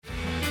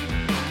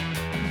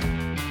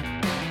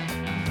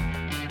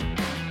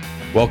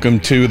Welcome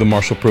to the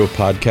Marshall Pro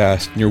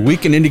Podcast, your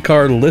week in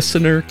IndyCar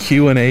listener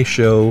Q&A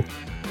show.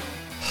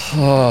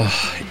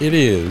 It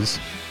is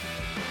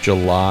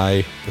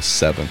July the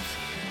 7th.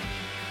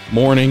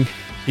 Morning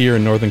here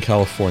in Northern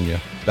California.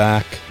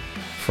 Back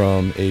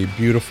from a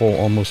beautiful,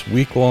 almost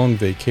week-long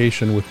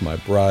vacation with my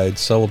bride,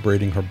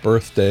 celebrating her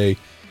birthday.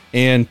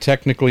 And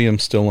technically, I'm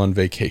still on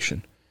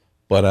vacation.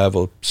 But I have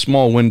a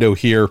small window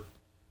here.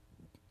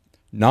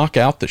 Knock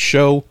out the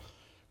show.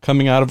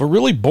 Coming out of a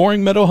really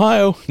boring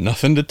Mid-Ohio.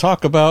 Nothing to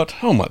talk about.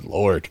 Oh, my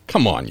Lord.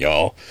 Come on,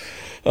 y'all.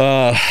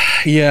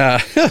 Yeah.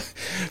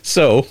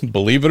 So,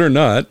 believe it or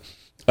not,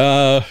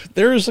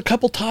 there's a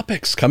couple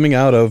topics coming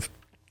out of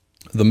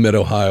the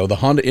Mid-Ohio, the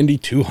Honda Indy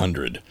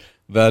 200,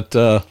 that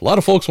a lot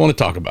of folks want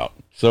to talk about.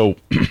 So,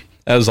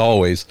 as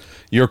always,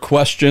 your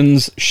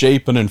questions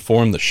shape and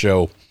inform the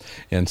show.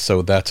 And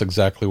so that's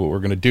exactly what we're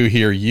going to do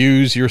here.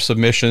 Use your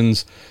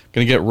submissions.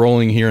 Going to get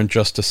rolling here in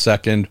just a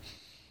second.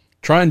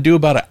 Try and do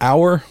about an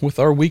hour with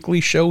our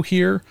weekly show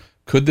here.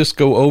 Could this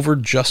go over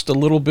just a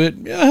little bit?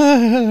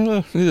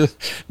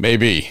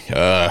 Maybe.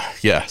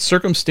 Yeah,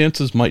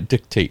 circumstances might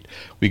dictate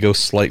we go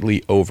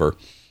slightly over.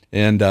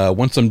 And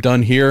once I'm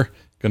done here,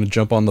 going to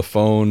jump on the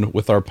phone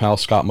with our pal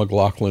Scott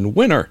McLaughlin,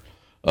 winner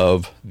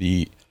of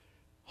the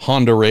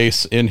Honda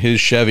race in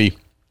his Chevy.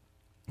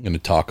 I'm going to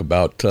talk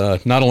about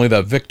not only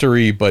that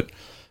victory, but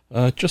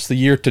just the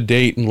year to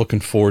date and looking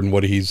forward and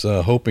what he's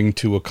hoping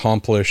to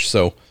accomplish.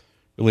 So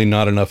really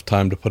not enough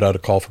time to put out a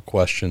call for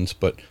questions,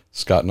 but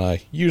Scott and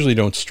I usually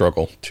don't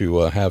struggle to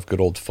have good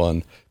old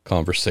fun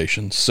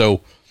conversations. So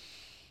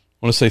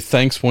I want to say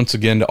thanks once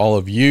again to all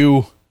of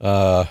you.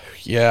 Yeah,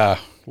 a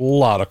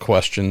lot of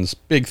questions.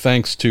 Big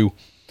thanks to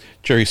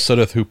Jerry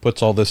Suddeth, who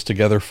puts all this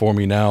together for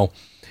me now.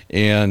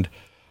 And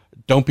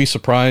don't be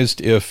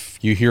surprised if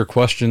you hear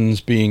questions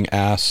being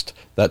asked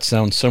that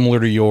sound similar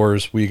to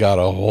yours. We got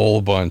a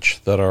whole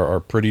bunch that are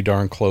pretty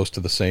darn close to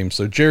the same.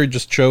 So Jerry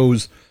just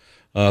chose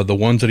the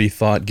ones that he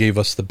thought gave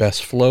us the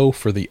best flow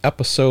for the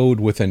episode,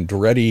 with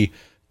Andretti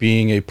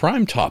being a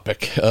prime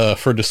topic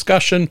for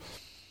discussion.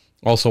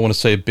 Also want to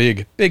say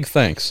big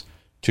thanks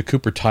to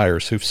Cooper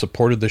Tires, who've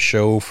supported the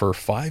show for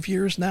 5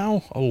 years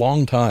now, a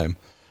long time.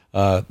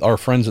 Our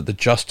friends at the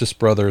Justice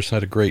Brothers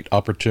had a great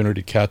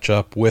opportunity to catch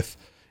up with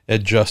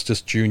Ed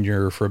Justice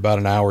Jr. for about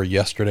an hour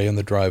yesterday on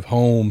the drive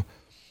home.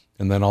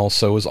 And then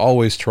also, as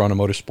always,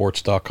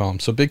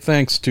 TorontoMotorsports.com. So big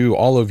thanks to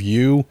all of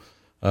you.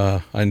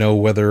 I know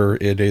whether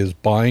it is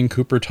buying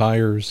Cooper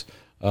Tires,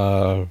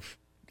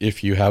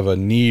 if you have a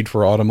need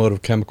for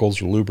automotive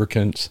chemicals or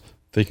lubricants,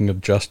 thinking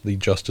of just the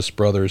Justice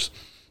Brothers,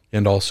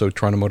 and also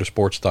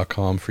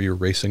TorontoMotorsports.com for your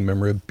racing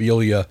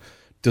memorabilia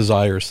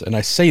desires. And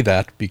I say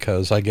that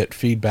because I get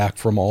feedback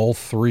from all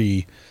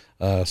three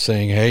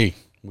saying, hey,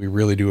 we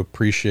really do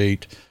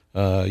appreciate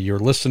your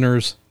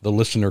listeners, the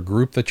listener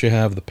group that you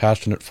have, the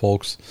passionate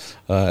folks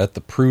at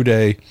the Prue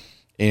Day,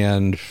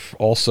 and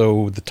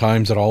also the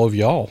times that all of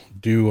y'all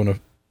do on a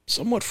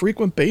somewhat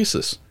frequent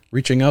basis,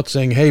 reaching out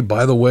saying, hey,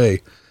 by the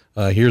way,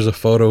 here's a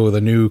photo of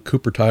the new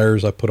Cooper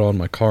tires I put on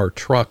my car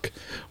truck,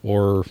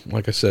 or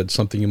like I said,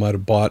 something you might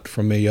have bought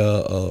from a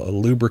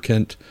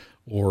lubricant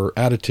or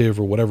additive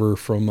or whatever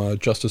from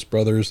Justice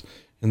Brothers,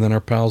 and then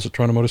our pals at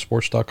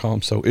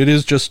TorontoMotorsports.com. So it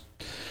is just,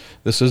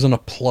 this isn't a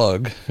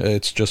plug,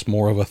 it's just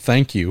more of a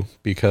thank you,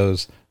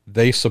 because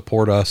they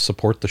support us,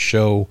 support the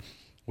show,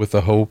 with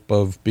the hope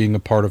of being a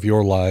part of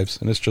your lives.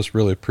 And it's just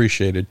really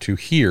appreciated to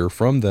hear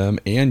from them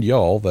and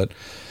y'all that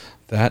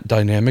that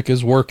dynamic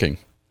is working.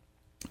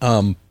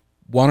 Why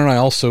don't I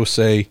also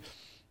say,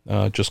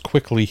 just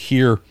quickly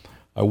here,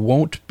 I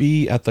won't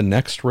be at the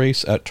next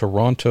race at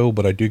Toronto,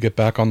 but I do get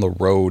back on the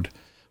road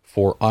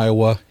for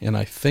Iowa. And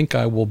I think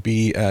I will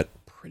be at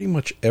pretty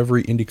much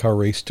every IndyCar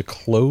race to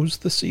close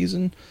the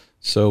season.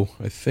 So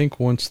I think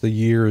once the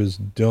year is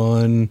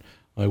done,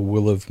 I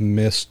will have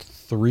missed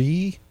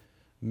 3,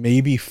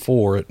 maybe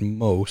 4 at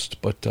most,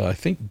 but I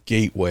think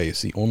Gateway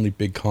is the only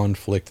big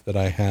conflict that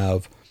I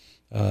have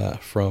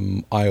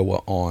from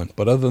Iowa on.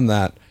 But other than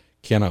that,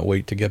 cannot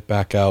wait to get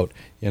back out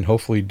and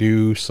hopefully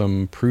do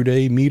some Prue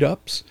Day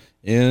meetups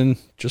and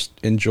just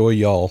enjoy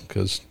y'all,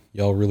 because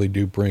y'all really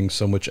do bring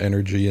so much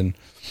energy and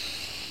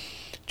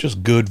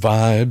just good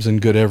vibes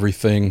and good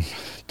everything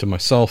to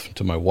myself and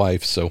to my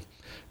wife. So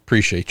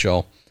appreciate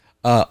y'all.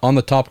 On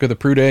the topic of the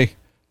Prue Day,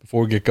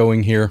 before we get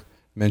going here,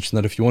 mention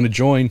that if you want to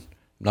join,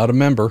 not a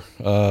member,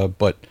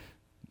 but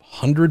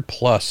 100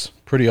 plus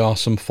pretty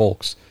awesome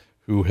folks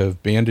who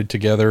have banded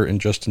together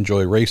and just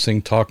enjoy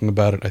racing, talking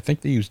about it. I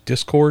think they use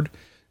Discord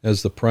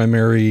as the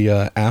primary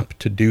app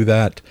to do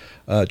that.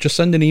 Just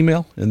send an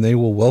email and they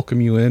will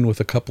welcome you in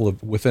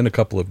within a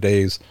couple of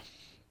days.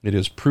 It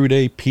is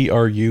Prueday,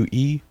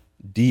 Prueday,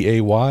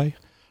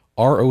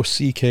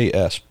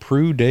 ROCKS,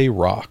 Prue Day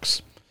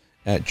Rocks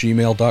at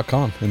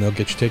gmail.com, and they'll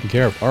get you taken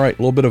care of. All right,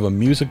 a little bit of a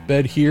music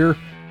bed here.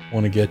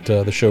 Want to get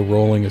the show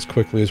rolling as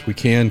quickly as we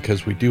can,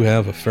 because we do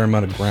have a fair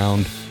amount of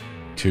ground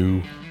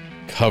to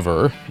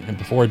cover. And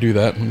before I do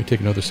that, let me take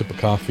another sip of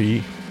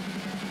coffee.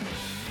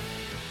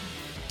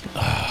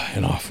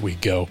 And off Off we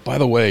go. By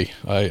the way,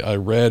 I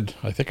read,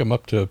 I think I'm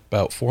up to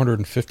about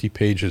 450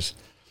 pages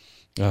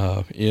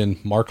in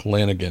Mark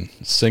Lanigan,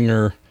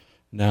 singer,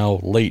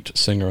 now late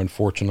singer,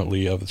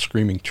 unfortunately, of the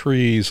Screaming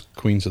Trees,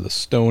 Queens of the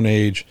Stone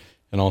Age,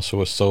 and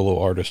also a solo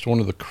artist.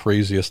 One of the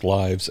craziest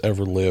lives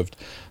ever lived.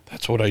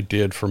 That's what I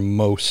did for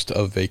most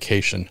of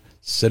vacation.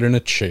 Sit in a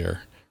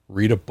chair,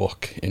 read a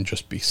book, and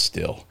just be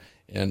still.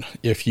 And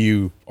if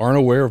you aren't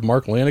aware of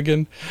Mark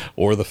Lanigan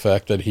or the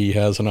fact that he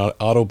has an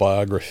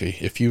autobiography,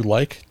 if you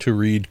like to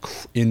read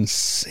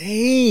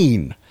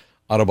insane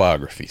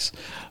autobiographies,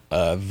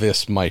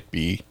 this might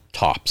be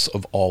tops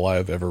of all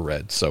I've ever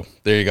read. So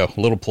there you go.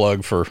 A little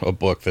plug for a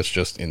book that's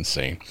just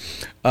insane.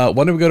 Why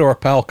don't we go to our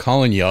pal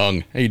Colin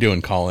Young? How you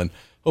doing, Colin?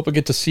 Hope I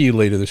get to see you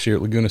later this year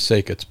at Laguna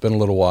Seca. It's been a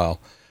little while.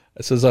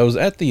 It says, I was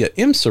at the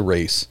IMSA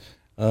race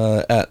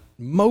at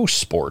Mo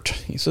Sport.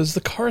 He says,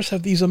 the cars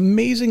have these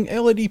amazing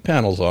LED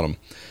panels on them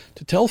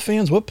to tell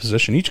fans what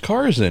position each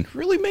car is in.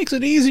 Really makes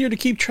it easier to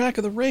keep track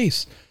of the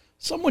race.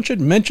 Someone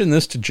should mention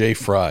this to Jay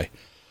Fry.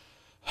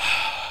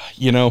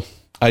 You know,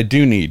 I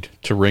do need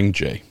to ring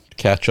Jay to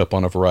catch up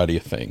on a variety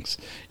of things.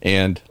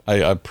 And I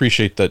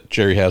appreciate that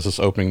Jerry has us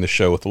opening the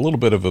show with a little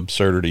bit of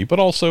absurdity, but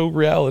also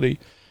reality.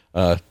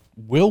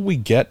 Will we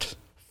get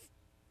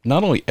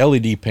not only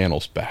LED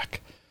panels back,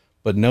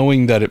 but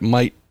knowing that it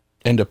might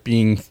end up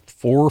being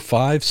 4,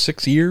 5,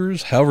 6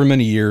 years, however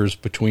many years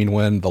between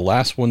when the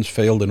last ones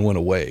failed and went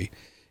away,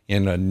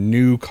 and a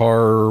new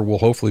car will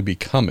hopefully be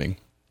coming.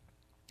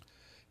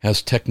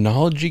 Has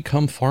technology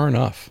come far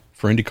enough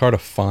for IndyCar to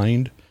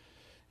find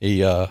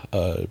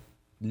a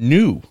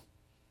new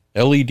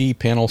LED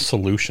panel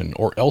solution,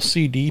 or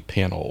LCD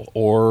panel,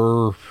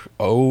 or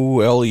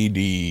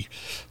OLED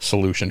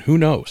solution? Who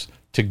knows?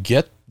 To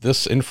get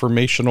this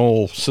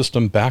informational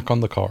system back on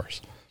the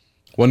cars.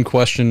 One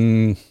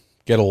question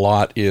get a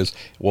lot is,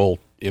 well,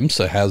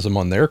 IMSA has them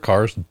on their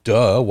cars.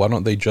 Duh, why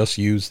don't they just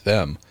use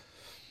them?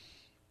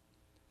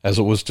 As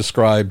it was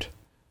described,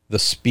 the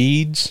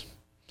speeds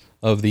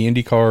of the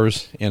Indy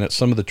cars and at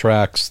some of the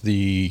tracks,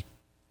 the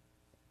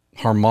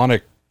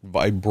harmonic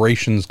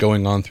vibrations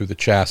going on through the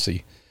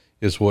chassis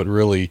is what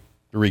really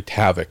wreaked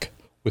havoc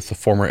with the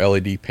former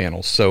LED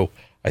panels. So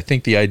I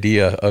think the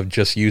idea of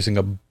just using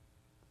a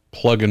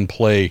plug and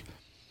play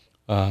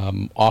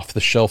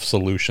off-the-shelf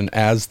solution,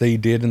 as they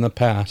did in the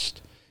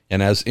past,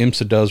 and as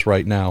IMSA does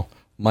right now,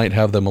 might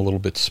have them a little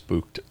bit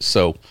spooked.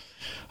 So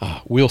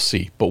we'll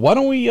see. But why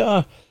don't we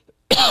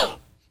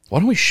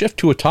shift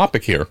to a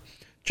topic here?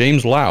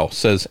 James Lau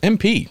says,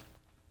 MP,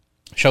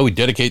 shall we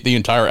dedicate the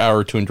entire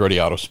hour to Andretti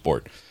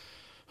Autosport?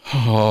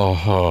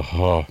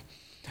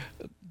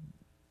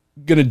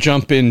 Going to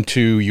jump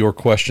into your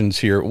questions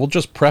here. We'll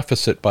just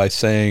preface it by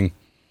saying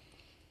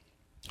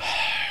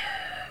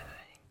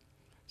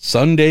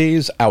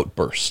Sunday's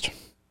outburst,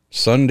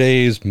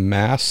 Sunday's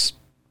mass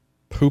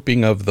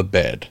pooping of the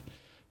bed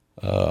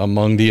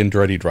among the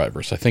Andretti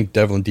drivers. I think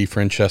Devlin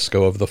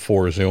DeFrancesco of the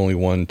four is the only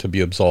one to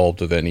be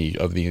absolved of any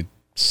of the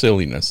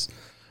silliness.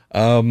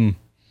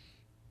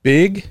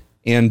 Big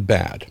and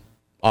bad,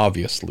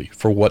 obviously,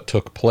 for what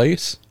took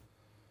place.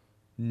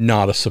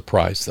 Not a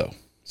surprise, though.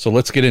 So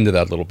let's get into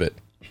that a little bit.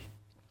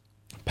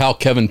 Pal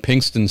Kevin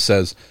Pinkston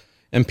says,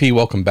 MP,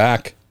 welcome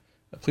back.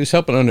 Please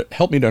help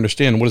me to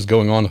understand what is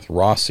going on with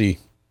Rossi.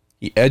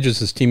 He edges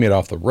his teammate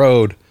off the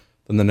road,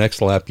 then the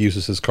next lap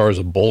uses his car as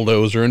a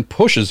bulldozer and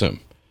pushes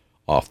him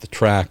off the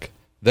track.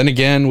 Then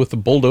again with the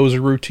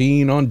bulldozer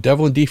routine on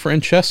Devlin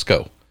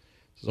DeFrancesco.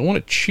 Says, I want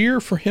to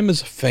cheer for him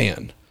as a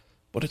fan,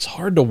 but it's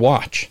hard to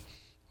watch.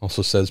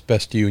 Also says,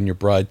 best to you and your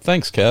bride.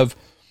 Thanks, Kev.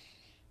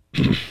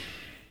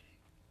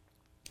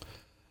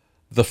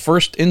 The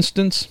first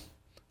instance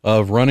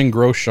of running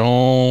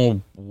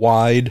Grosjean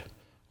wide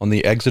on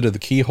the exit of the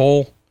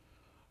keyhole,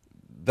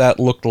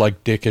 that looked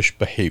like dickish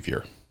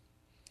behavior.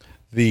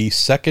 The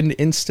second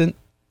instance,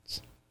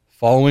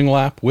 following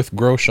lap with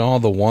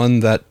Grosjean, the one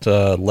that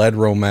led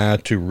Romain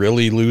to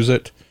really lose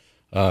it,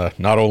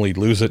 not only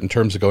lose it in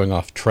terms of going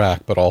off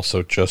track, but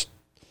also just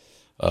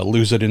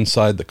lose it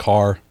inside the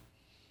car.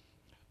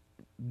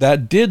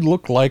 That did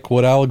look like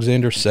what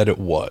Alexander said it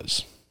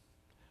was,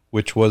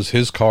 which was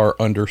his car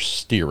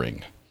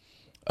understeering.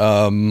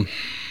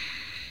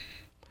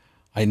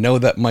 I know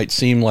that might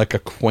seem like a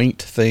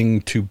quaint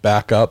thing to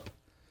back up,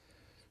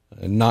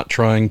 not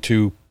trying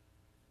to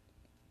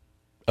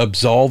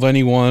absolve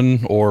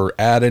anyone or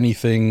add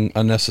anything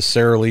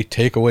unnecessarily,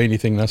 take away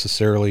anything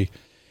necessarily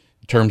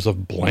in terms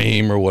of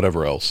blame or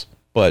whatever else.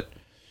 But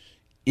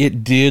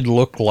it did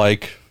look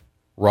like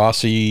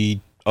Rossi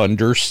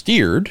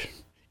understeered,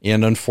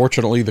 and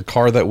unfortunately the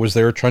car that was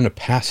there trying to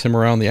pass him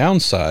around the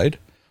outside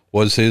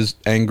was his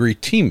angry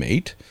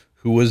teammate,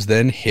 who was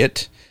then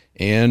hit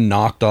and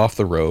knocked off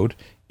the road,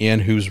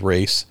 and whose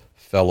race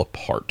fell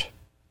apart.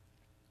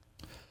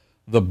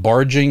 The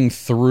barging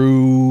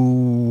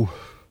through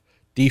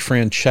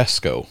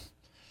DeFrancesco,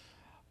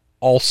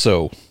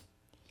 also,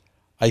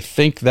 I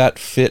think that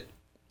fit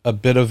a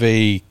bit of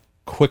a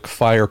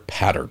quick-fire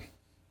pattern.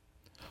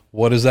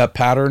 What is that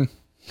pattern?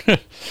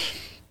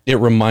 It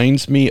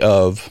reminds me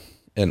of,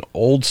 an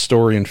old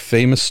story and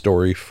famous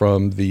story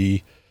from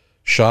the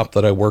shop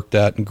that I worked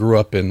at and grew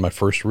up in, my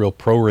first real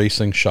pro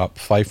racing shop,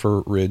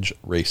 Pfeiffer Ridge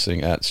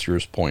Racing at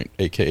Sears Point,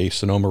 aka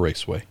Sonoma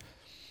Raceway.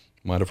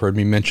 Might have heard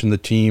me mention the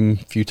team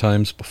a few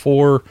times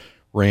before.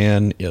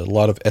 Ran a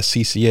lot of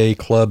SCCA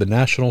club and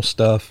national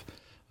stuff,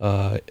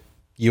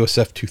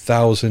 USF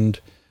 2000,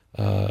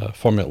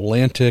 Farm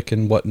Atlantic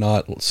and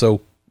whatnot.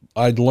 So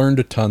I'd learned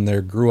a ton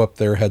there, grew up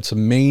there, had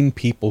some main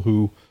people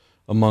who,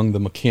 among the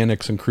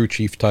mechanics and crew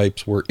chief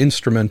types, were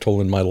instrumental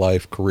in my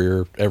life,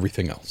 career,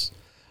 everything else.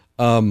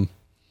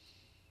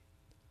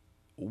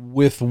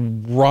 With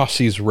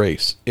Rossi's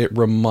race, it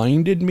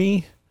reminded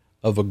me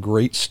of a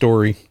great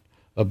story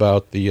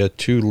about the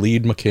two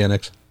lead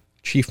mechanics,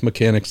 chief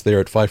mechanics there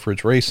at Pfeiffer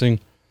Ridge Racing,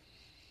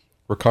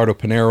 Ricardo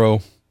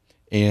Pinero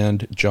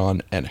and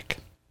John Enick.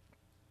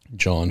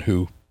 John,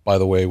 who, by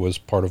the way, was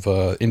part of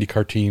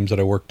IndyCar teams that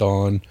I worked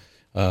on,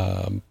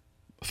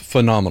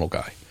 phenomenal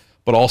guy,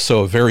 but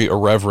also a very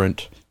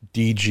irreverent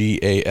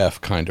DGAF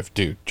kind of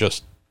dude,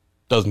 just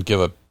doesn't give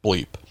a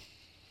bleep.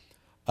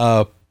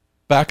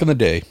 Back in the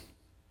day,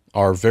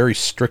 our very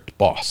strict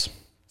boss,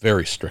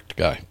 very strict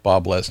guy,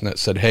 Bob Lesnett,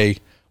 said, hey,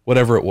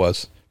 whatever it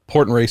was,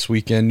 important race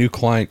weekend, new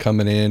client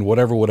coming in,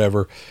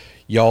 whatever,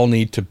 y'all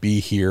need to be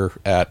here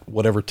at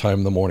whatever time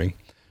in the morning,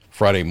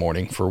 Friday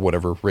morning for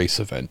whatever race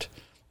event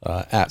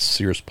at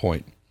Sears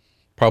Point,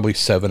 probably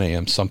 7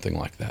 a.m., something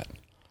like that.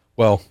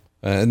 Well,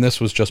 and this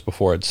was just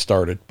before I'd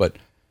started, but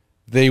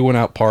they went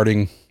out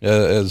partying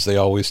as they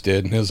always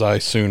did, and as I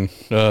soon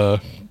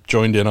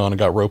joined in on and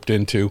got roped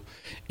into.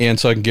 And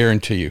so I can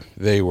guarantee you,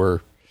 they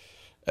were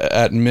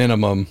at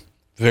minimum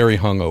very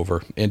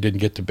hungover and didn't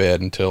get to bed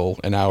until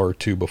an hour or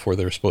two before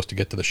they were supposed to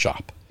get to the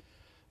shop.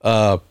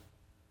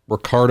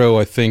 Ricardo,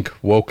 I think,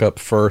 woke up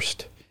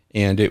first,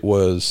 and it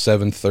was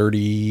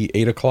 7:30,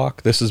 8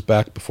 o'clock. This is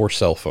back before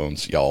cell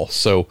phones, y'all.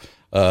 So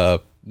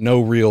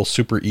no real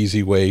super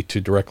easy way to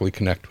directly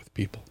connect with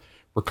people.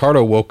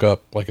 Ricardo woke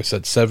up, like I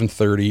said,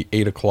 7:30,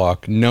 8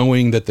 o'clock,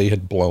 knowing that they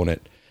had blown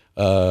it.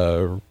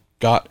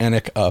 Got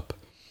Enick up,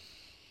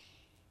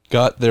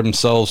 got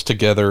themselves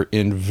together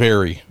in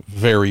very,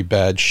 very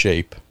bad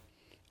shape.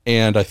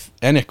 And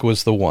Enick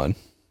was the one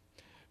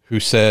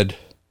who said,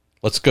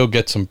 let's go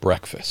get some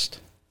breakfast.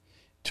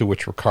 To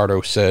which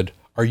Ricardo said,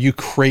 are you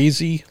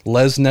crazy?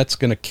 Lesnett's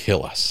going to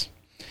kill us.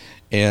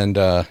 And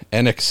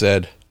Enick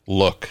said,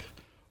 look,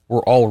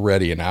 we're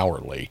already an hour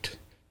late.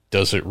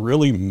 Does it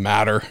really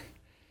matter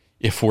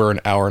if we're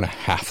an hour and a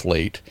half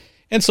late?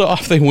 And so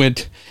off they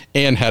went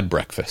and had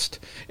breakfast.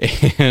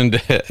 And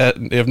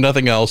if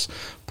nothing else,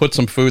 put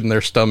some food in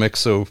their stomachs,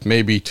 so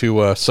maybe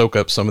to soak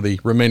up some of the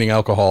remaining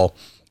alcohol,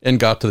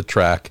 and got to the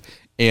track.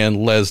 And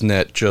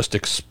Lesnett just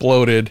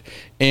exploded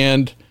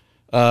and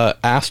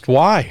asked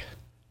why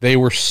they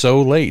were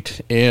so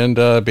late. And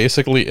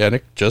basically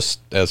Enick, just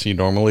as he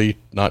normally,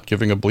 not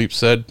giving a bleep,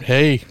 said,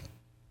 hey,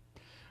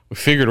 we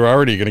figured we're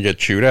already going to get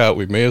chewed out.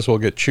 We may as well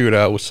get chewed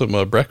out with some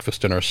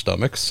breakfast in our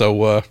stomachs.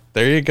 So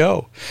there you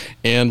go.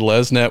 And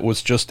Lesnett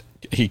was just,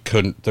 he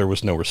couldn't, there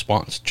was no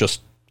response,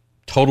 just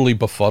totally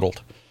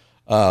befuddled.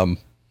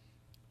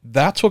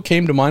 That's what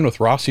came to mind with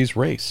Rossi's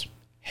race.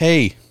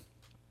 Hey,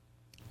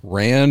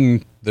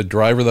 ran the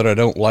driver that I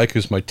don't like,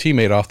 who's my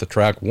teammate, off the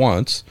track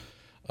once.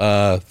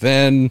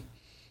 Then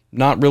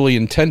not really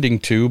intending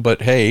to,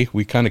 but hey,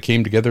 we kind of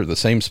came together at the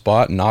same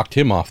spot and knocked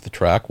him off the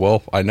track.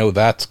 Well, I know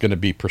that's going to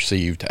be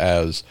perceived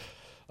as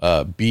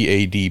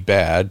BAD,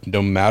 bad,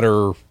 no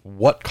matter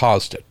what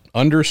caused it,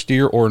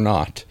 understeer or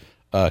not.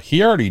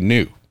 He already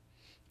knew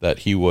that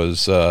he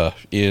was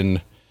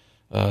in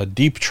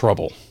deep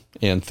trouble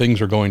and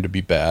things are going to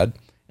be bad.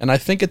 And I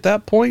think at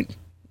that point,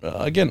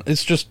 again,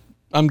 it's just,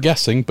 I'm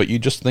guessing, but you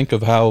just think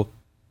of how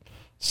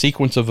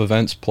sequence of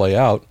events play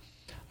out.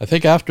 I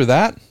think after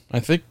that,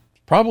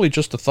 probably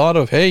just a thought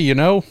of, hey,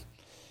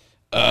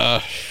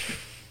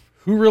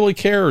 who really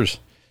cares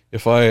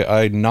if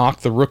I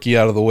knock the rookie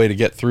out of the way to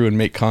get through and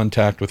make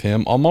contact with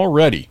him? I'm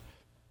already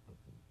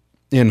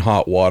in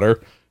hot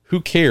water.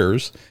 Who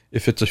cares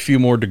if it's a few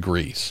more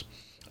degrees?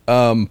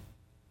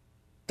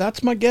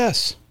 That's my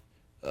guess.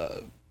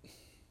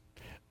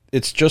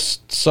 It's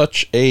just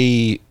such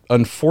a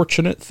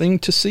unfortunate thing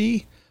to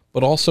see,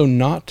 but also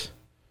not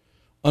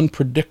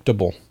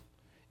unpredictable.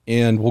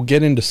 And we'll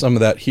get into some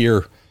of that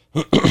here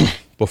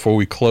before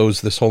we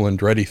close this whole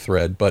Andretti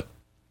thread. But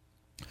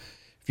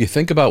if you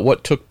think about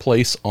what took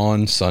place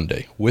on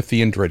Sunday with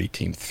the Andretti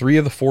team, 3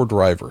 of the 4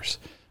 drivers,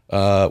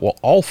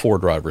 all 4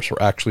 drivers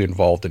were actually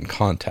involved in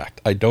contact.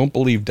 I don't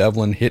believe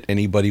Devlin hit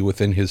anybody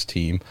within his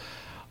team.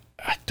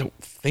 I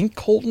don't think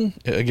Colton,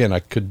 again, I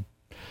could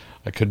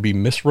be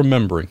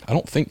misremembering. I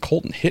don't think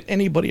Colton hit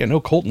anybody. I know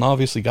Colton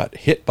obviously got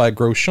hit by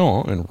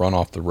Grosjean and run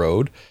off the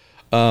road.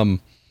 But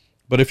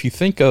if you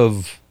think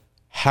of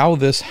how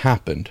this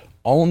happened,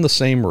 all in the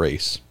same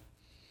race,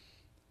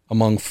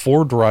 among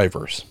 4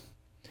 drivers,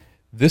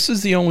 this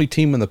is the only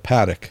team in the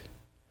paddock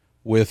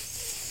with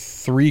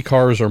 3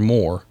 cars or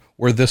more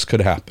where this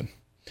could happen.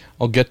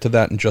 I'll get to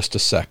that in just a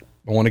sec.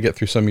 I want to get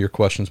through some of your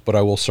questions, but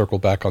I will circle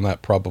back on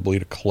that probably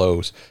to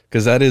close,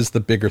 because that is the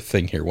bigger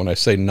thing here. When I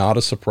say not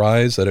a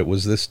surprise that it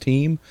was this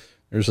team,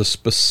 there's a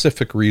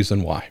specific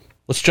reason why.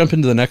 Let's jump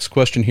into the next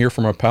question here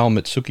from our pal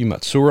Mitsuki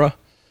Matsura. It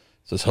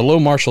says, hello,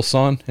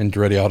 Marshall-san.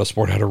 Andretti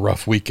Autosport had a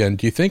rough weekend.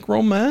 Do you think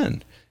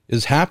Romain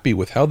is happy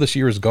with how this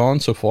year has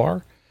gone so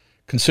far,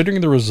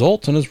 considering the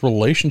results and his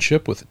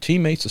relationship with the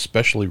teammates,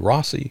 especially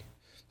Rossi?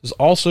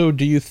 Also,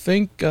 do you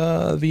think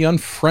the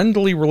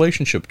unfriendly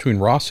relationship between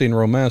Rossi and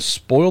Romain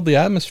spoiled the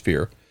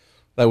atmosphere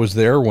that was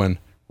there when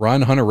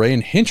Ryan Hunter-Reay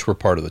and Hinch were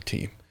part of the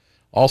team?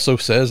 Also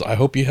says, I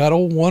hope you had a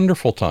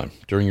wonderful time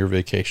during your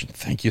vacation.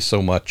 Thank you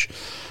so much,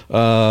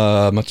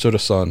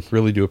 Matsuda-san.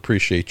 Really do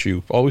appreciate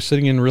you. Always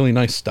sitting in really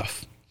nice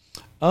stuff.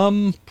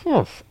 All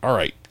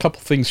right,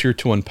 couple things here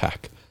to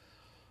unpack.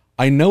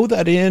 I know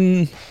that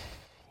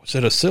was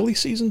it a silly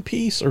season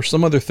piece or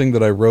some other thing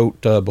that I wrote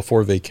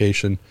before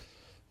vacation,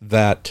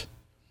 that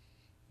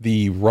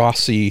the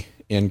Rossi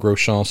and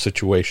Grosjean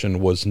situation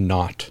was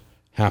not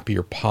happy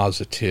or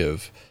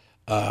positive.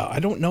 I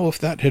don't know if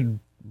that had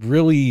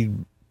really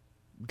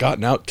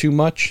gotten out too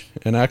much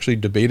and actually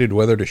debated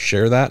whether to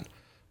share that,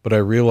 but I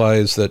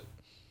realized that,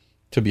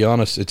 to be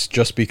honest, it's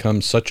just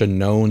become such a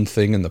known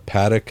thing in the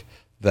paddock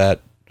that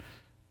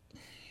it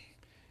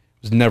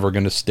was never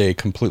going to stay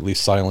completely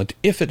silent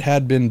if it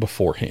had been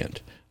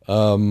beforehand.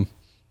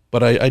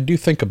 But I do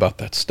think about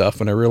that stuff,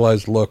 and I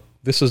realized, look,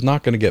 this is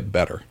not going to get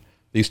better.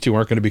 These two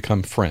aren't going to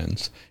become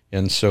friends.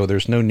 And so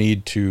there's no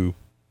need to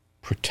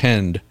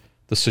pretend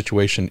the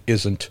situation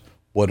isn't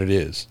what it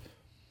is.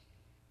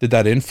 Did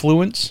that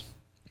influence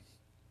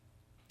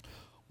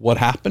what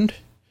happened?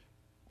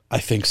 I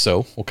think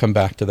so. We'll come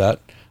back to that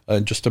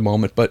in just a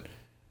moment. But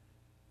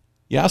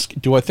you ask,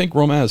 do I think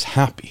Romain is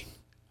happy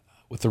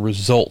with the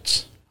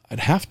results? I'd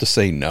have to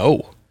say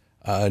no.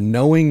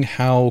 Knowing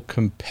how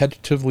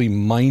competitively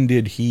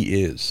minded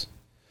he is,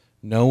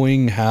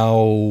 knowing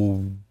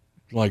how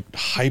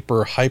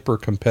hyper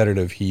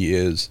competitive he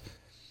is,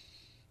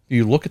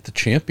 you look at the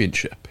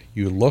championship,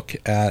 you look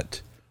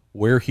at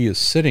where he is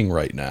sitting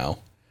right now,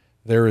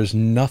 there is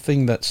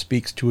nothing that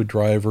speaks to a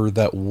driver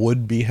that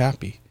would be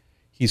happy.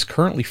 He's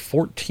currently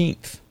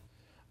 14th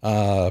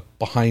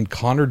behind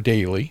Connor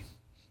Daly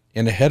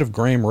and ahead of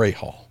Graham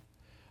Rahal.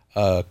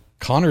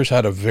 Connor's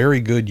had a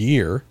very good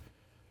year.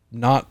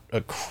 Not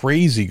a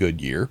crazy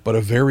good year, but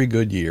a very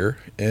good year.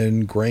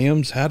 And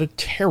Graham's had a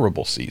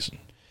terrible season.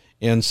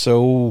 And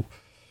so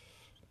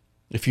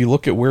if you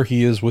look at where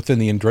he is within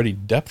the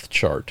Andretti depth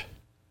chart,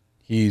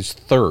 he's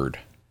third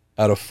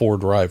out of four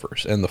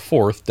drivers. And the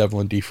fourth,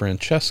 Devlin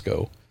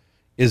DeFrancesco,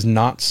 is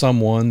not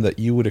someone that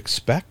you would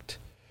expect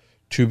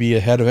to be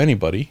ahead of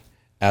anybody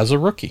as a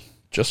rookie.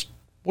 Just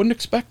wouldn't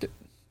expect it.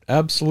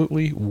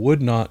 Absolutely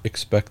would not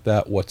expect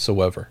that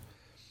whatsoever.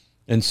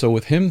 And so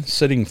with him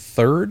sitting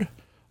third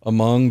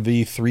among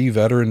the three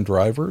veteran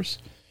drivers,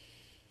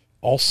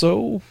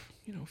 also,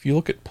 if you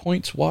look at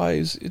points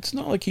wise, it's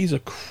not like he's a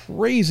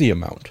crazy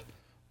amount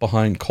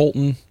behind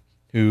Colton,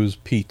 who's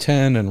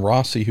P10, and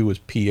Rossi, who was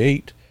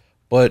P8.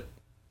 But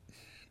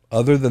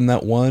other than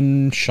that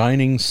one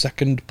shining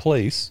second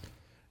place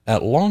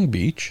at Long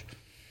Beach,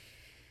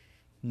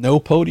 no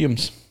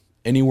podiums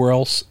anywhere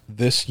else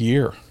this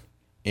year.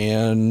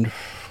 And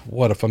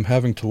what if I'm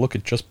having to look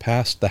at just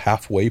past the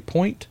halfway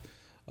point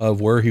of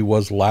where he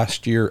was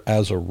last year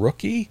as a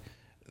rookie?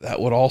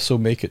 That would also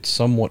make it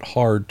somewhat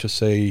hard to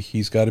say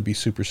he's got to be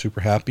super,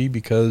 super happy,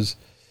 because,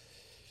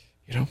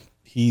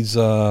 he's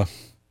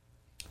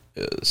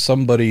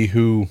somebody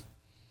who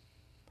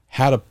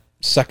had a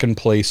second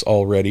place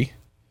already,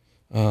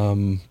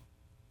 hadn't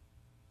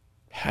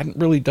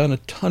really done a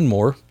ton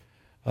more,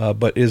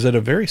 but is at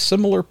a very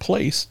similar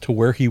place to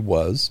where he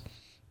was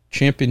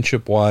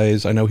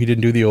championship-wise. I know he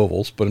didn't do the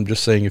ovals, but I'm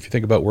just saying, if you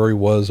think about where he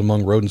was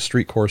among road and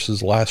street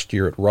courses last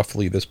year at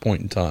roughly this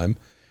point in time,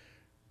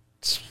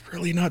 it's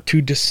really not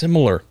too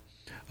dissimilar.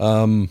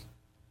 I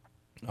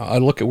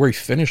look at where he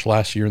finished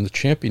last year in the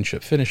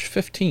championship, finished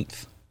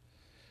 15th.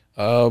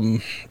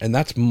 And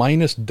that's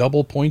minus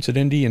double points at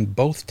Indy in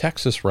both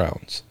Texas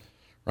rounds,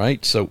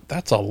 right? So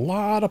that's a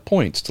lot of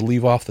points to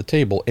leave off the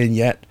table, and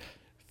yet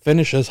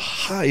finish as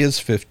high as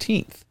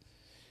 15th.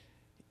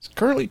 He's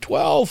currently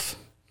 12th,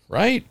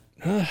 right?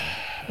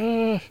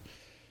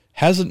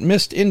 Hasn't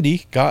missed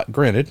Indy.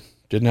 Granted,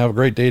 didn't have a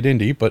great day at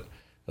Indy, but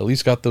at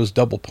least got those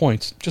double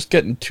points. Just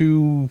getting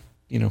to,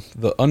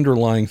 the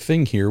underlying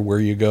thing here where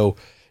you go,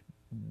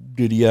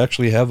 did he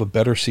actually have a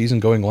better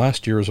season going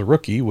last year as a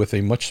rookie with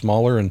a much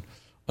smaller and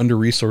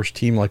under-resourced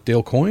team like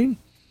Dale Coyne?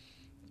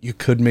 You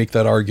could make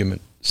that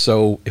argument.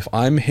 So if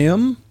I'm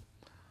him,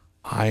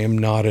 I am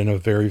not in a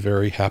very,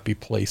 very happy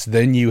place.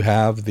 Then you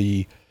have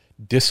the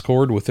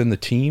discord within the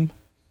team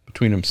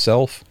between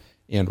himself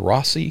and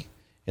Rossi,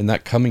 and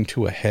that coming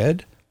to a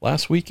head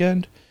last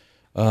weekend.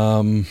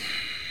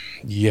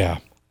 Yeah,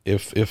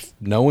 if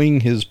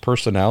knowing his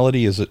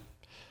personality is it,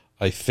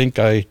 I think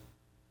I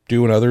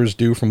do and others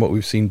do from what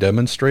we've seen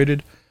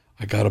demonstrated,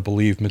 I got to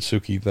believe,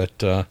 Mitsuki,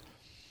 that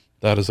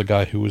that is a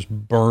guy who is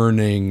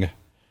burning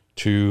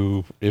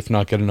to, if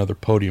not get another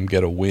podium,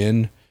 get a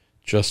win,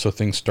 just so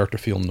things start to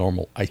feel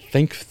normal. I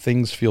think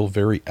things feel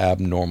very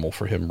abnormal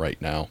for him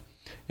right now.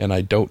 And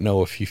I don't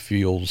know if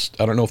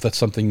I don't know if that's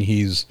something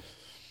he's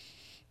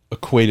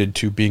equated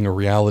to being a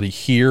reality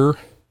here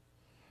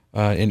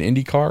in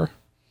IndyCar.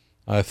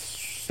 I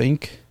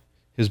think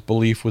his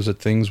belief was that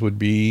things would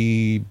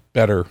be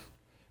better,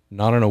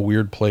 not in a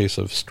weird place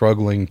of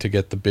struggling to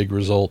get the big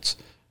results,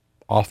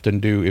 often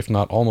due, if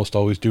not almost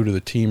always due to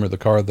the team or the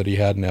car that he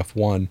had in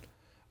F1.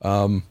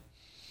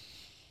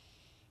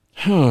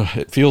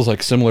 It feels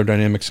like similar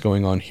dynamics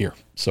going on here.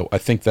 So I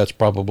think that's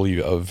probably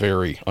a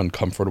very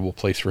uncomfortable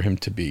place for him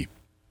to be.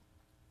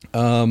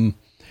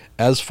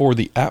 As for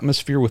the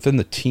atmosphere within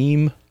the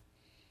team,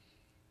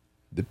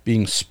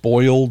 being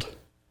spoiled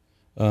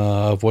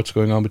of what's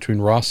going on between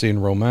Rossi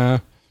and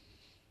Romain,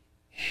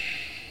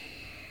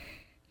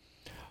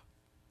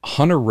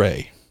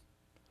 Hunter-Reay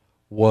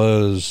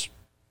was,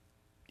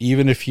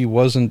 even if he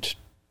wasn't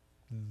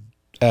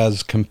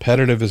as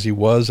competitive as he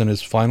was in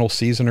his final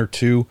season or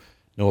two,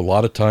 a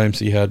lot of times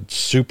he had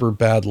super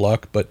bad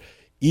luck, but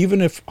even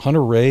if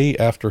Hunter-Reay,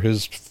 after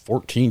his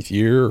 14th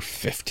year or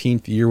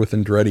 15th year with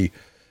Andretti,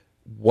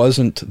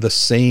 wasn't the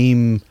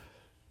same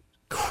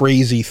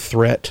crazy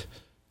threat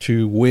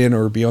to win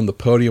or be on the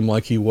podium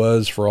like he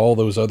was for all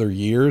those other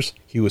years,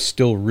 he was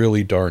still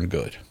really darn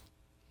good.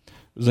 There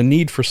was a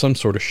need for some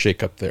sort of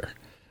shakeup there.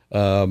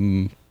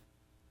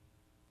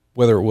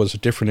 Whether it was a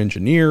different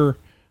engineer,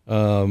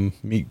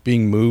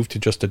 being moved to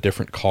just a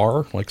different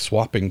car, like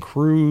swapping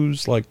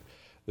crews, like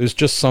there's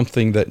just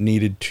something that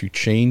needed to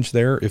change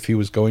there if he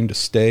was going to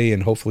stay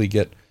and hopefully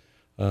get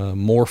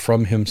more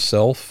from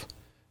himself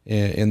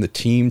and the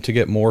team to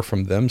get more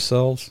from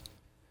themselves.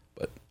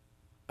 But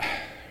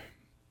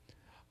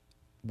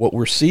what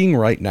we're seeing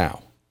right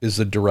now is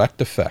the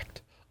direct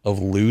effect of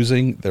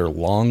losing their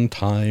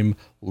longtime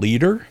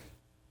leader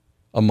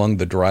among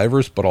the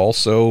drivers, but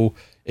also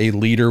a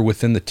leader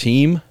within the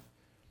team,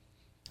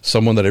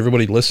 someone that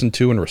everybody listened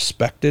to and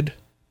respected,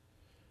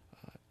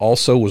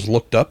 also was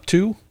looked up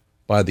to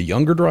by the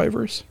younger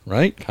drivers,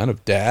 right? Kind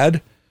of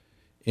dad.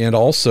 And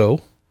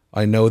also,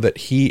 I know that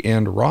he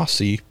and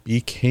Rossi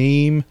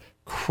became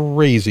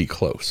crazy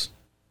close.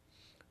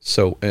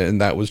 So,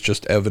 and that was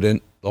just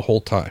evident the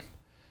whole time.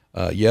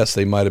 Yes,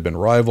 they might have been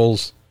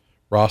rivals.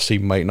 Rossi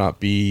might not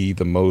be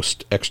the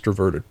most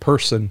extroverted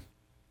person.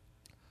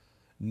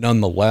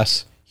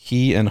 Nonetheless,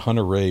 he and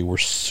Hunter-Reay were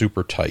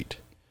super tight.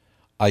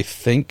 I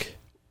think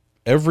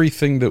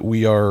everything that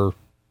we are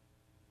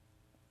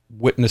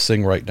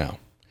witnessing right now,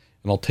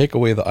 and I'll take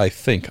away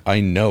the I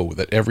know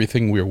that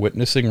everything we're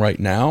witnessing right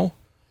now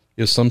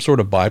is some sort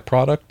of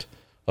byproduct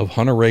of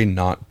Hunter-Reay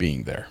not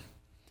being there.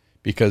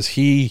 Because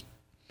he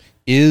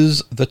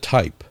is the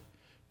type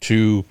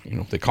to,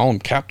 they call him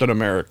Captain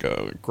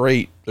America.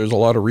 Great. There's a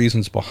lot of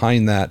reasons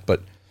behind that,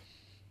 but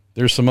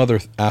there's some other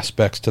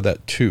aspects to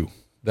that too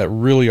that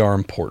really are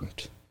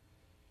important.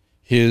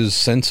 His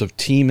sense of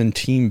team and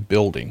team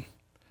building,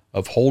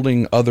 of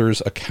holding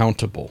others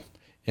accountable,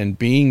 and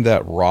being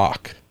that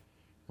rock,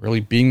 really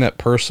being that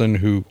person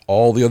who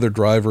all the other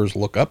drivers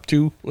look up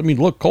to. I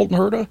mean, look, Colton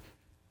Herta,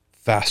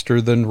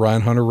 faster than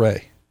Ryan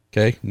Hunter-Reay.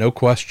 Okay, no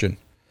question.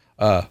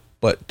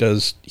 But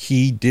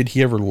did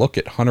he ever look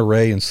at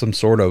Hunter-Reay in some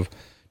sort of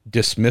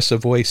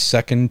dismissive way,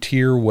 second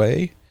tier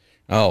way?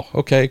 Oh,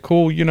 okay,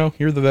 cool.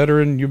 You're the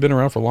veteran. You've been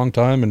around for a long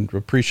time and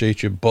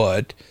appreciate you,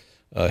 but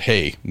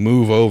hey,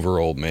 move over,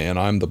 old man.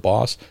 I'm the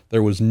boss.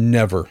 There was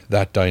never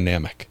that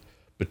dynamic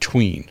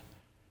between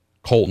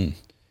Colton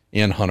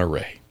and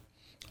Hunter-Reay.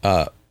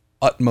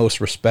 Utmost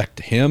respect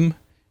to him,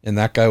 and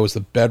that guy was the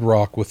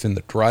bedrock within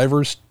the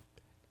drivers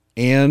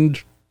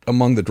and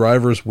among the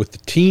drivers with the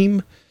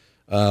team.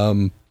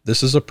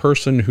 This is a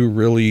person who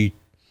really,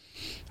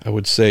 I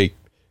would say,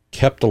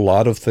 kept a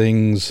lot of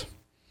things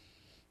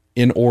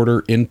in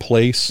order, in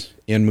place,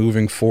 and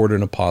moving forward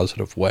in a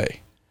positive way.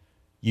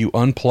 You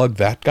unplug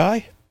that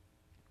guy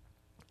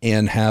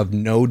and have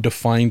no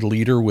defined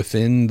leader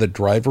within the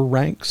driver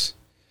ranks.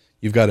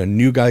 You've got a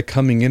new guy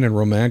coming in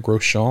Romain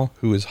Grosjean,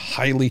 who is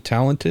highly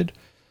talented,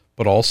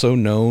 but also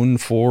known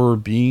for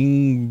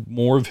being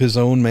more of his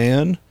own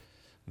man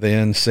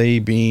than, say,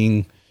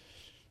 being,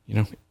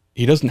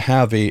 he doesn't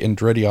have a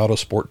Andretti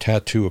Autosport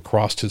tattoo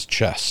across his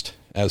chest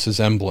as his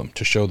emblem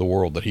to show the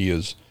world that he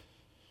is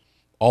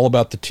all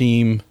about the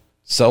team,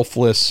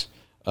 selfless,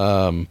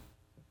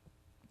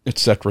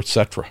 etc.,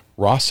 etc.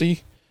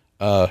 Rossi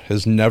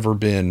has never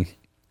been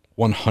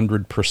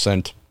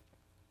 100%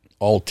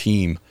 all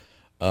team.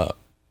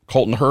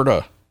 Colton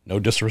Herta, no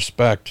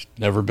disrespect,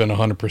 never been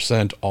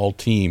 100% all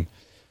team.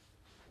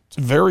 It's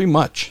very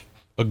much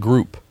a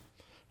group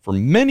for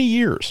many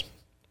years,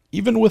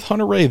 even with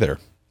Hunter-Reay there.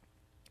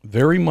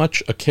 Very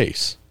much a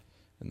case.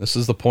 And this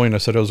is the point I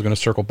said I was going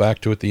to circle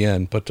back to at the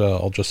end, but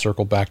I'll just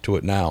circle back to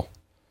it now.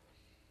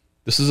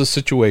 This is a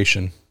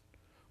situation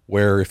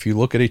where if you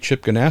look at a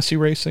Chip Ganassi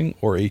Racing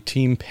or a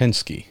Team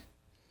Penske,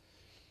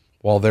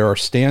 while there are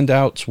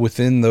standouts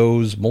within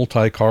those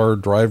multi-car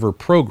driver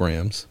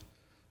programs,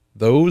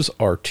 those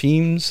are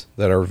teams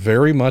that are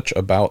very much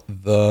about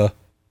the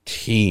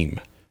team.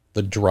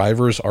 The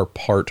drivers are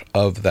part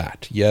of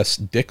that. Yes,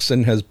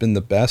 Dixon has been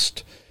the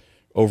best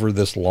over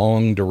this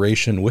long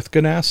duration with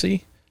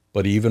Ganassi,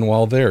 but even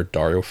while there,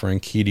 Dario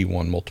Franchitti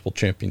won multiple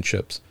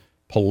championships.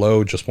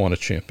 Palou just won a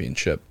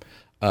championship.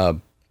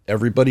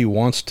 Everybody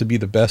wants to be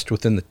the best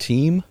within the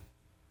team,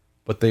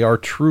 but they are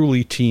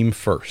truly team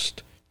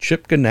first.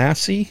 Chip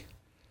Ganassi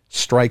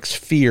strikes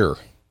fear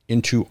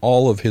into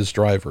all of his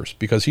drivers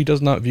because he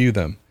does not view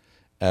them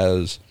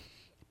as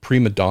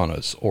prima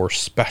donnas or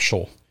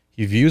special.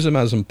 He views them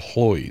as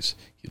employees.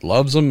 He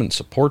loves them and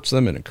supports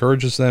them and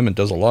encourages them and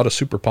does a lot of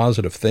super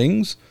positive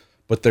things,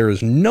 but there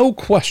is no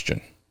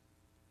question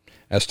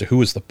as to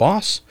who is the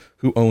boss,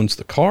 who owns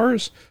the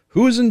cars,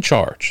 who is in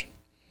charge.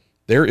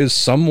 There is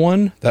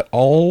someone that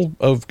all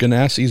of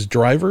Ganassi's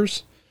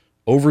drivers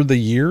over the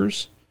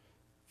years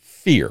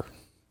fear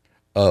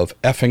of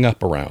effing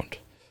up around,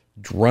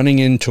 running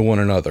into one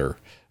another,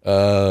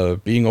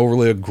 being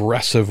overly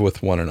aggressive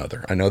with one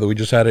another. I know that we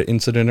just had an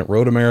incident at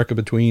Road America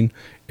between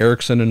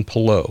Ericsson and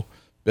Palou,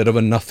 bit of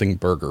a nothing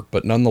burger,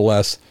 but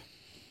nonetheless,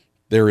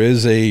 there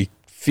is a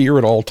fear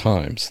at all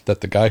times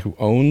that the guy who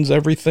owns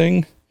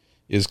everything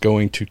is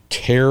going to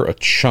tear a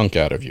chunk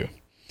out of you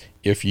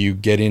if you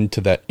get into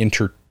that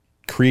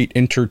create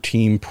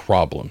inter-team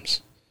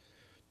problems.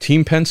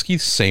 Team Penske,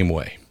 same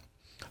way.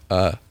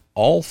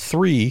 All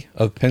three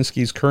of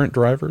Penske's current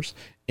drivers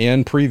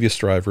and previous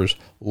drivers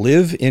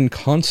live in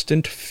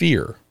constant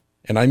fear.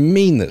 And I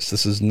mean this.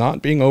 This is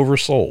not being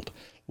oversold.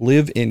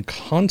 Live in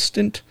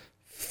constant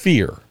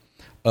fear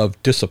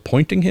of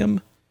disappointing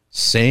him,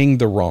 saying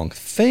the wrong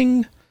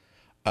thing,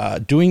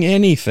 doing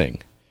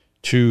anything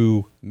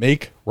to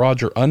make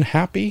Roger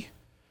unhappy,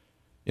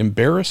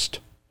 embarrassed,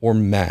 or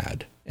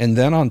mad. And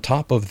then on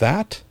top of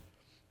that,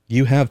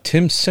 you have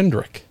Tim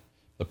Cindric,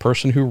 the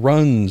person who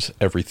runs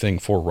everything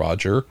for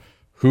Roger,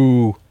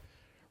 who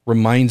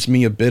reminds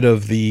me a bit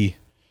of the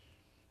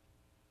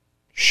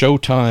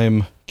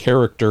Showtime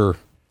character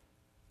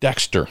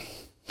Dexter.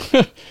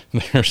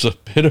 There's a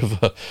bit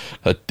of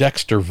a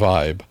Dexter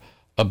vibe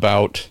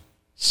about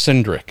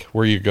Cindric,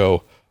 where you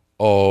go,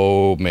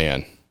 oh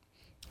man,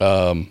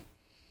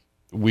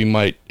 we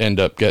might end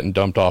up getting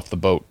dumped off the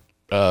boat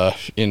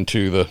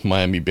into the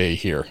Miami Bay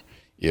here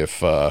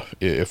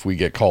if we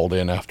get called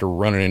in after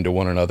running into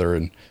one another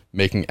and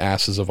making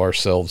asses of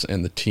ourselves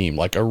and the team.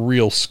 Like a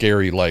real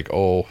scary, like,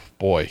 oh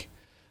boy,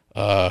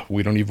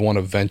 we don't even want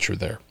to venture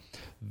there.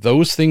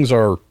 Those things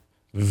are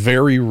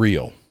very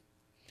real.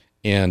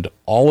 And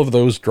all of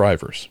those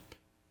drivers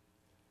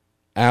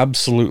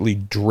absolutely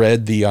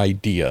dread the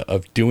idea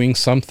of doing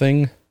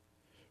something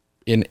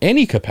in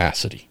any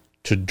capacity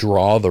to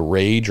draw the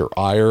rage or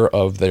ire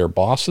of their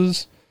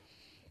bosses,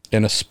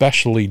 and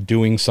especially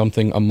doing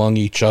something among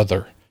each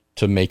other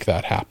to make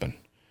that happen.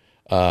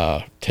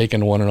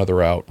 Taking one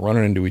another out,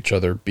 running into each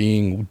other,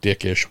 being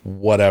dickish,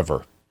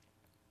 whatever.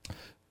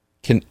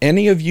 Can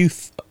any of you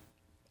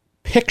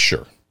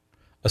picture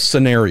a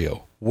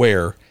scenario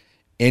where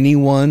any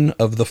one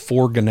of the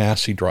four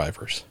Ganassi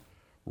drivers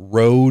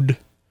rode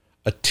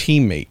a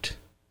teammate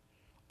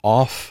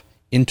off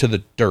into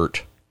the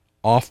dirt,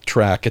 off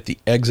track at the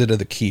exit of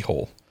the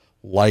keyhole,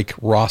 like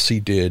Rossi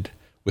did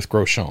with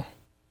Grosjean?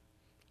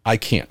 I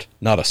can't.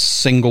 Not a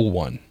single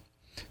one.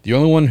 The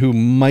only one who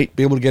might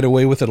be able to get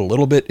away with it a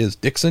little bit is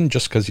Dixon,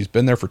 just because he's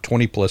been there for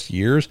 20 plus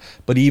years.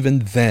 But even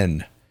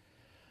then,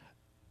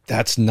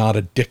 that's not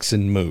a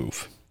Dixon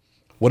move.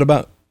 What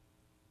about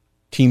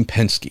Team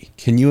Penske?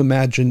 Can you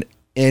imagine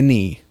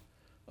any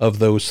of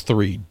those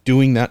three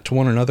doing that to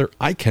one another?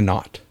 I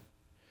cannot.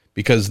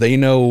 Because they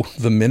know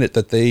the minute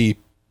that they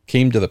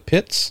came to the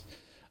pits,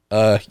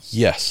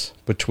 yes,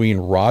 between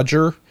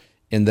Roger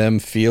and them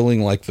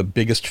feeling like the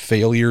biggest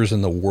failures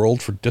in the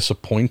world for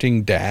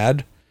disappointing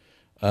Dad,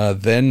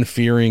 then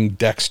fearing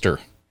Dexter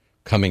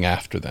coming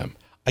after them.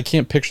 I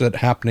can't picture that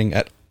happening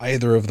at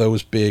either of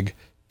those big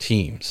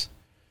teams.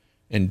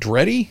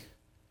 Andretti,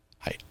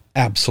 I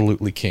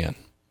absolutely can.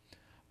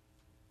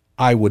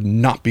 I would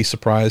not be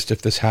surprised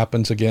if this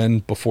happens again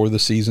before the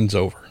season's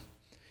over.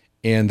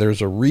 And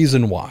there's a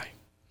reason why.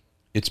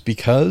 It's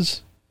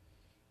because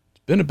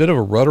it's been a bit of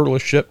a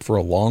rudderless ship for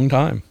a long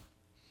time.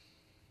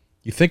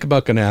 You think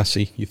about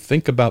Ganassi, you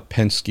think about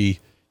Penske,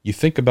 you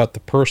think about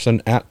the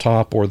person at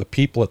top or the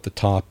people at the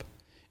top,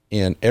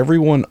 and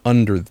everyone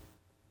under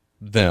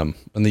them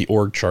in the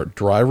org chart,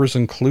 drivers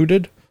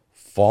included,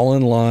 fall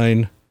in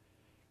line,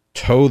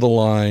 toe the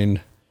line,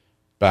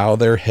 bow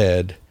their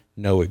head,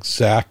 know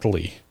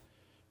exactly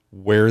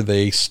where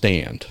they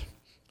stand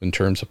in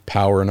terms of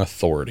power and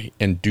authority,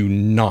 and do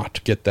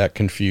not get that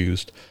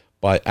confused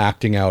by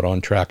acting out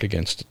on track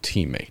against a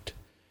teammate.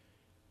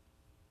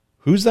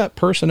 Who's that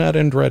person at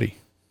Andretti?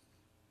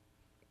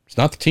 It's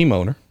not the team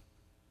owner.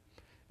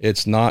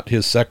 It's not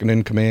his second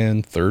in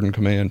command, third in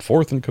command,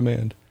 fourth in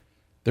command.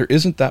 There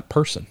isn't that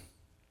person.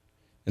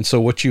 And so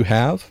what you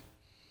have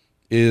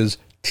is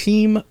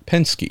Team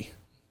Penske.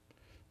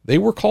 They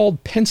were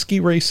called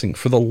Penske Racing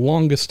for the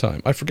longest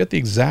time. I forget the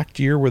exact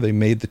year where they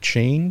made the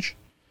change,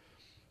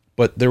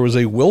 but there was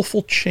a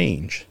willful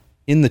change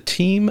in the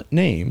team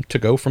name to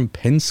go from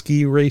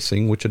Penske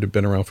Racing, which had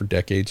been around for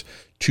decades,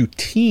 to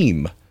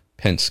Team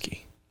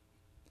Penske,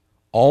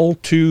 all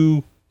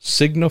to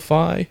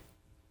signify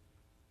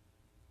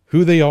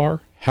who they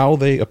are, how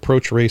they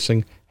approach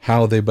racing,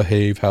 how they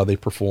behave, how they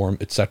perform,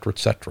 etc.,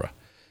 etc.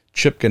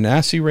 Chip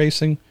Ganassi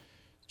Racing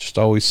just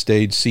always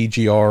stayed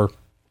CGR,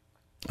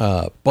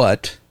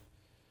 but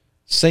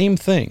same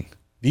thing.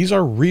 These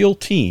are real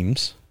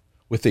teams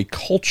with a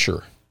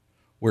culture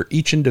where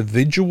each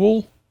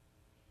individual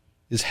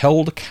is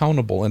held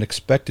accountable and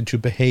expected to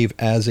behave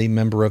as a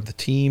member of the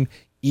team,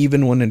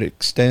 even when it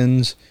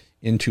extends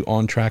into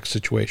on-track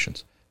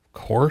situations. Of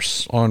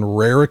course, on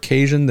rare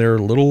occasion, there are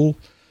little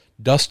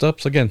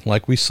dust-ups, again,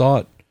 like we saw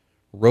at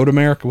Road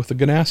America with the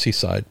Ganassi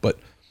side, but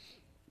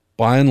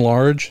by and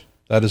large,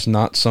 that is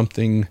not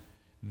something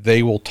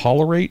they will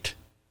tolerate,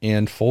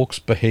 and folks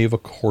behave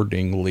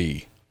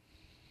accordingly.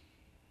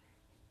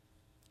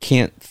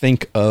 Can't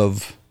think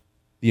of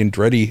the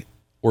Andretti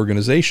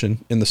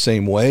organization in the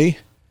same way,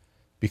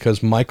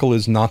 because Michael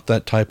is not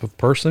that type of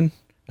person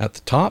at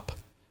the top.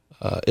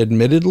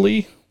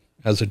 Admittedly,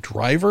 as a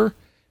driver,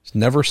 he's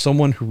never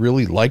someone who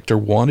really liked or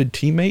wanted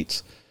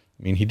teammates.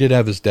 I mean, he did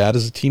have his dad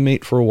as a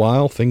teammate for a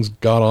while. Things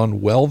got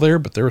on well there,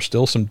 but there were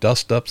still some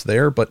dust-ups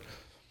there. But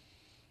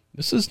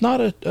this is not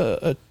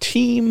a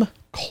team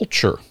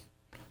culture.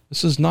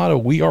 This is not a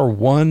we are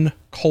one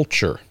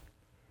culture.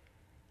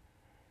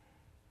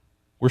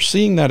 We're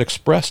seeing that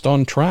expressed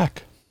on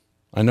track.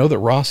 I know that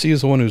Rossi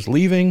is the one who's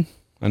leaving.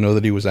 I know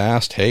that he was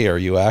asked, hey, are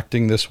you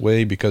acting this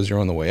way because you're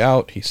on the way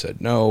out? He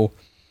said no.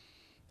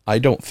 I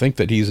don't think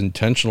that he's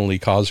intentionally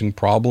causing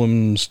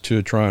problems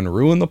to try and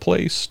ruin the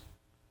place,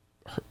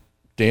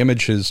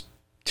 damage his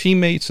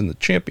teammates in the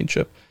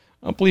championship.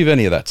 I don't believe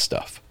any of that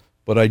stuff.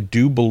 But I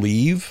do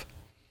believe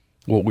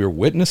what we're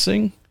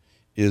witnessing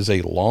is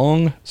a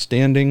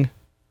long-standing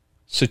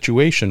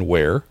situation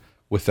where,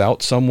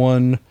 without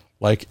someone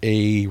like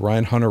a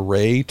Ryan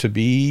Hunter-Reay to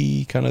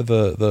be kind of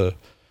the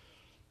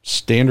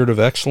standard of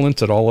excellence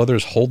that all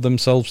others hold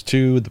themselves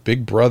to, the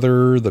big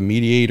brother, the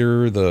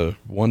mediator, the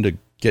one to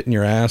get in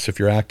your ass if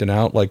you're acting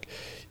out, like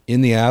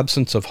in the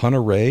absence of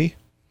Hunter-Reay,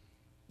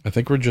 I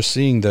think we're just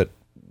seeing that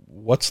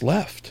what's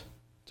left.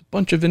 It's a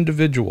bunch of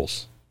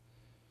individuals.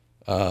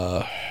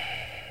 Herta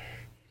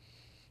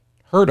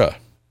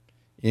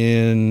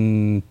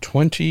in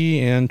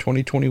 20 and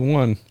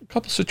 2021, a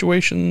couple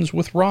situations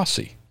with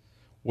Rossi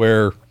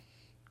where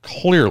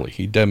clearly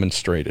he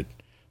demonstrated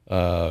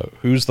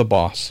who's the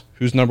boss,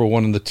 who's number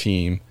one in the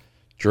team,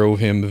 drove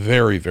him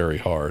very, very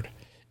hard.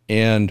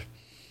 And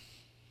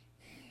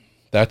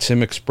that's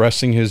him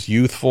expressing his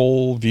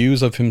youthful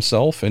views of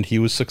himself, and he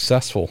was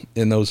successful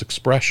in those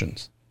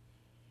expressions.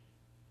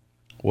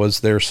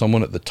 Was there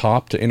someone at the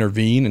top to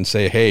intervene and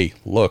say, hey,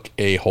 look,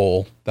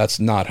 a-hole, that's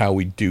not how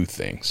we do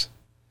things?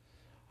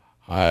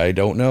 I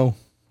don't know.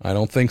 I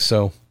don't think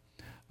so.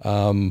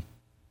 Who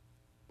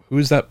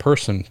is that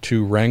person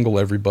to wrangle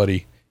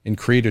everybody and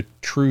create a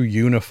true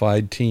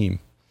unified team?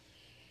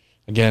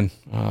 Again,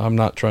 I'm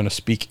not trying to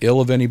speak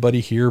ill of anybody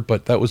here,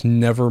 but that was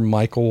never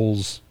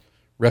Michael's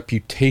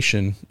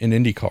reputation in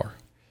IndyCar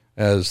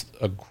as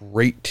a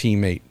great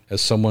teammate,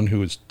 as someone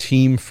who is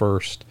team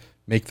first,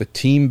 make the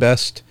team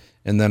best,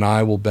 and then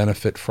I will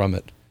benefit from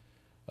it.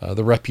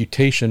 The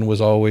reputation was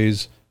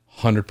always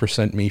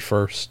 100% me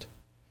first.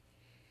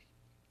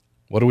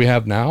 What do we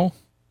have now?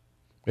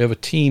 We have a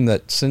team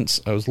that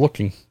since, I was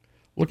looking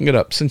it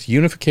up, since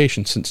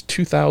unification, since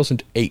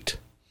 2008.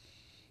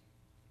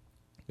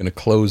 I'm going to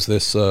close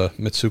this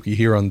Mitsuki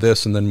here on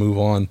this and then move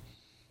on.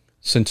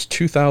 Since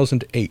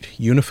 2008,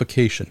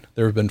 unification,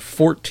 there have been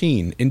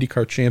 14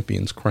 IndyCar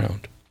champions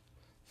crowned.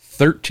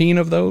 13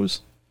 of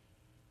those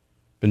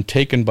been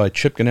taken by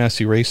Chip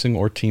Ganassi Racing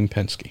or Team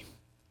Penske.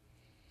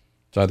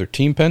 It's either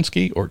Team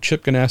Penske or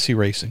Chip Ganassi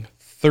Racing.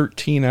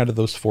 13 out of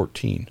those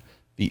 14.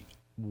 The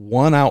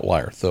one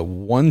outlier, the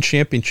one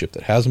championship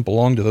that hasn't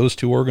belonged to those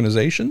two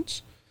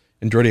organizations,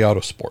 Andretti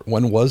Autosport.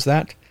 When was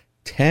that?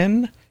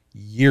 10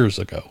 years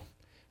ago.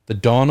 The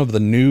dawn of the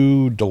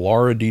new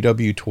Dallara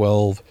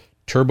DW12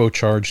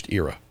 turbocharged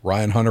era.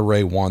 Ryan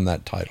Hunter-Reay won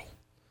that title.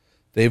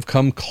 They've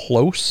come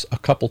close a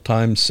couple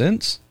times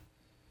since.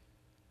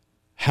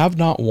 Have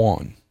not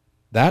won.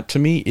 That to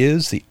me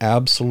is the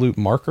absolute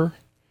marker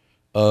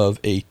of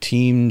a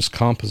team's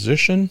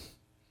composition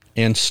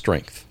and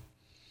strength.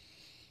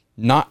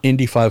 Not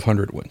Indy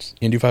 500 wins.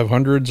 Indy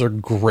 500s are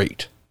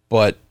great,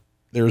 but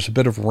there's a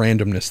bit of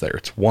randomness there.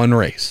 It's one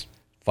race.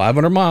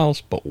 500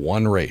 miles, but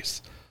one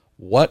race.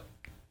 What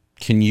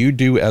can you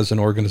do as an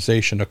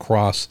organization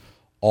across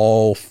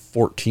all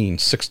 14,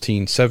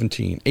 16,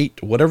 17,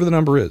 8, whatever the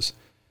number is?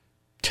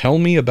 Tell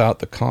me about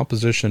the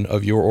composition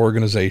of your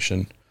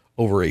organization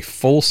over a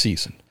full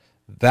season.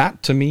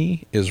 That, to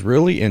me, is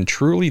really and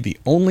truly the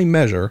only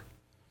measure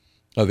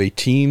of a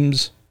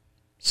team's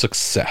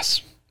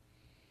success.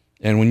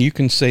 And when you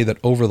can say that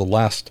over the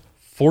last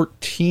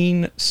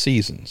 14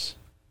 seasons,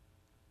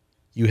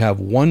 you have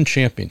one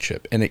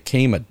championship, and it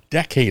came a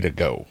decade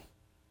ago.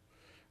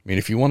 I mean,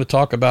 if you want to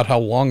talk about how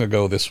long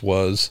ago this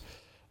was,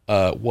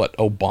 what,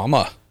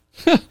 Obama?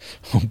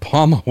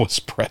 Obama was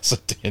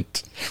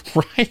president,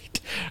 right?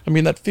 I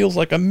mean, that feels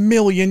like a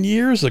million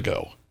years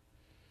ago.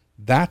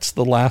 That's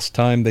the last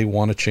time they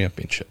won a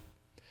championship.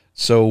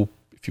 So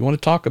if you want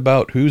to talk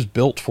about who's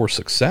built for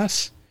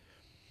success,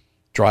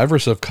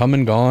 drivers have come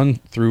and gone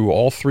through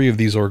all three of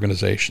these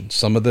organizations.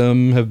 Some of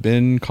them have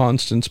been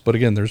constants, but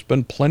again, there's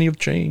been plenty of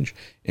change.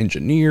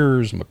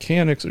 Engineers,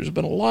 mechanics, there's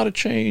been a lot of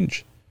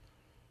change.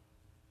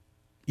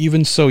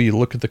 Even so, you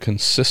look at the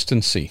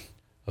consistency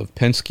of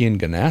Penske and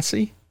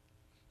Ganassi,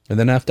 and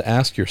then have to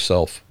ask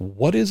yourself,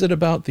 what is it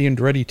about the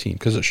Andretti team?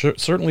 Because it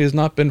certainly has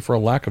not been for a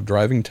lack of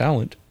driving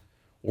talent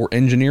or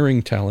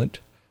engineering talent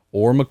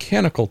or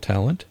mechanical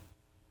talent.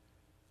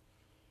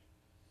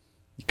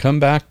 You come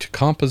back to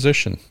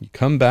composition. You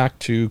come back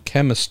to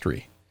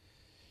chemistry.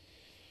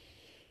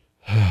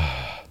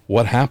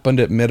 What happened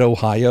at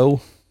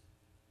Mid-Ohio?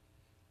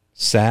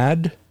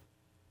 Sad,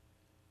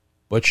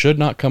 but should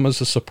not come as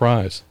a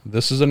surprise.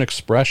 This is an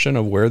expression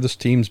of where this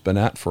team's been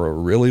at for a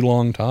really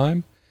long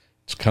time.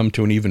 It's come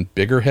to an even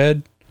bigger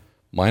head,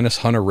 minus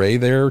Hunter Ray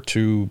there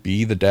to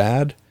be the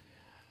dad.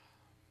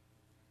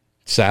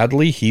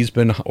 Sadly, he's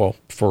been, well,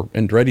 for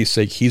Andretti's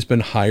sake, he's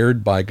been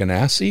hired by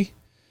Ganassi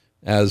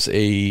as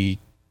a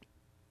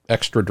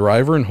extra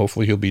driver, and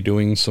hopefully he'll be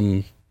doing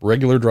some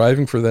regular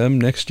driving for them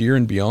next year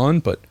and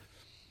beyond. But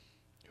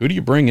who do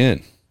you bring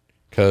in?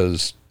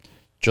 Because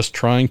just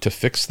trying to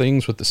fix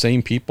things with the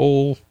same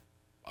people,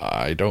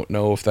 I don't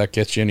know if that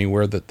gets you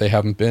anywhere that they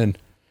haven't been,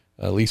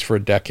 at least for a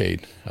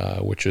decade,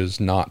 which is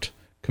not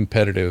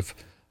competitive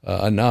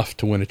enough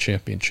to win a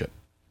championship.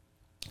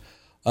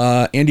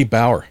 Andy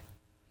Bauer.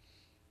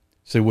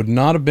 So would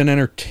not have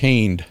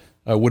entertained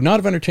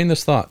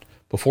this thought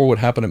before what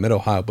happened at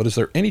Mid-Ohio, but is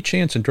there any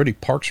chance Andretti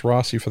parks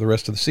Rossi for the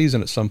rest of the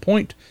season at some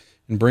point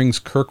and brings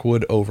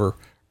Kirkwood over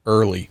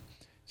early?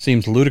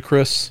 Seems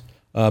ludicrous,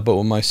 but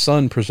when my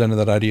son presented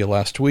that idea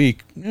last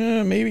week,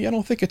 maybe I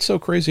don't think it's so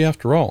crazy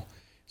after all.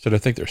 So I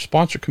think there's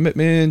sponsor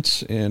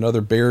commitments and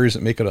other barriers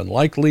that make it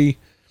unlikely.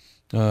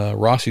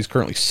 Rossi's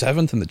currently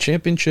 7th in the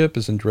championship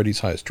as Andretti's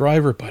highest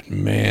driver, but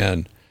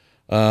man,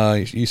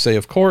 you say,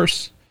 of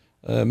course,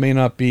 it may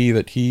not be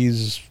that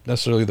he's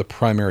necessarily the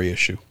primary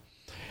issue.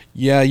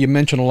 Yeah, you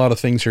mentioned a lot of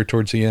things here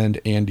towards the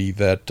end, Andy,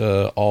 that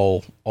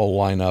all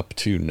line up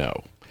to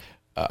no.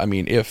 I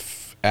mean,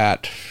 if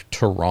at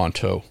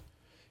Toronto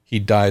he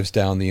dives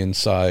down the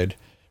inside,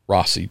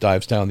 Rossi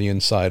dives down the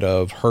inside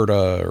of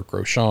Herta or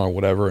Grosjean or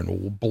whatever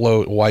and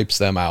wipes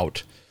them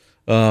out,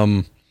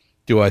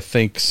 do I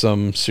think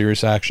some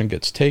serious action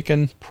gets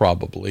taken?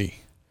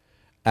 Probably.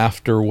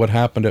 After what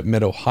happened at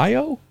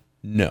Mid-Ohio?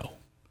 No.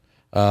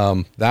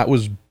 That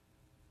was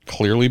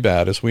clearly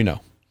bad, as we know.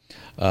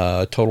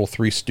 Total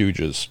Three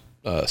Stooges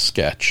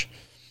sketch.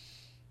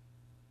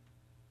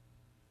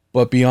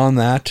 But beyond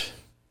that,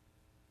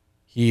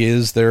 he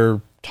is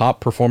their top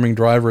performing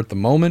driver at the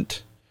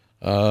moment.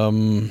 I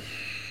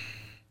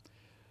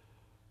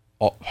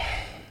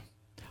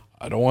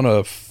don't want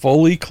to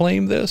fully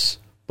claim this,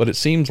 but it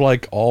seems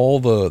like all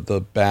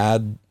the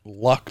bad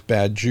luck,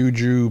 bad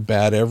juju,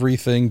 bad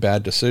everything,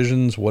 bad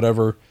decisions,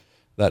 whatever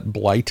that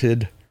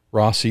blighted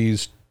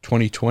Rossi's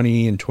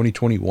 2020 and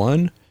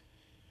 2021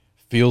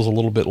 feels a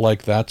little bit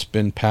like that's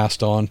been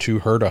passed on to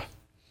Herta.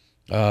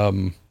 I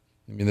mean,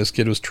 this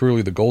kid was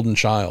truly the golden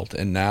child,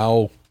 and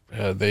now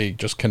they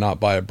just cannot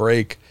buy a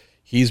break.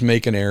 He's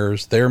making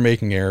errors. They're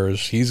making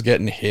errors. He's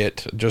getting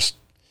hit. Just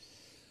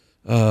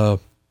the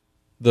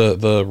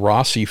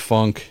Rossi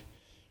funk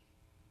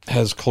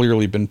has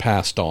clearly been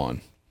passed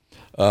on.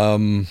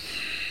 But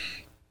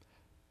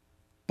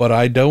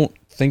I don't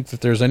think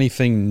that there's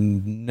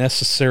anything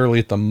necessarily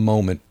at the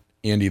moment,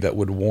 Andy, that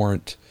would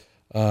warrant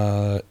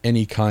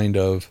any kind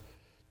of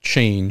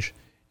change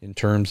in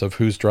terms of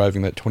who's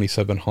driving that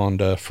 27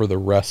 Honda for the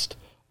rest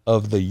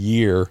of the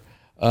year.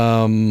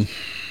 I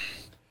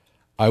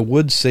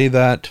would say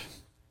that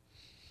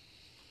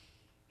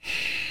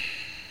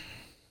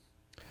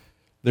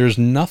there's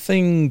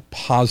nothing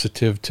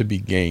positive to be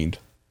gained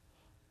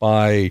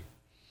by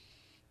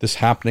this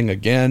happening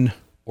again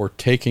or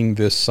taking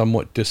this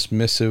somewhat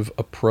dismissive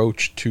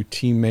approach to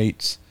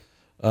teammates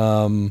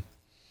at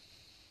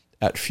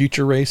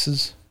future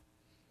races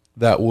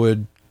that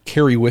would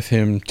carry with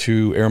him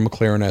to Air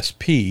McLaren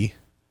SP.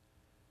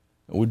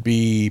 Would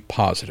be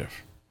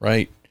positive,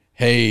 right?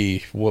 Hey,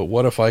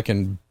 what if I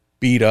can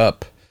beat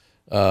up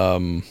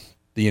the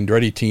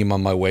Andretti team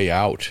on my way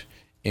out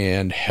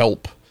and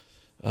help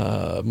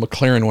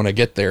McLaren when I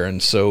get there?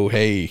 And so,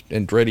 hey,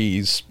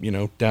 Andretti's,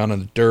 down in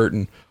the dirt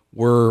and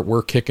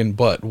we're kicking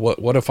butt.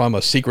 What if I'm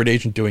a secret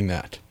agent doing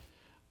that?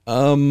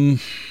 Andretti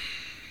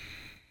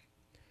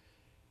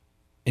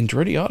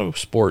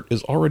Autosport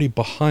is already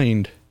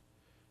behind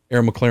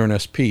Air McLaren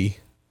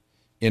SP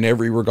in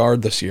every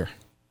regard this year.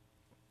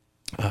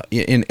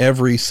 In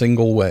every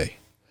single way.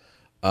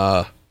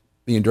 The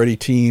Andretti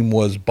team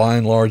was by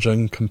and large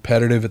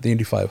uncompetitive at the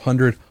Indy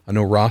 500. I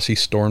know Rossi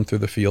stormed through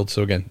the field,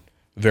 so again,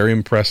 very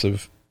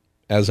impressive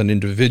as an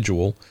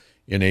individual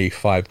in a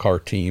 5-car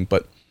team,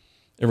 but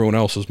everyone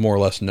else is more or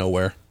less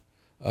nowhere.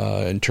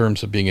 in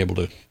terms of being able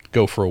to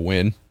go for a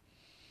win.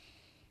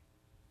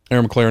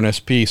 Aaron McLaren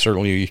SP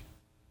certainly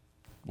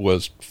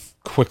was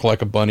quick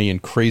like a bunny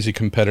and crazy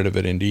competitive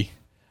at Indy.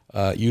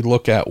 You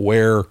look at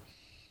where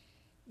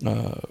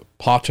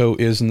Pato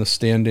is in the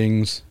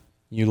standings.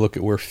 You look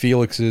at where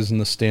Felix is in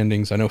the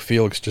standings. I know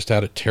Felix just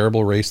had a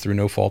terrible race through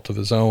no fault of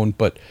his own,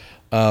 but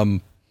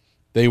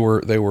they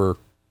were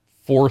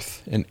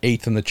 4th and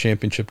 8th in the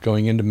championship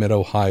going into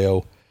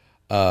Mid-Ohio.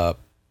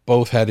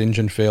 Both had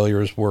engine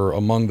failures, were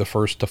among the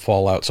first to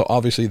fall out. So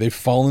obviously they've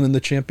fallen in the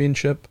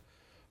championship,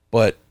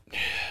 but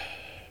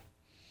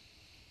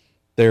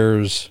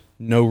there's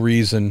no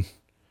reason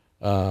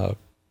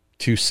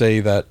to say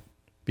that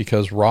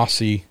because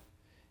Rossi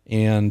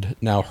and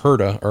now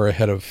Herta are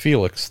ahead of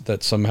Felix,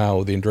 that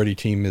somehow the Andretti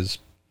team is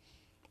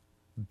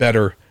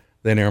better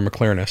than Aaron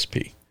McLaren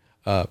SP.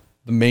 The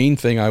main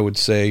thing I would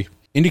say,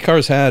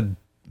 IndyCar's had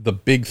the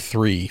big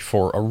three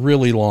for a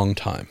really long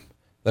time.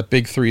 That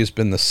big three has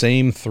been the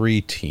same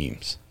 3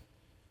 teams.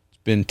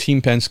 It's been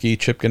Team Penske,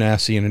 Chip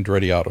Ganassi, and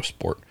Andretti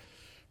Autosport.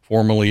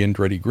 Formerly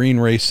Andretti Green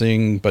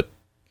Racing, but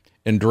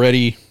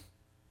Andretti,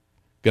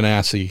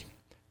 Ganassi,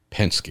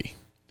 Penske.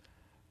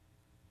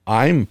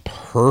 I'm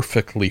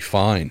perfectly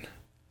fine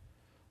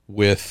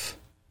with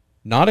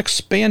not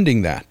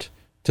expanding that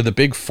to the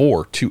big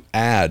 4 to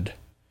add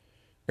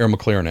Aaron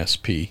McLaren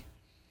SP.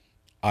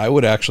 I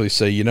would actually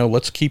say,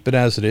 let's keep it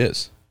as it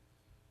is.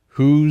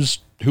 Who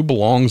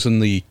belongs in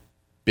the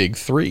big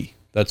 3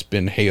 that's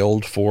been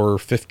hailed for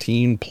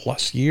 15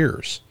 plus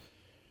years?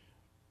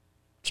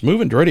 Let's move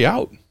Andretti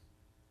out.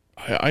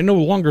 I no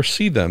longer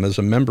see them as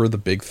a member of the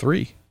big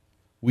 3.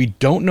 We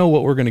don't know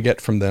what we're going to get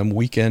from them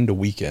weekend to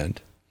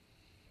weekend.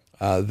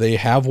 They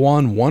have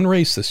won 1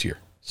 race this year,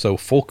 so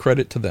full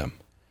credit to them.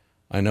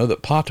 I know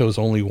that Pato's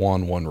only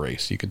won 1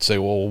 race. You could say,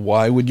 well,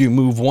 why would you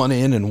move 1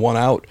 in and 1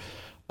 out?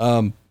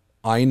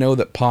 I know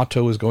that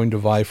Pato is going to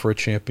vie for a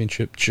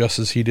championship just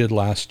as he did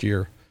last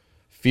year.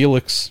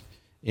 Felix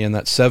and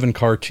that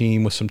 7-car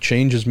team with some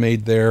changes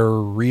made there,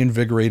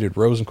 reinvigorated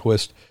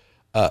Rosenquist,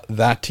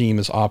 that team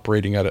is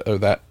operating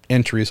that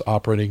entry is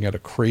operating at a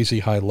crazy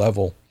high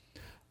level.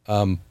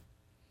 Aaron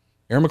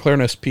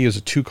McLaren SP as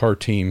a 2-car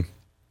team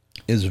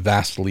is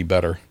vastly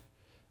better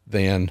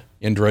than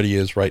Andretti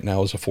is right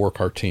now as a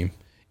 4-car team.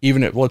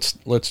 Even if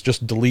let's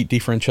just delete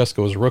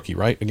DeFrancesco as a rookie,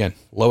 right? Again,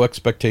 low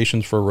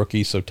expectations for a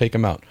rookie, so take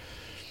him out.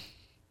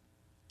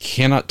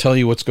 Cannot tell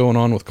you what's going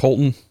on with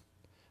Colton.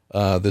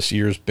 This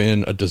year's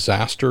been a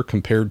disaster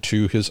compared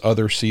to his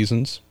other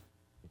seasons.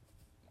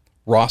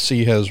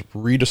 Rossi has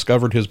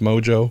rediscovered his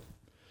mojo.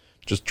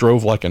 Just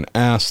drove like an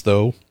ass,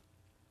 though.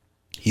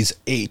 He's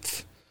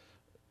 8th.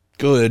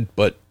 Good,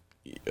 but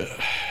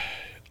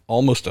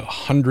almost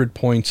 100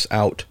 points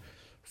out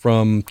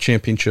from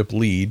championship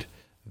lead.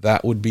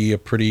 That would be a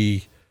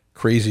pretty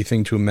crazy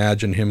thing to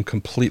imagine him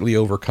completely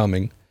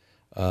overcoming.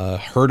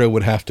 Herta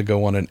would have to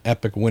go on an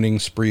epic winning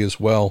spree as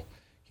well.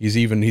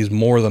 He's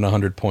more than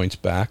 100 points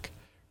back.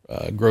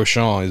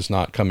 Grosjean is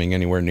not coming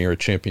anywhere near a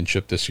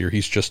championship this year.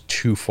 He's just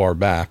too far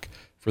back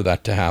for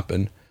that to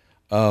happen.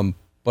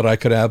 But I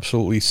could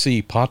absolutely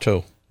see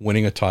Pato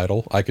winning a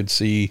title. I could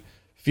see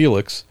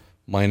Felix,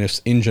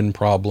 minus engine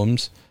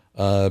problems,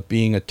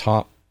 being a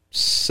top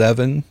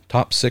 6,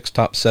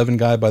 top 7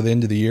 guy by the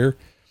end of the year.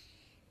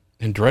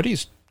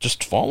 Andretti's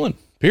just fallen,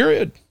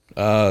 period.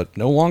 No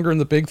longer in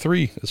the big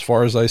 3 as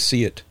far as I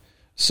see it.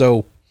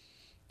 So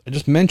I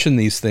just mention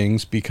these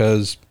things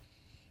because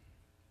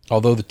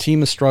although the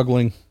team is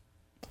struggling,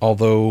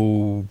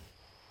 although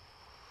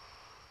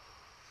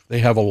they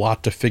have a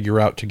lot to figure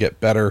out to get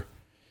better,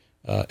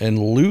 and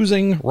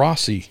losing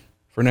Rossi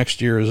for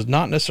next year is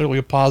not necessarily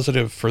a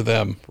positive for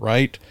them,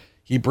 right?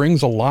 He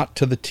brings a lot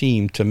to the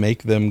team to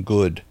make them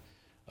good.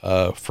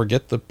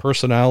 Forget the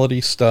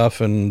personality stuff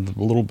and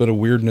a little bit of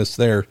weirdness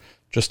there.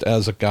 Just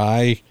as a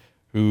guy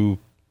who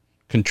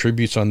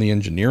contributes on the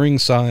engineering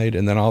side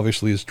and then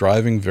obviously is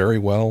driving very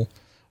well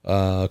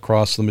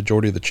across the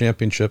majority of the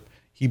championship,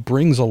 he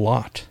brings a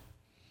lot.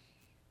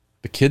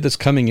 The kid that's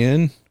coming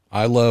in,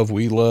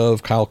 we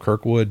love Kyle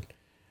Kirkwood.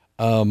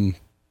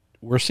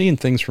 We're seeing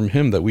things from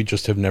him that we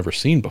just have never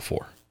seen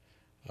before.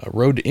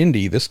 Road to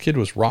Indy, this kid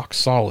was rock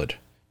solid,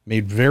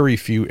 made very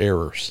few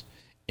errors,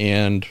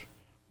 and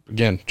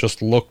again,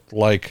 just looked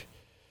like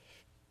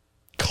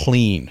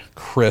clean,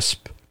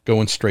 crisp,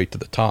 going straight to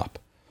the top.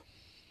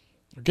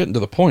 We're getting to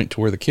the point to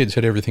where the kids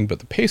hit everything but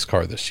the pace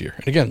car this year.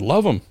 And again,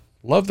 love him,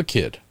 love the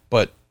kid,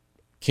 but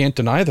can't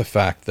deny the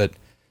fact that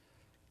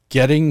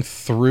getting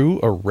through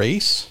a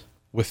race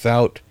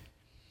without,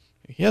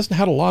 he hasn't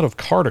had a lot of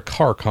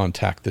car-to-car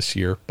contact this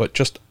year, but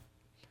just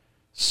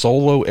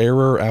solo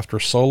error after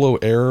solo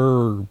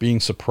error,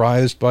 being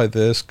surprised by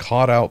this,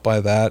 caught out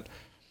by that.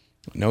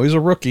 I know he's a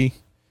rookie,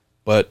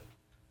 but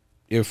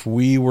if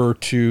we were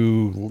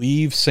to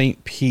leave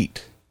St.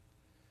 Pete,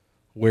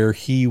 where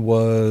he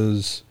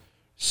was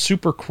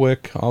super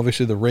quick,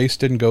 obviously the race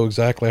didn't go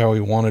exactly how he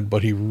wanted,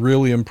 but he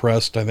really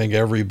impressed, I think,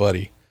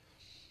 everybody.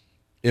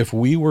 If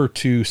we were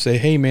to say,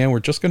 hey man, we're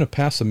just going to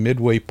pass a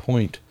midway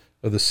point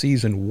of the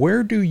season,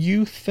 where do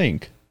you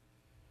think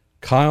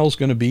Kyle's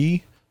going to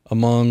be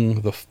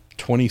among the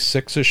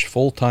 26-ish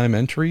full-time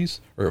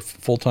entries or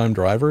full-time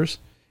drivers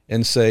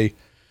and say,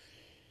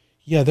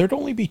 yeah, there'd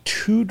only be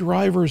 2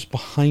 drivers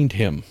behind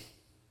him.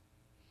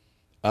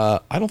 I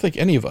don't think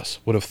any of us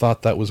would have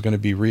thought that was going to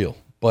be real,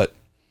 but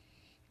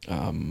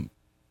that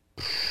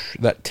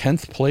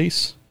 10th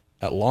place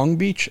at Long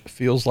Beach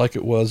feels like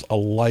it was a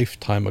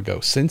lifetime ago.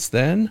 Since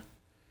then,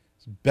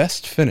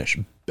 best finish,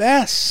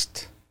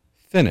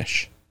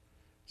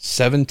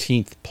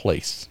 17th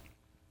place.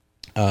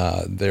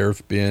 There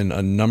have been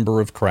a number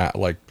of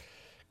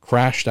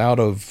crashed out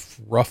of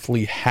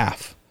roughly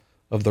half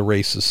of the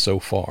races so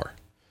far.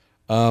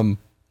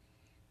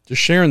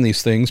 Just sharing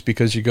these things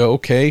because you go,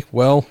 okay,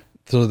 well,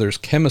 so there's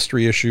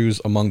chemistry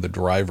issues among the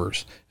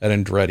drivers at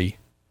Andretti.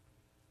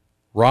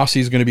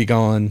 Rossi's going to be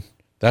gone.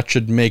 That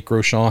should make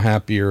Grosjean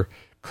happier.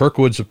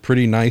 Kirkwood's a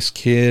pretty nice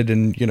kid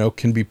and,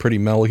 can be pretty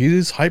mellow. He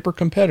is hyper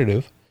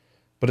competitive,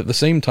 but at the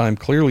same time,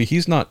 clearly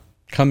he's not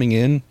coming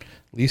in,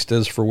 at least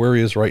as for where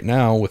he is right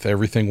now with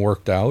everything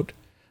worked out,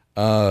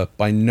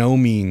 by no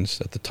means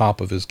at the top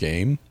of his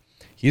game.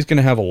 He's going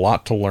to have a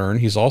lot to learn.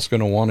 He's also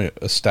going to want to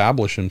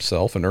establish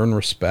himself and earn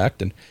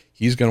respect, and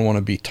he's going to want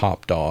to be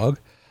top dog.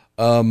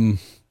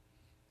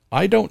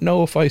 I don't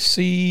know if I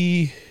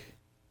see...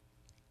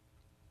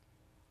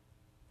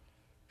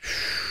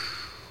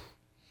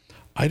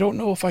 I don't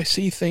know if I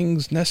see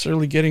things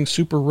necessarily getting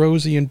super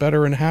rosy and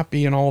better and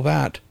happy and all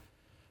that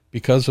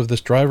because of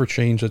this driver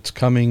change that's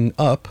coming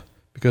up,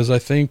 because I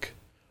think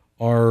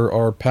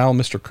our pal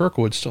Mr.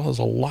 Kirkwood still has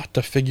a lot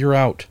to figure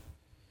out.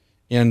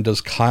 And does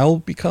Kyle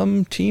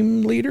become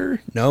team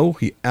leader? No,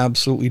 he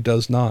absolutely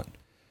does not.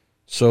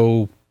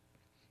 So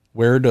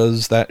where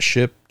does that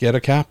ship get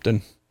a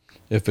captain?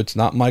 If it's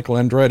not Michael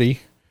Andretti,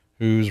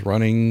 who's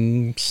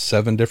running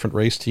 7 different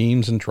race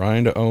teams and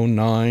trying to own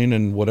 9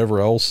 and whatever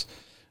else,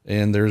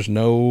 and there's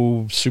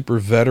no super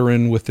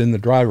veteran within the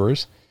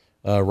drivers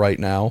right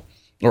now,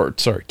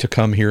 to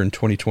come here in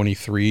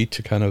 2023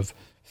 to kind of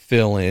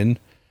fill in.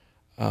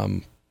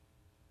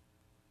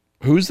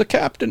 Who's the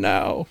captain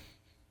now?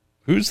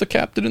 Who's the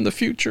captain in the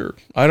future?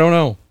 I don't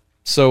know.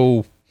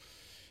 So,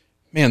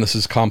 man, this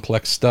is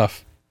complex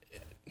stuff.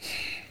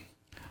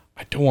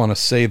 I don't want to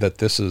say that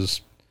this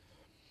is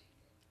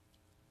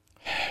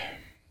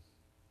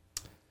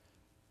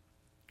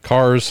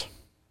cars,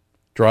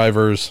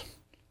 drivers,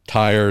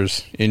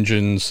 tires,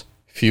 engines,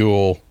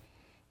 fuel.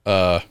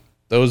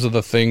 Those are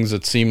the things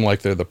that seem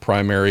like they're the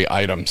primary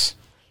items.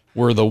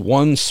 We're the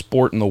one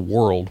sport in the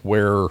world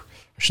where, I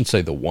shouldn't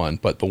say the one,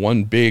 but the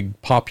one big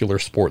popular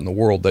sport in the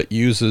world that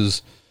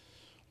uses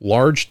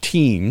large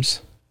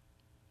teams,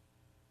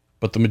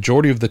 but the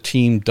majority of the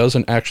team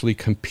doesn't actually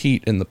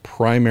compete in the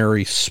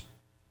primary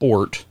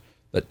sport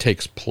that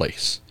takes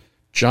place.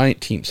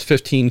 Giant teams,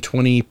 15,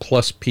 20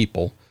 plus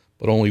people,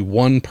 but only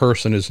one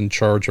person is in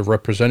charge of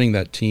representing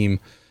that team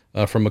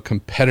from a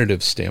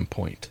competitive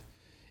standpoint.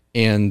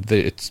 And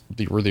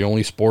we're the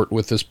only sport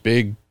with this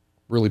big,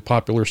 really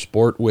popular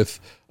sport with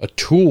a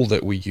tool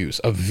that we use,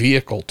 a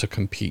vehicle to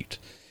compete.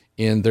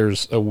 And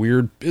there's a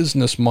weird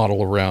business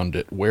model around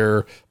it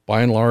where,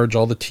 by and large,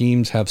 all the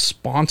teams have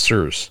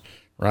sponsors,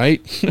 right?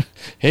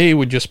 Hey,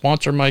 would you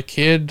sponsor my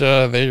kid?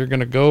 They're going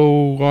to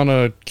go on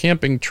a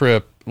camping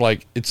trip.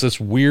 Like, it's this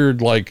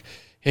weird,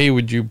 hey,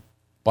 would you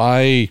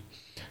buy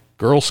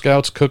Girl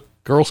Scout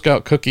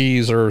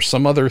cookies or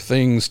some other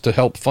things to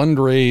help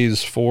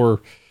fundraise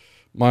for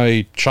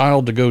my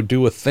child to go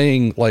do a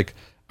thing? Like,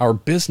 our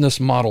business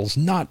model's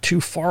not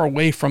too far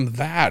away from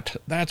that.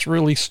 That's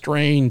really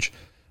strange.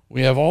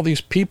 We have all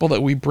these people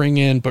that we bring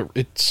in, but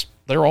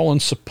they're all in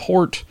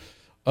support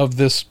of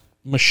this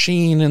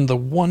machine and the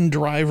one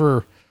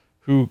driver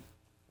who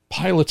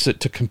pilots it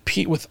to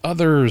compete with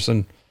others,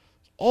 and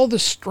all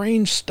this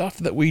strange stuff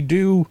that we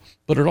do,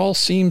 but it all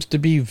seems to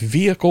be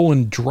vehicle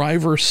and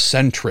driver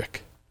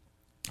centric.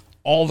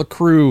 All the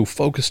crew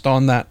focused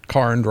on that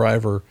car and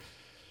driver.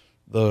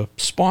 The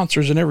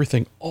sponsors and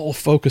everything all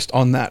focused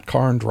on that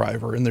car and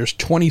driver. And there's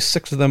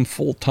 26 of them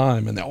full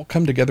time, and they all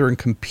come together and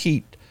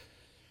compete.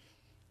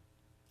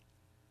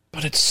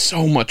 But it's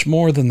so much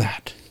more than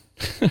that.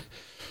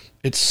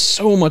 It's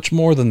so much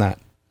more than that.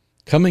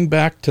 Coming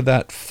back to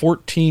that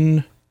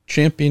 14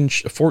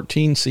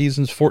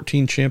 seasons,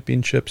 14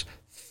 championships,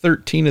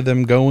 13 of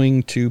them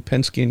going to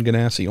Penske and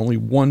Ganassi, only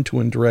 1 to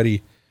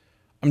Andretti.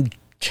 I'm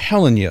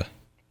telling you,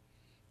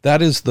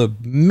 that is the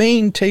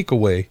main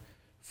takeaway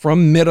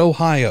from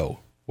Mid-Ohio.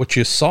 What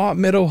you saw at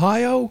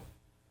Mid-Ohio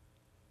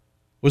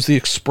was the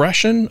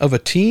expression of a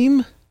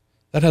team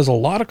that has a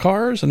lot of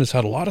cars and has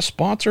had a lot of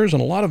sponsors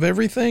and a lot of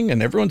everything,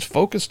 and everyone's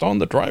focused on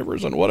the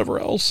drivers and whatever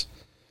else.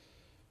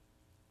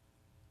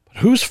 But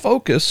who's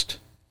focused?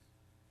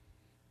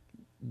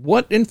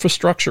 What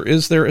infrastructure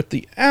is there at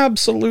the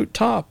absolute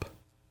top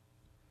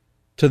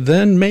to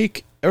then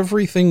make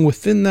everything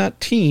within that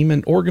team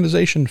and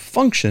organization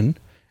function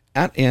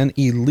at an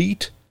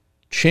elite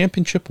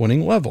championship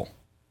winning level?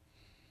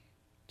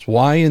 It's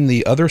why in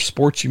the other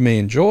sports you may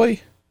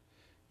enjoy,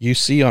 you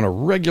see on a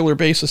regular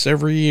basis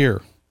every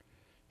year,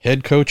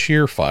 head coach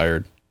here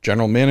fired,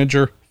 general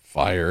manager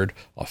fired.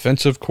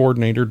 Offensive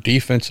coordinator,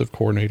 defensive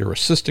coordinator,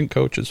 assistant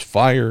coaches,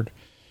 fired.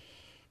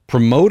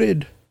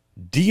 Promoted,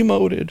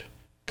 demoted,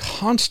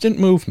 constant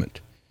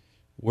movement.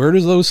 Where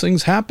does those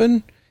things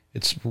happen?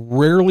 It's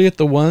rarely at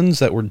the ones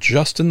that were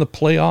just in the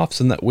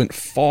playoffs and that went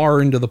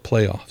far into the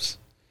playoffs.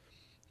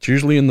 It's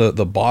usually in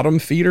the bottom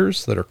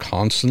feeders that are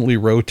constantly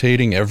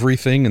rotating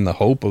everything in the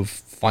hope of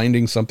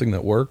finding something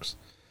that works.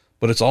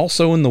 But it's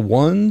also in the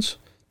ones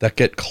that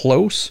get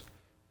close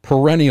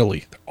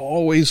perennially. They're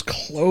always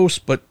close,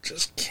 but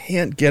just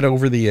can't get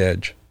over the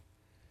edge.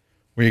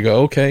 Where you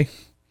go, okay,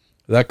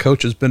 that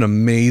coach has been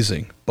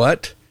amazing,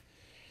 but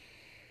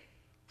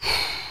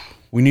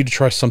we need to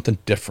try something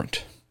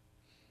different.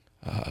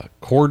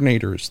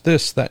 Coordinators,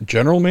 this, that,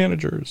 general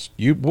managers,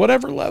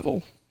 whatever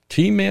level,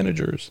 team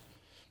managers,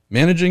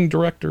 managing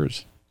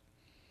directors.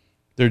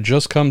 There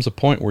just comes a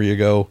point where you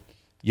go,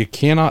 you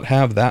cannot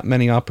have that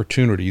many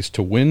opportunities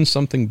to win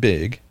something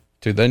big,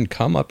 to then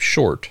come up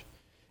short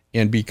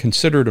and be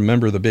considered a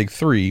member of the big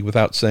three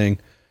without saying,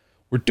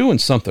 we're doing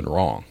something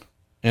wrong.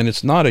 And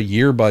it's not a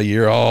year by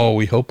year, oh,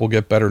 we hope we'll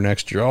get better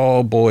next year.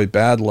 Oh boy,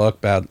 bad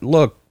luck, bad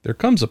luck. There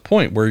comes a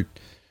point where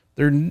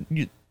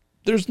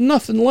there's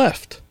nothing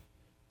left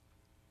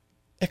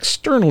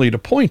externally to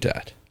point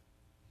at.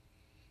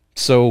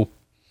 So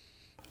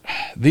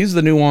these are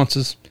the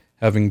nuances,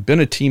 having been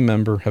a team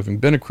member, having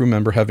been a crew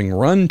member, having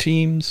run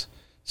teams,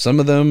 some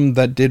of them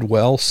that did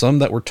well, some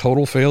that were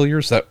total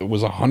failures. That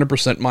was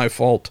 100% my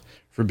fault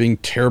for being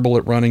terrible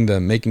at running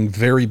them, making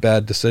very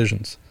bad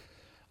decisions.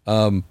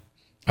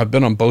 I've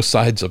been on both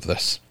sides of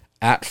this,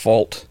 at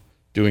fault,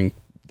 doing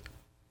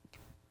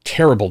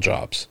terrible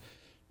jobs,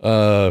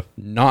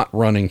 not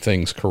running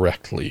things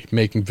correctly,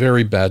 making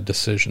very bad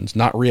decisions,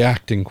 not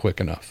reacting quick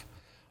enough.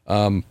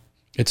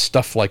 It's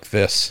stuff like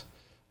this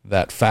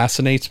that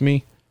fascinates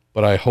me,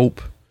 but I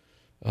hope,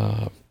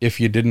 if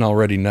you didn't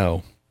already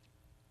know,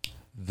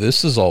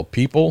 this is all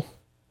people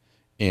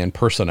and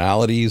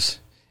personalities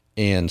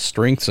and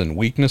strengths and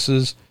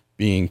weaknesses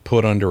being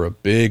put under a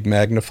big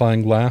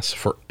magnifying glass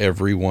for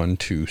everyone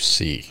to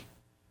see.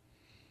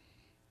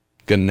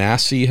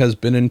 Ganassi has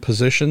been in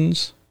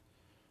positions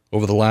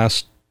over the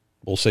last,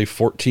 we'll say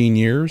 14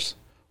 years,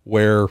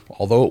 where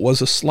although it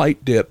was a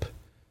slight dip,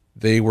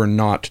 they were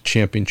not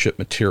championship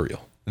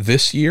material.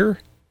 This year,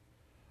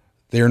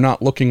 they're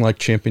not looking like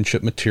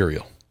championship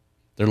material.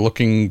 They're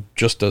looking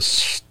just a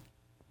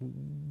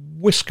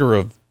whisker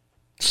of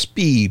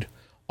speed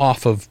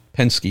off of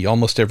Penske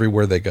almost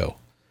everywhere they go.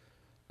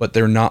 But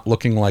they're not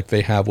looking like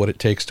they have what it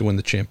takes to win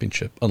the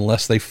championship,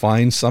 unless they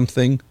find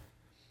something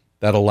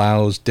that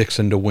allows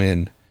Dixon to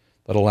win,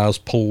 that allows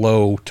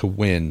Palou to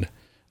win.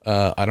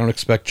 I don't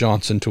expect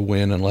Johnson to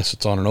win unless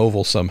it's on an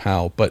oval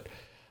somehow, but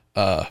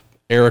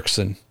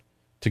Ericsson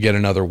to get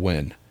another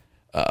win.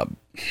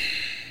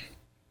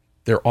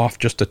 They're off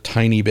just a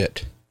tiny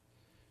bit.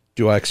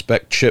 Do I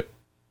expect Chip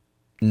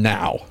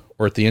now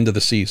or at the end of the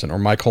season, or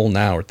Mike Hull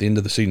now or at the end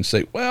of the season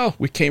say, well,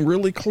 we came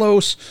really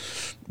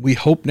close, we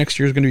hope next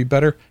year is going to be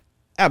better?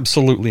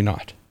 Absolutely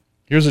not.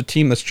 Here's a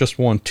team that's just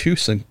won 2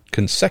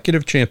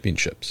 consecutive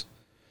championships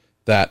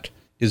that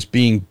is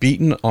being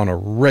beaten on a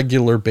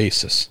regular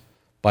basis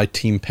by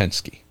Team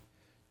Penske,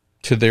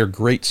 to their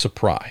great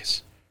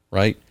surprise,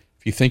 right?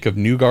 If you think of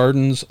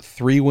Newgarden's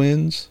 3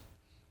 wins,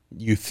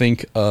 you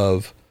think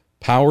of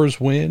Powers'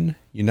 win,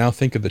 you now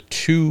think of the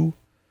 2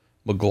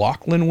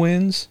 McLaughlin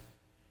wins.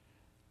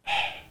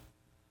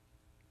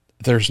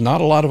 There's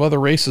not a lot of other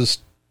races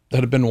that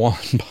have been won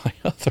by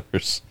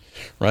others,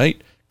 right?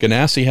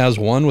 Ganassi has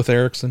 1 with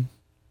Ericsson,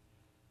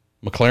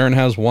 McLaren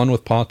has 1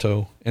 with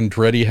Pato, and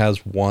Andretti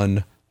has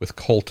 1 with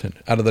Colton.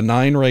 Out of the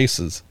 9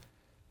 races,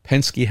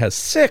 Penske has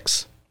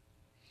 6.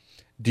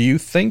 Do you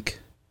think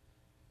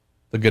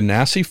the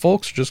Ganassi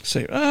folks are just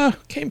going to say,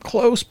 came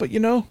close, but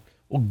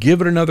we'll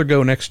give it another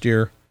go next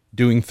year,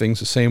 doing things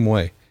the same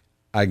way?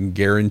 I can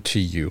guarantee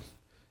you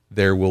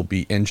there will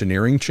be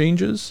engineering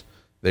changes.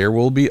 There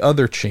will be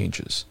other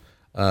changes.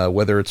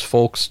 Whether it's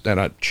folks, and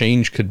a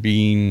change could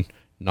mean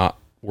not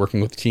working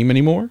with the team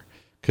anymore,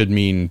 could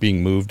mean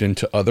being moved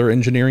into other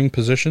engineering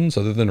positions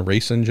other than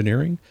race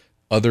engineering,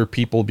 other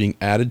people being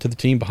added to the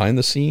team behind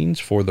the scenes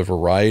for the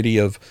variety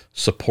of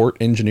support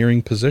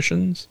engineering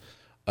positions.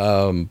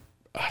 I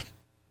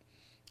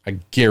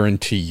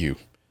guarantee you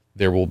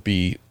there will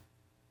be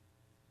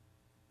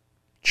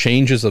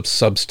changes of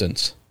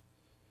substance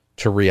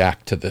to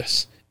react to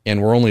this. And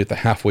we're only at the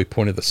halfway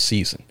point of the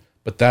season,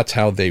 but that's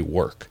how they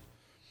work.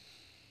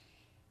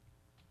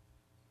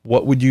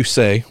 What would you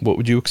say? What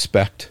would you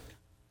expect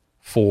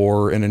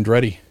for an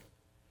Andretti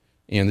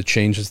and the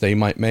changes they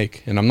might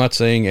make? And I'm not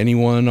saying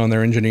anyone on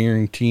their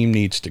engineering team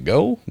needs to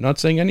go. I'm not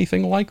saying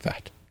anything like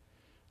that.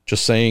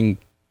 Just saying,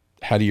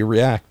 how do you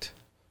react?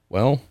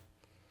 Well,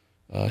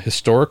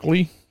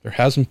 historically, there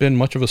hasn't been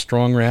much of a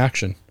strong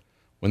reaction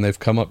when they've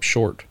come up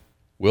short.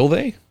 Will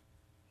they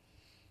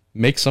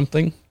make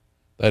something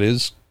that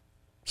is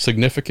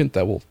significant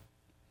that will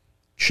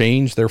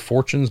change their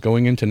fortunes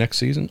going into next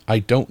season? I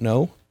don't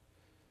know.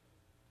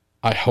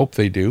 I hope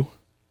they do.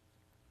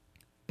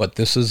 But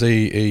this is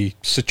a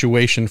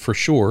situation for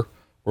sure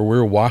where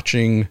we're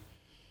watching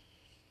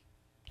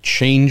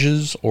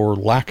changes or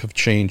lack of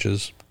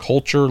changes,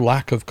 culture,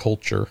 lack of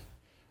culture,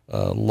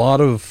 a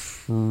lot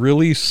of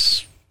really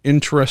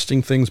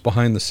interesting things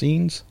behind the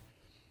scenes,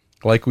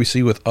 like we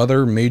see with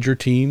other major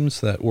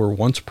teams that were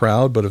once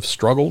proud but have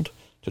struggled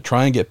to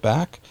try and get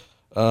back.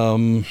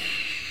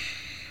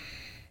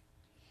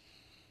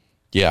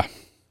 Yeah,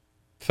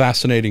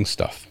 fascinating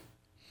stuff.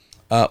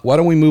 Why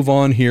don't we move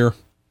on here?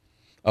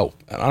 Oh,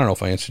 I don't know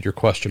if I answered your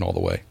question all the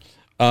way.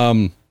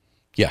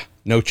 Yeah,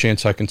 no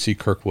chance I can see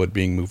Kirkwood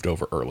being moved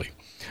over early.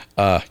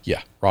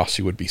 Yeah,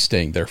 Rossi would be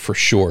staying there for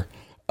sure.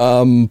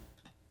 I'm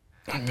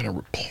going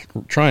to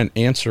try and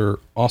answer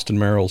Austin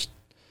Merrill's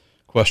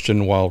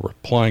question while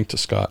replying to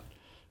Scott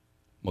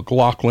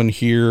McLaughlin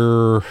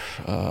here.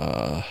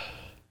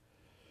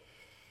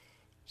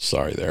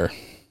 Sorry there.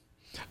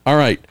 All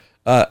right.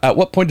 At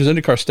what point does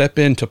IndyCar step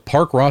in to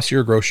park Rossi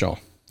or Grosjean?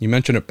 You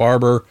mentioned at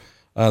Barber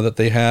that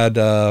they had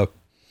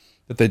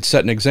that they'd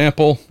set an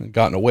example and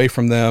gotten away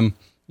from them.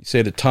 You say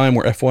at a time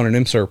where F1 and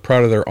IMSA are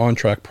proud of their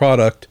on-track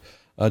product,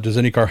 does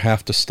IndyCar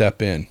have to step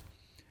in?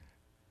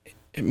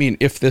 I mean,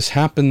 if this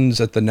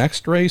happens at the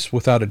next race,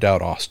 without a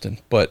doubt, Austin.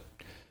 But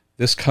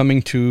this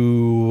coming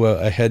to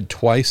a head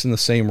twice in the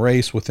same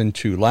race within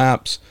 2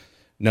 laps,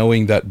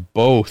 knowing that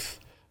both,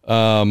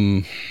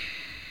 I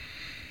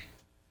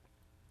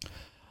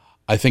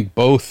think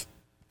both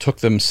took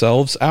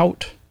themselves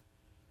out,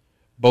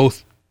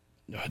 both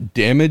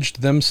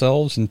damaged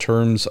themselves in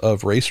terms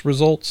of race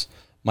results.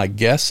 My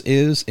guess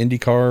is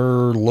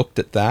IndyCar looked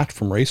at that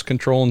from race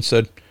control and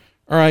said,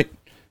 all right,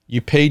 you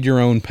paid your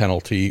own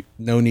penalty.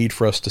 No need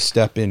for us to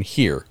step in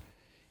here.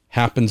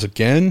 Happens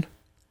again,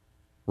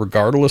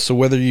 regardless of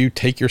whether you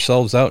take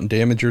yourselves out and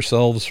damage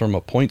yourselves from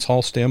a points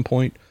haul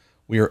standpoint,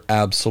 we are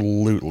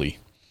absolutely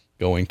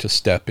going to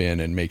step in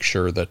and make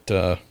sure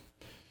that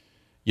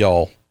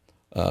y'all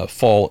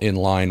fall in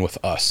line with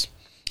us.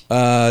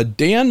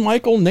 Dan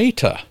Michael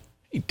Nata.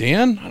 Hey,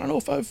 Dan, I don't know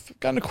if I've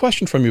gotten a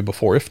question from you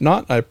before. If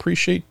not, I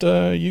appreciate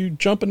you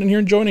jumping in here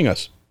and joining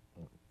us.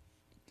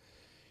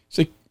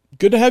 So,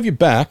 good to have you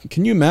back.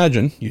 Can you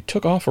imagine you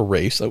took off a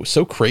race that was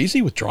so crazy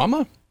with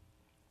drama?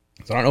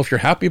 So I don't know if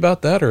you're happy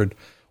about that or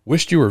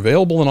wished you were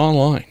available and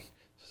online.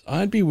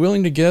 I'd be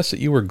willing to guess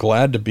that you were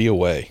glad to be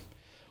away.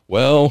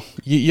 Well,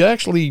 you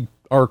actually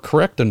are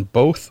correct on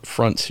both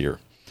fronts here.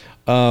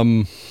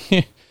 Will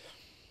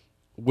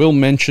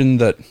mention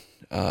that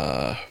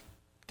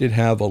did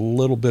have a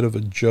little bit of a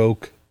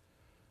joke.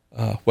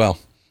 Well,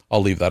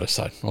 I'll leave that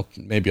aside.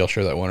 Maybe I'll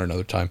share that one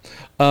another time.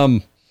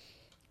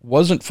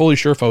 Wasn't fully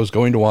sure if I was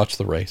going to watch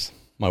the race.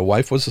 My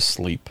wife was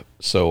asleep,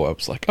 so I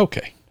was like,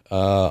 okay,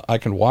 I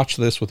can watch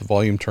this with the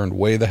volume turned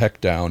way the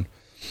heck down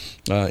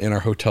in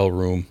our hotel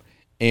room.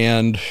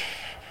 And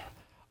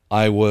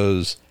I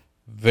was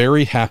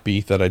very happy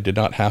that I did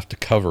not have to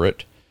cover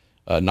it,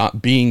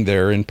 not being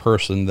there in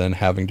person, then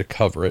having to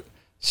cover it.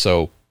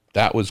 So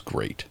that was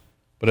great.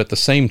 But at the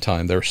same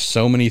time, there are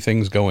so many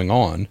things going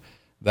on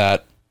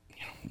that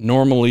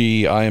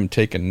normally I am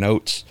taking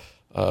notes,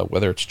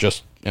 whether it's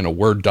just in a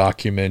Word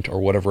document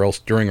or whatever else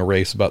during a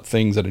race about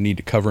things that I need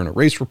to cover in a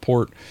race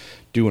report,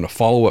 doing a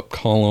follow-up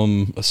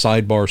column, a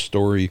sidebar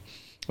story,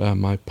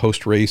 my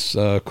post-race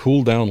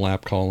cool down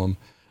lap column,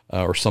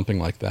 or something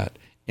like that.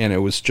 And it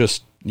was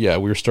just, yeah,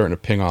 we were starting to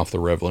ping off the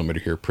rev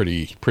limiter here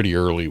pretty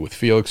early with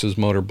Felix's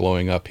motor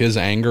blowing up. His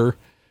anger,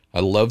 I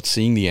loved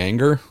seeing the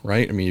anger,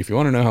 right? I mean, if you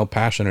want to know how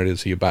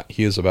passionate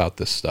he is about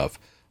this stuff,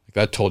 like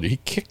that told you, he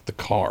kicked the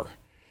car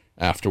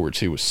afterwards.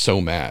 He was so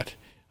mad.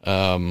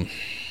 You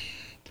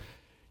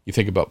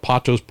think about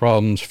Pato's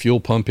problems, fuel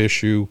pump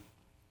issue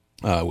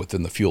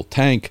within the fuel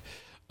tank.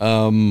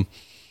 Then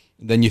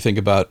you think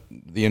about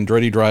the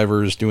Andretti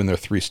drivers doing their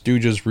Three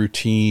Stooges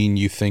routine.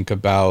 You think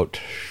about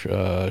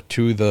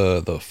two of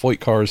the Foyt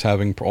cars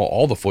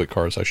all the Foyt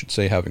cars, I should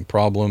say, having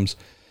problems.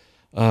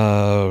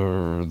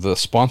 The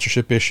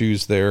sponsorship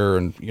issues there,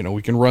 and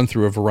we can run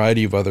through a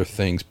variety of other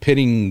things.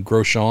 Pitting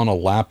Grosjean a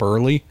lap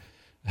early,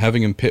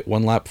 having him pit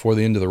 1 lap before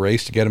the end of the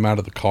race to get him out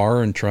of the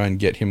car and try and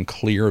get him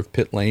clear of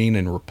pit lane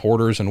and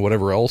reporters and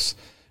whatever else,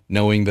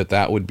 knowing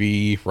that would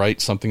be,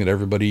 right, something that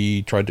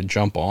everybody tried to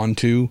jump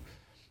onto.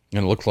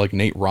 And it looked like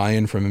Nate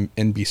Ryan from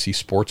NBC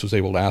Sports was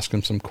able to ask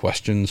him some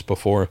questions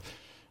before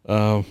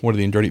one of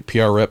the Andretti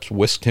PR reps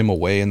whisked him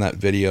away in that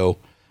video.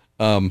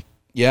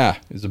 Yeah,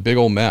 it was a big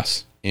old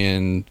mess.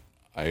 And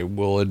I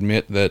will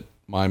admit that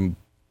my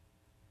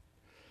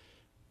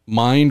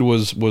mind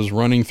was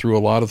running through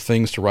a lot of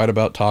things to write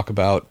about, talk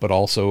about, but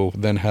also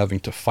then having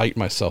to fight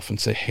myself and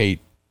say, hey,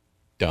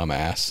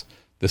 dumbass,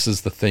 this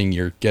is the thing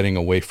you're getting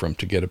away from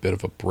to get a bit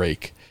of a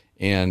break.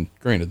 And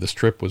granted, this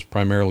trip was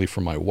primarily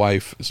for my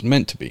wife. It's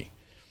meant to be.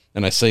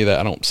 And I say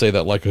that, I don't say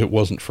that like it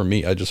wasn't for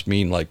me. I just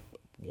mean like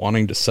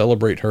wanting to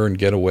celebrate her and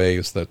get away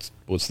that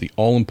was the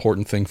all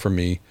important thing for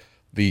me.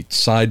 The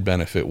side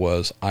benefit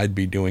was I'd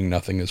be doing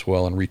nothing as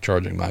well and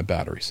recharging my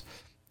batteries.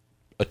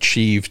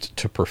 Achieved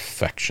to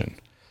perfection.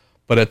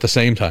 But at the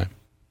same time,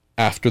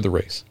 after the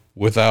race,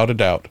 without a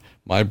doubt,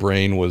 my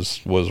brain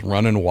was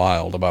running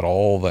wild about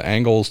all the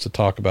angles to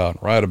talk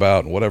about, write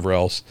about, and whatever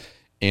else.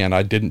 And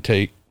I didn't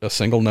take a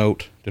single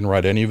note, didn't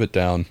write any of it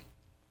down.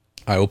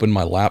 I opened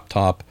my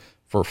laptop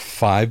for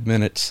 5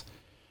 minutes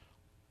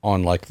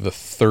on like the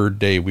third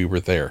day we were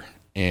there,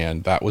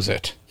 and that was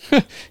it.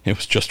 It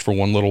was just for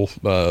one little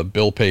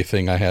bill pay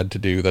thing I had to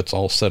do. That's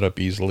all set up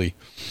easily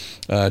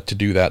to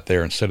do that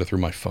there instead of through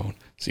my phone.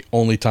 It's the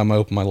only time I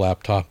opened my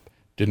laptop.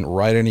 Didn't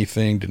write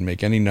anything, didn't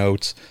make any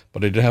notes,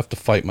 but I did have to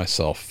fight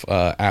myself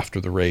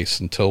after the race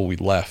until we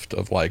left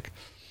of like,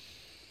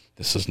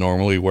 this is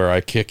normally where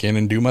I kick in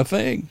and do my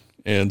thing.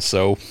 And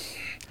so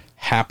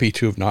happy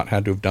to have not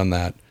had to have done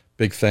that.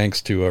 Big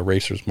thanks to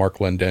racers Mark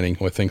Glendenning,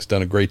 who I think's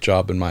done a great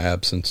job in my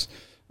absence.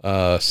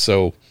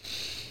 So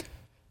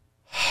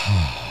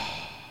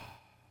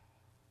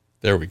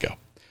there we go.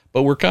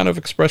 But we're kind of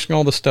expressing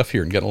all this stuff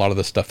here and getting a lot of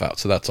this stuff out,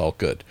 so that's all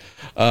good.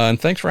 And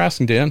thanks for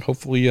asking, Dan.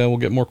 Hopefully we'll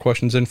get more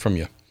questions in from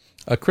you.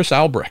 Chris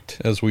Albrecht,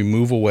 as we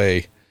move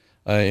away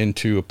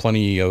into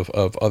plenty of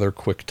other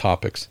quick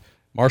topics.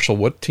 Marshall,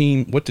 what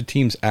do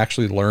teams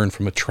actually learn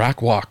from a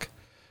track walk?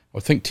 I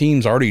think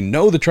teams already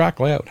know the track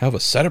layout, have a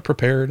setup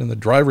prepared, and the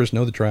drivers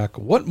know the track.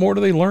 What more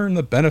do they learn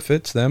that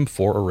benefits them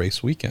for a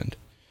race weekend?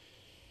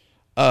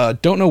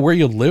 Don't know where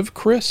you live,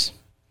 Chris,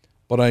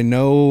 but I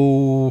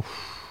know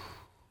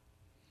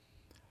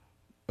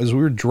as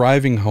we were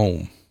driving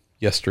home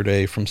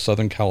yesterday from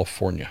Southern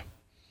California,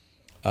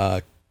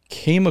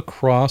 came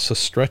across a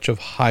stretch of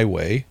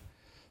highway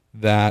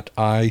that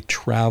I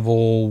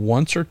travel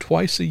once or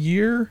twice a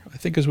year. I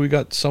think as we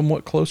got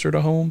somewhat closer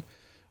to home,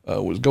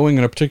 was going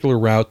in a particular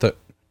route that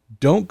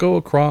don't go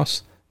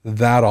across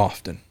that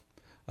often,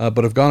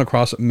 but I've gone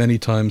across it many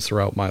times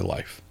throughout my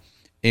life,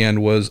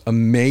 and was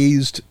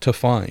amazed to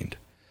find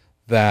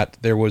that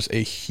there was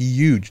a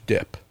huge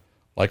dip,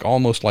 like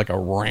almost like a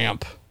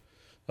ramp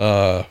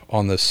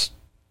on this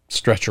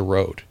stretch of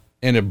road.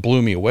 And it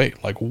blew me away.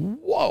 Like,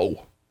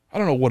 whoa, I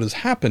don't know what has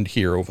happened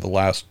here over the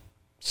last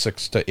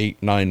 6 to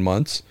 8, 9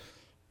 months,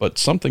 but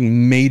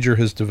something major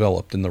has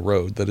developed in the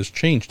road that has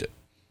changed it.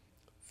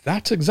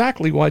 That's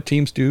exactly why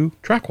teams do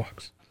track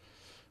walks.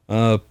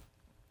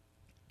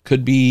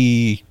 Could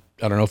be,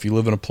 I don't know if you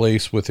live in a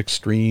place with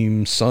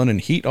extreme sun and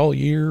heat all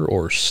year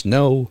or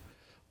snow,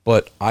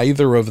 but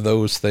either of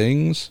those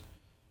things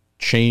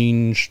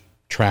change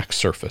track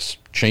surface,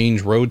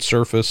 change road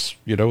surface,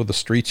 the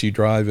streets you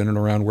drive in and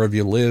around wherever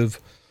you live,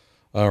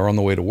 or on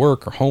the way to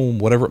work or home,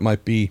 whatever it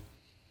might be.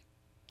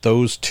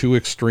 Those two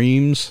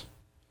extremes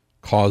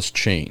cause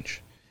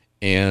change.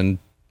 And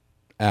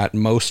at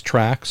most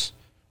tracks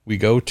we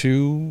go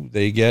to,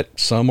 they get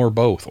some or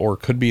both, or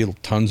it could be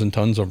tons and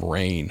tons of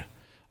rain,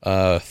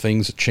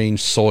 things that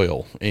change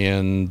soil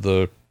and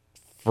the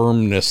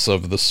firmness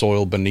of the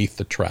soil beneath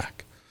the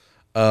track.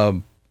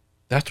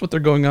 That's what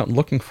they're going out and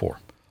looking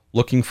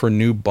for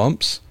new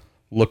bumps,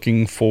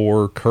 looking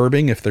for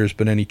curbing if there's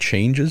been any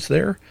changes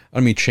there. I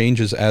mean,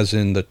 changes as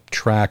in the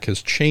track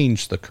has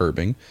changed the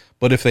curbing,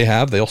 but if they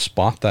have, they'll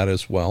spot that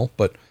as well.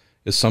 But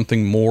is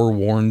something more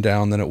worn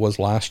down than it was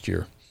last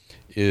year?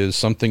 Is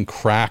something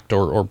cracked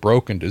or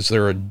broken? Is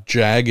there a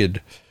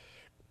jagged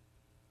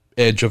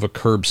edge of a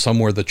curb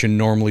somewhere that you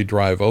normally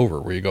drive over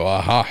where you go,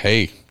 aha,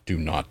 hey, do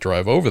not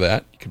drive over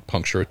that. You could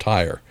puncture a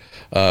tire,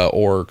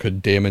 or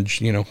could damage,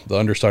 the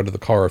underside of the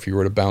car if you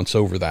were to bounce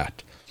over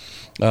that.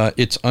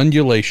 It's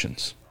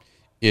undulations.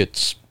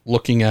 It's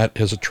looking at,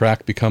 has a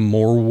track become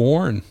more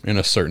worn in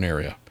a certain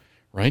area,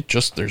 right?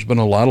 Just there's been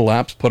a lot of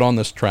laps put on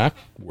this track,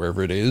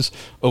 wherever it is,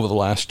 over the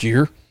last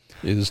year.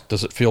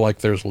 Does it feel like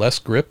there's less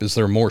grip? Is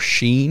there more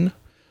sheen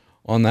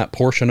on that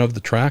portion of the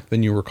track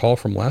than you recall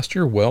from last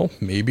year? Well,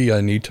 maybe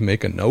I need to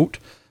make a note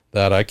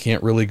that I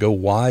can't really go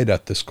wide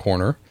at this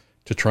corner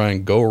to try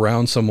and go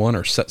around someone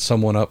or set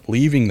someone up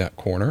leaving that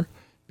corner,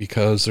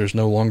 because there's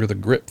no longer the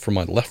grip for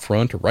my left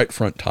front or right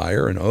front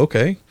tire. And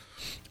okay.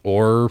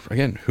 Or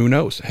again, who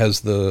knows?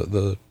 Has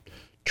the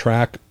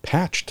track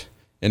patched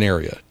an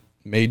area,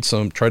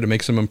 tried to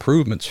make some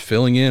improvements,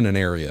 filling in an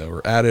area,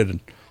 or added,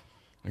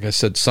 like I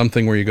said,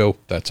 something where you go,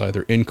 that's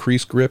either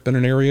increased grip in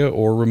an area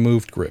or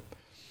removed grip.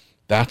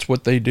 That's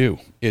what they do.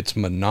 It's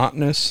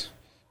monotonous.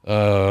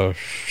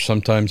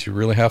 Sometimes you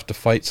really have to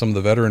fight some of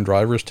the veteran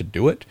drivers to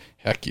do it.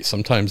 Heck,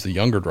 sometimes the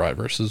younger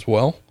drivers as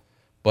well.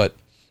 But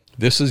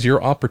this is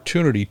your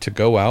opportunity to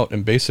go out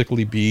and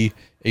basically be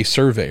a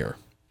surveyor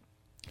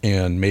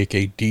and make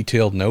a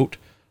detailed note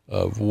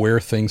of where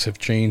things have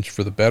changed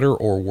for the better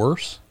or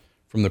worse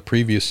from the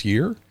previous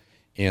year.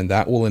 And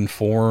that will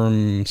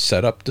inform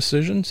setup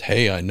decisions.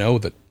 Hey, I know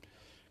that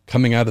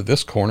coming out of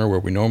this corner where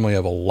we normally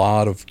have a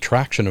lot of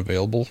traction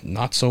available,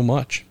 not so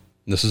much.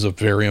 This is a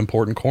very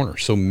important corner.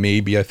 So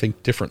maybe I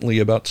think differently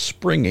about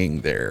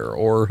springing there,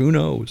 or who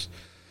knows.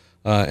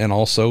 And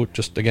also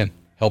just, again,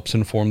 helps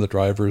inform the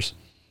drivers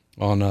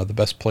on the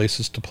best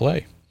places to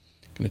play.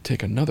 Going to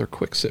take another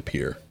quick sip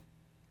here.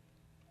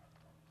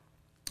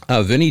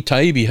 Vinny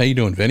Taibbi, how you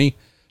doing, Vinny?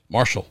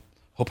 Marshall,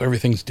 hope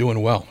everything's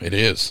doing well. It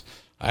is.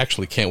 I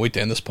actually can't wait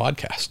to end this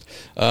podcast.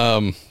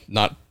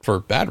 Not for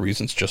bad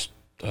reasons, just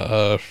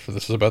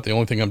This is about the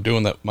only thing I'm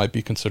doing that might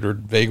be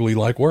considered vaguely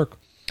like work.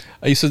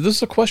 He said, this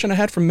is a question I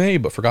had from May,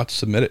 but forgot to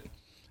submit it.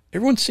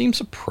 Everyone seemed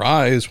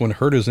surprised when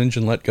Herta's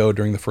engine let go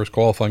during the first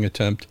qualifying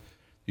attempt.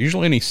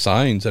 Usually any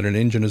signs that an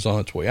engine is on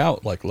its way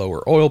out, like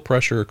lower oil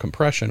pressure,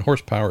 compression,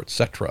 horsepower,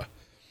 etc.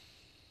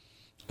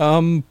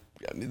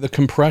 The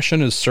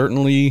compression is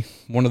certainly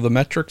one of the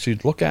metrics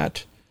you'd look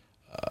at.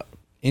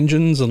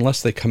 Engines,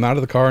 unless they come out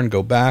of the car and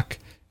go back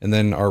and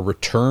then are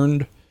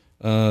returned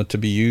to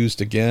be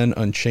used again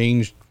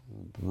unchanged,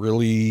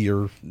 really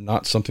are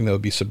not something that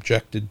would be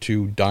subjected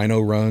to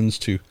dyno runs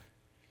to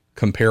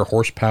compare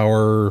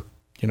horsepower,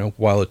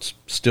 while it's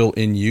still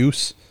in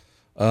use.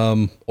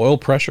 Oil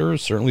pressure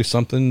is certainly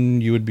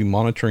something you would be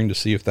monitoring to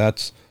see if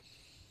that's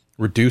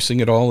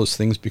reducing at all as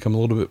things become a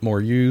little bit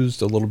more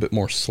used, a little bit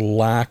more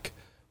slack.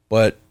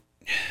 But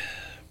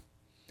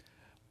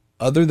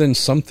other than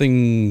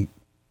something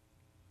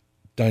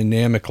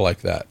dynamic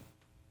like that,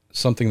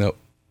 something that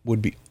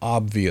would be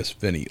obvious,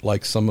 Vinny,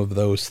 like some of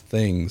those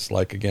things,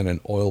 like again, an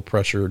oil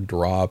pressure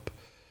drop,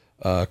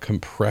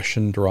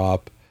 compression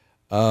drop.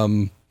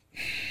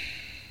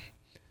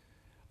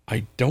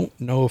 I don't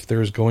know if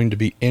there's going to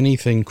be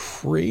anything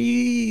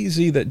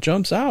crazy that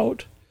jumps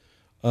out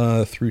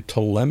through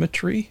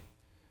telemetry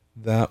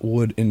that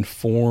would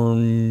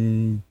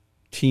inform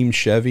Team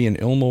Chevy and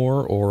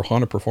Ilmor or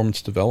Honda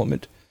Performance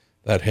Development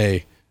that,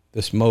 hey,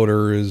 this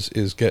motor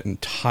is getting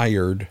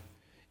tired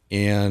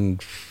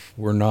and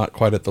we're not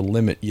quite at the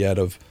limit yet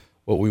of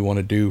what we want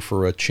to do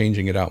for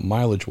changing it out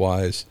mileage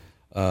wise.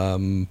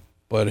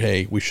 But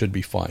hey, we should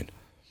be fine.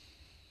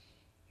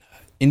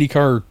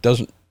 IndyCar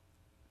doesn't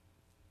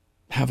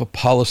have a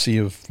policy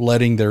of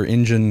letting their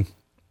engine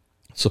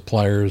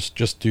suppliers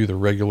just do the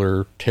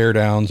regular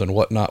teardowns and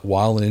whatnot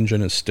while an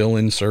engine is still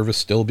in service,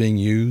 still being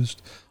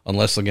used,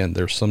 unless, again,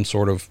 there's some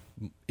sort of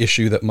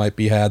issue that might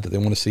be had that they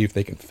want to see if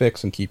they can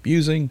fix and keep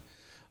using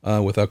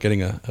without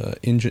getting a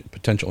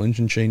potential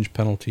engine change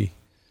penalty.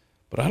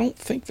 But I don't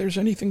think there's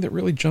anything that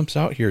really jumps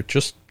out here.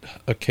 Just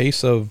a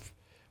case of,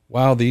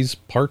 wow, these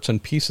parts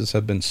and pieces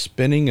have been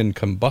spinning and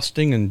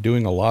combusting and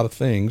doing a lot of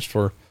things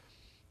for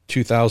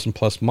 2,000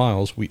 plus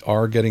miles. We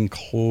are getting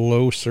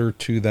closer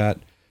to that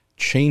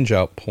change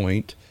out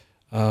point.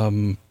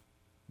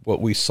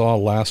 What we saw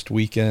last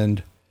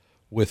weekend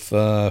with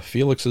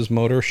Felix's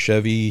motor,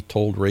 Chevy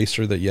told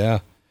Racer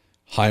that,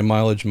 high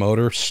mileage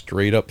motor,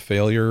 straight up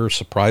failure,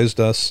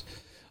 surprised us.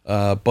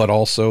 But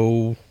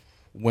also,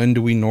 when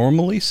do we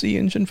normally see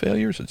engine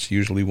failures? It's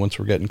usually once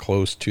we're getting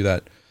close to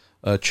that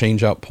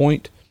change out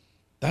point.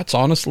 That's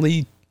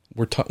honestly,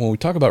 when we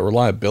talk about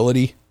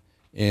reliability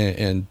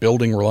and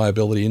building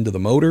reliability into the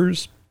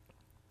motors,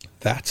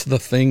 that's the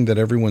thing that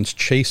everyone's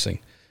chasing.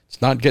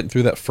 It's not getting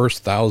through that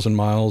first 1,000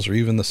 miles or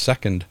even the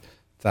second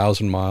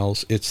 1,000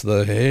 miles. It's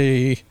the,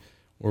 hey,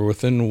 we're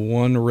within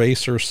one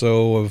race or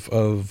so of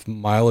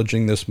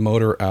mileaging this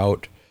motor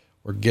out.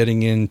 We're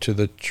getting into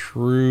the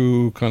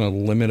true kind of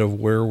limit of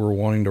where we're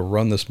wanting to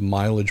run this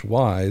mileage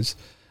wise.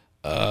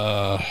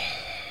 Can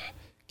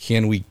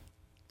we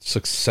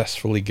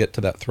successfully get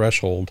to that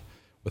threshold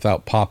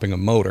without popping a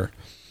motor?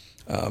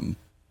 A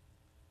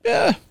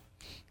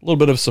little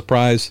bit of a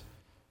surprise,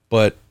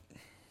 but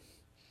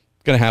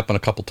it's going to happen a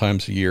couple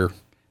times a year.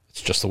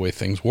 It's just the way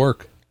things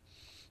work.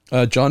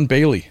 John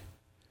Bailey.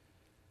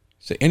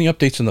 Say, any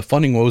updates in the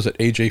funding woes at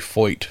AJ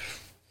Foyt?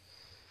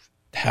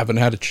 Haven't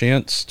had a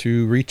chance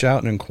to reach out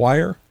and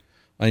inquire.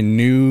 I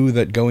knew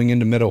that going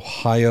into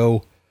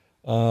Mid-Ohio,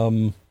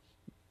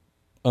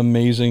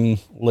 amazing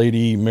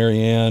lady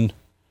Marianne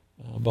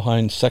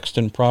behind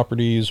Sexton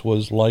Properties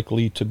was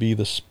likely to be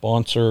the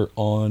sponsor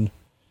on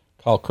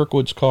Kyle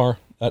Kirkwood's car.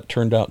 That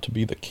turned out to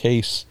be the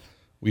case.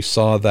 We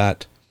saw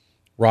that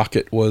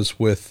Rocket was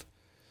with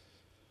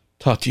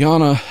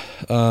Tatiana,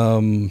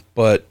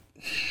 but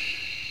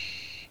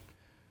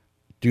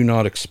do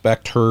not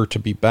expect her to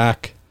be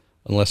back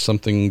unless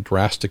something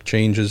drastic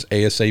changes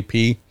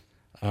ASAP.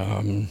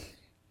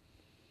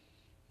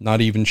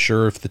 Not even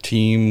sure if the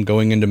team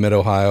going into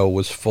Mid-Ohio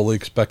was fully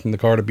expecting the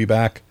car to be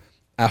back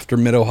after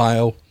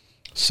Mid-Ohio.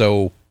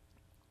 So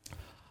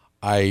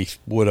I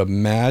would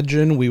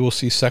imagine we will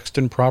see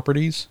Sexton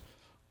Properties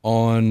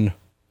on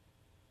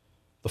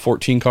the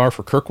 14 car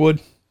for Kirkwood.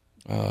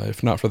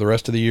 If not for the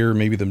rest of the year,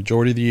 maybe the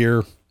majority of the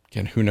year.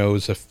 Again, who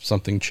knows if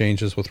something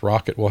changes with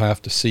Rocket, we'll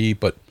have to see.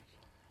 But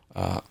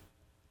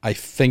I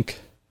think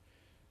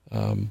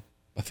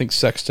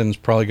Sexton's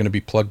probably going to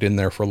be plugged in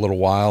there for a little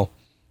while.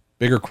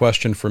 Bigger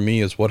question for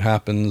me is what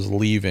happens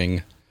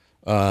leaving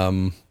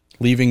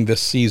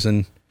this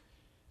season.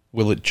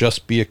 Will it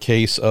just be a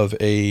case of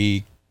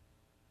a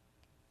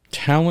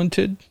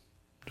talented,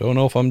 don't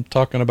know if I'm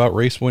talking about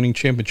race winning,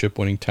 championship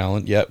winning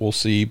talent yet, we'll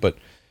see, but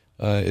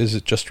is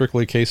it just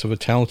strictly a case of a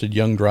talented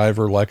young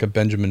driver like a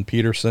Benjamin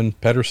Pedersen,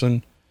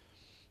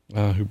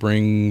 who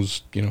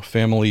brings,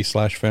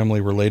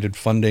 family related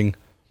funding?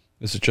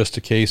 Is it just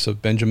a case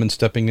of Benjamin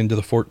stepping into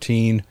the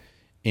 14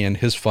 and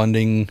his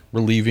funding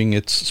relieving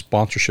its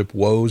sponsorship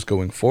woes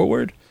going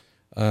forward?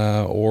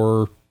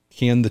 Or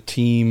can the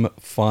team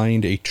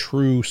find a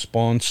true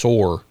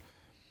sponsor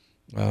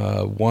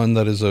one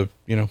that is a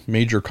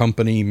major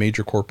company,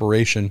 major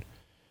corporation,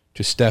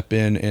 to step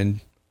in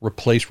and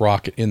replace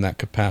Rocket in that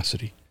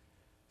capacity.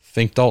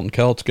 Think Dalton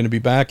Kellett's going to be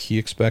back. He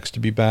expects to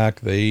be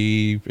back.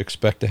 They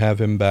expect to have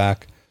him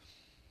back.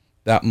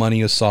 That money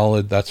is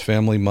solid. That's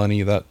family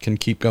money. That can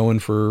keep going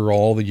for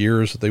all the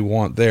years that they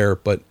want there.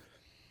 But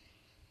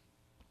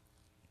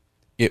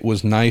it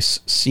was nice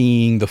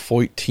seeing the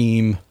Foyt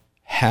team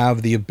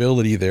have the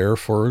ability there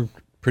for a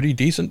pretty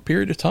decent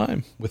period of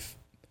time with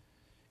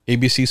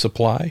ABC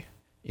Supply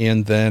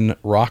and then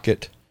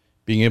Rocket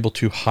being able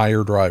to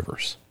hire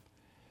drivers.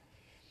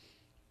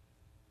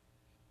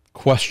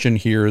 Question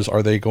here is,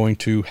 are they going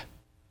to,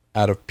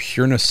 out of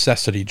pure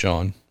necessity,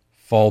 John,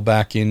 fall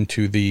back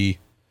into the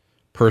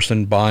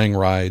person buying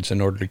rides in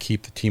order to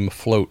keep the team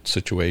afloat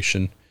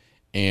situation?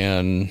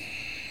 And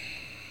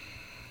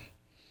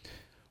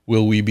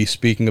will we be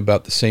speaking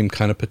about the same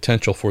kind of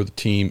potential for the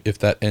team if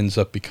that ends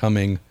up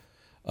becoming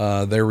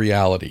their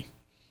reality?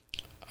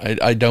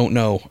 I don't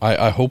know.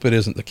 I hope it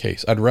isn't the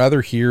case. I'd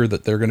rather hear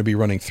that they're going to be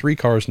running 3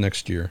 cars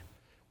next year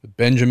with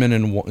Benjamin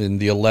in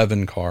the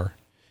 11 car,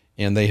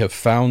 and they have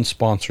found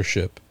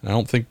sponsorship. I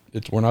don't think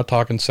we're not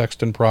talking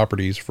Sexton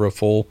Properties for a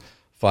full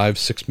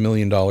 $5-6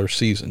 million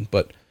season,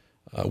 but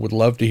would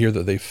love to hear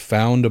that they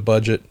found a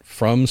budget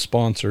from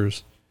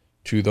sponsors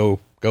to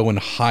go and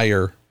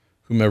hire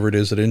whomever it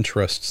is that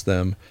interests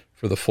them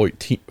for the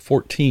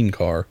 14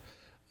 car.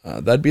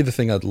 That'd be the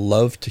thing I'd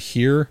love to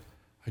hear.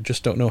 I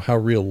just don't know how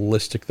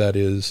realistic that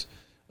is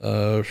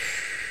July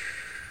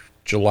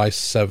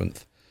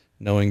 7th,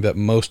 knowing that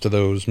most of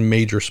those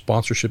major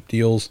sponsorship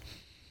deals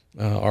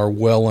are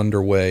well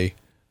underway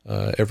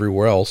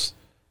everywhere else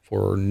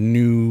for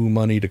new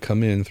money to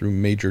come in through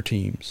major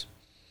teams.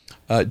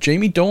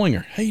 Jamie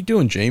Dolinger. How you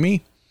doing,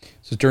 Jamie?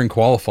 This is during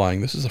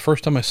qualifying. This is the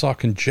first time I saw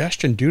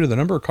congestion due to the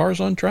number of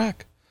cars on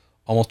track.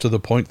 Almost to the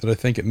point that I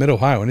think at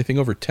Mid-Ohio, anything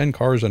over 10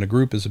 cars in a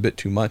group is a bit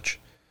too much.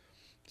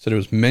 Said it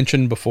was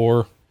mentioned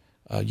before.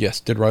 Yes,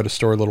 did write a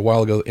story a little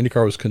while ago.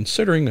 IndyCar was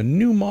considering a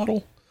new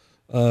model,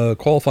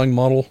 qualifying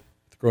model,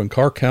 growing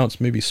car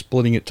counts, maybe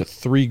splitting it to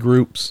 3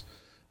 groups.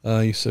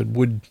 He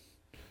said,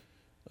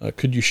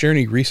 could you share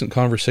any recent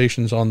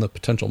conversations on the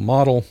potential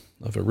model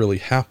of it really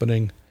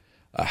happening?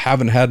 I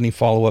haven't had any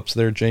follow-ups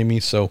there,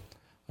 Jamie, so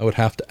I would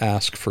have to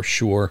ask for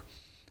sure.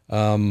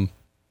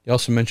 He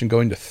also mentioned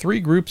going to 3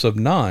 groups of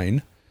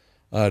 9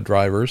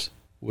 drivers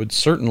would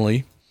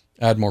certainly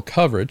add more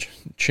coverage,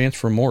 chance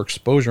for more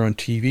exposure on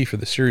TV for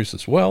the series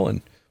as well,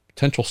 and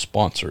potential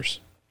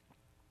sponsors.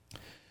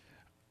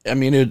 I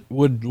mean, it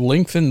would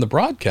lengthen the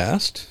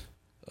broadcast.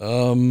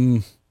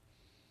 I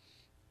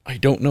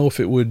don't know if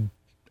it would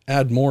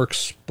add more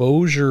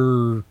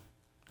exposure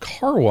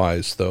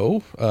car-wise,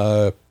 though.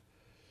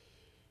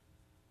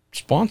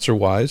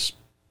 Sponsor-wise,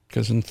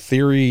 because in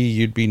theory,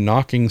 you'd be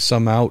knocking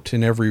some out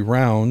in every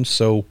round,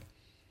 so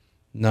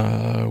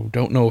no,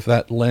 don't know if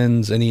that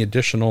lends any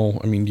additional.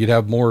 I mean, you'd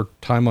have more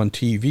time on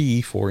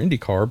TV for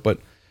IndyCar, but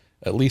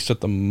at least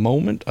at the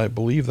moment, I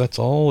believe that's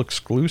all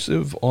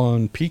exclusive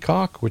on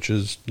Peacock, which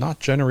is not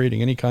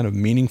generating any kind of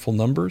meaningful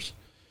numbers.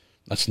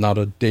 That's not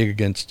a dig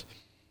against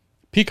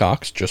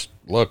Peacocks. Just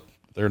look,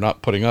 they're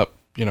not putting up,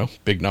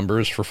 big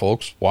numbers for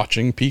folks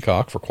watching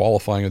Peacock for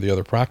qualifying or the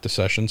other practice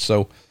sessions.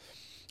 So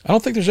I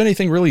don't think there's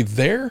anything really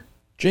there,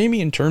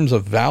 Jamie, in terms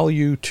of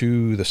value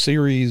to the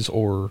series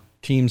or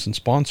teams and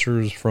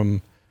sponsors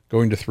from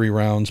going to 3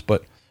 rounds.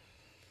 But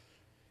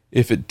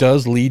if it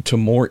does lead to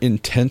more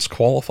intense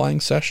qualifying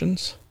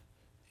sessions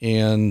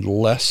and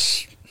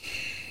less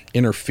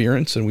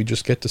interference, and we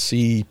just get to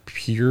see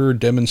pure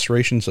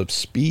demonstrations of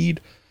speed,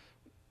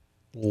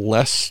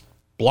 less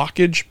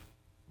blockage,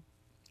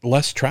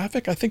 less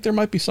traffic, I think there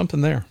might be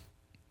something there.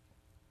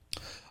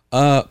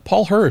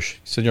 Paul Hirsch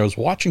said, I was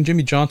watching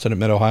Jimmy Johnson at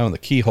Mid-Ohio in the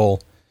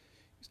keyhole.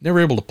 He's never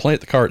able to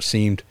plant the car, it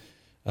seemed.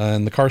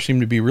 And the car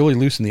seemed to be really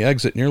loose in the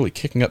exit, nearly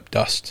kicking up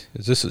dust.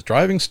 Is this his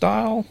driving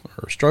style,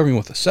 or struggling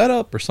with the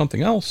setup, or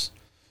something else?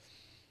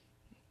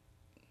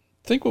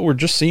 I think what we're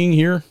just seeing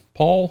here,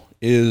 Paul,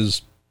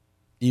 is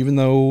even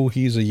though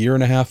he's a year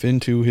and a half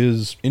into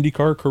his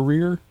IndyCar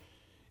career,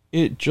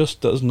 it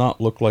just does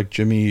not look like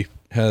Jimmy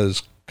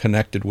has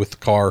connected with the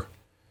car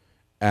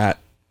at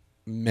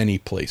many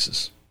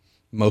places.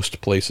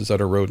 Most places that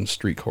are road and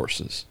street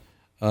courses.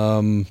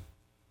 It's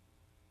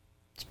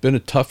been a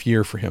tough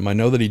year for him. I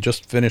know that he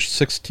just finished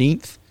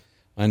 16th.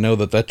 I know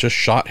that just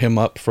shot him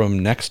up from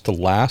next to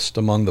last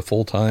among the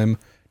full-time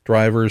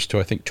drivers to,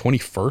 I think,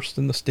 21st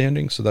in the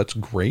standings, so that's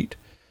great.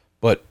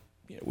 But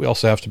we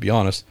also have to be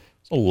honest,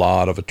 there's a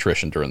lot of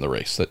attrition during the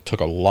race that took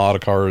a lot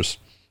of cars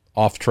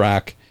off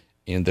track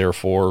and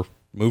therefore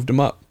moved him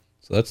up.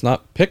 So that's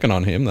not picking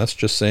on him. That's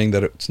just saying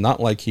that it's not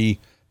like he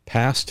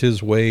passed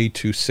his way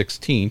to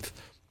 16th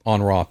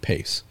on raw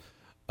pace.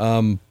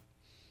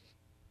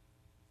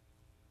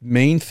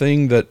 Main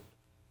thing that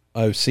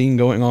I've seen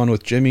going on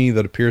with Jimmy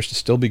that appears to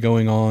still be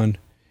going on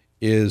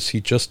is he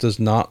just does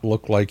not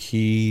look like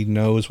he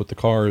knows what the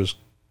car is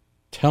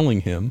telling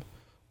him,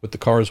 what the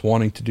car is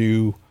wanting to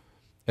do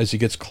as he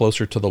gets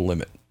closer to the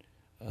limit.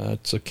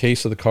 It's a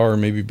case of the car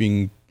maybe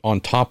being on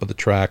top of the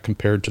track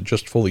compared to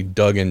just fully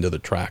dug into the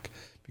track,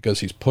 because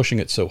he's pushing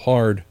it so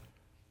hard,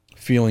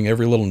 feeling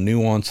every little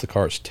nuance the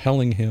car is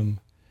telling him,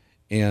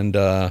 and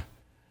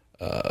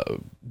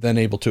then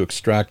able to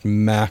extract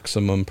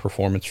maximum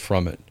performance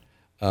from it.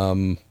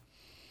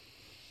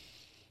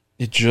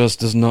 It just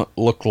does not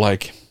look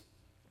like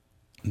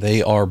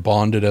they are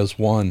bonded as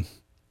one.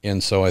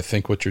 And so I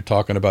think what you're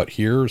talking about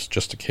here is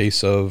just a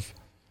case of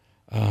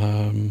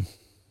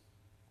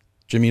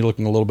Jimmy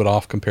looking a little bit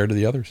off compared to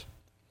the others.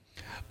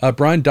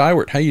 Brian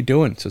Dywert, how you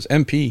doing? It says,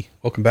 MP,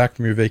 welcome back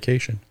from your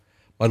vacation.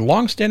 My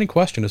long-standing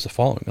question is the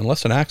following.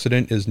 Unless an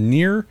accident is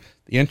near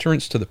the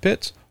entrance to the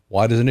pits,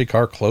 why does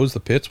IndyCar close the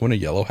pits when a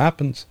yellow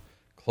happens?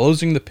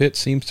 Closing the pit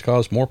seems to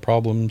cause more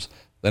problems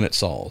than it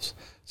solves.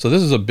 So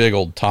this is a big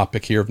old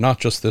topic here of not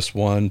just this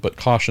one, but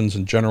cautions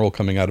in general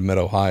coming out of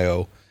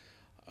Mid-Ohio.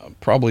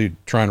 Probably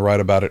try and write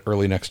about it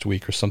early next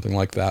week or something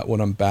like that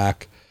when I'm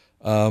back.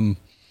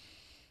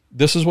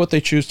 This is what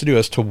they choose to do.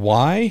 As to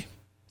why,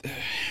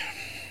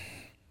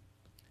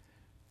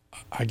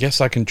 I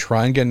guess I can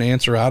try and get an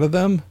answer out of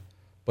them,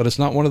 but it's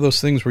not one of those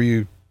things where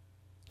you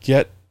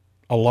get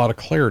a lot of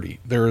clarity.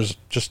 There's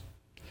just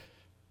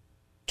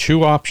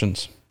two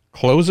options.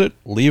 Close it,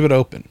 leave it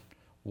open.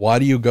 Why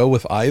do you go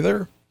with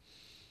either?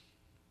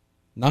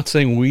 Not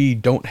saying we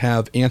don't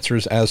have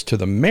answers as to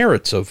the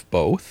merits of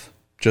both,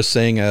 just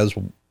saying as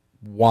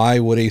why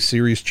would a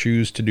series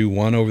choose to do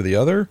one over the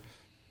other?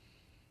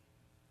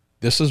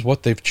 This is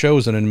what they've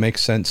chosen and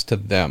makes sense to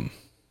them.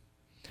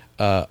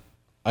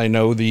 I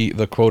know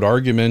the quote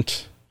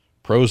argument,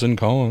 pros and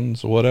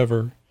cons,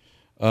 whatever.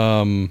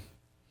 You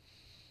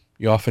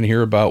often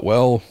hear about,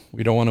 well,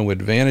 we don't want to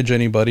advantage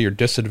anybody or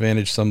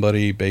disadvantage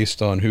somebody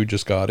based on who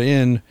just got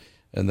in,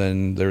 and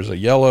then there's a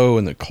yellow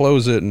and then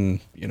close it, and,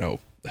 you know,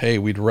 hey,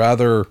 we'd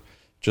rather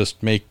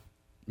just make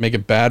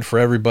it bad for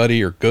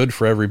everybody or good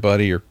for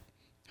everybody, or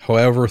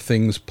however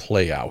things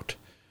play out.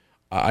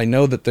 I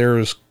know that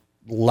there's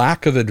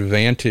lack of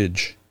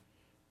advantage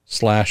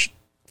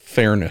 /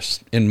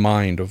 fairness in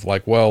mind of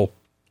like, well,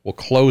 we'll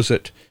close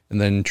it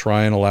and then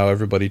try and allow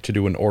everybody to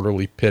do an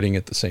orderly pitting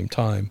at the same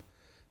time.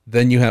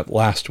 Then you have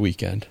last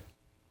weekend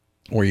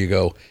where you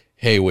go,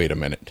 hey, wait a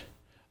minute.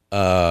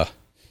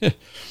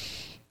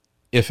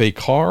 If a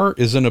car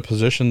is in a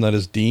position that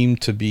is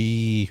deemed to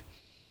be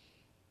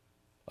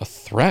a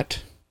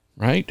threat,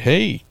 right?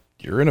 Hey,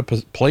 you're in a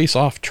place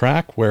off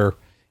track where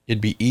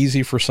it'd be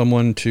easy for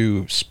someone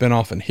to spin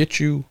off and hit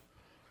you.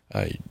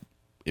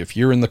 If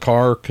you're in the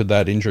car, could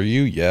that injure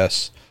you?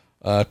 Yes.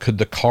 Could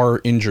the car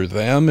injure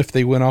them if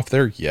they went off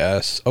there?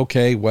 Yes.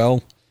 Okay,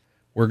 well,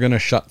 we're going to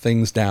shut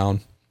things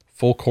down.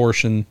 Full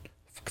caution,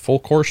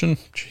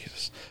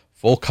 Jesus,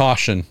 full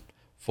caution,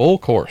 full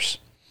course.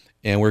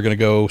 And we're going to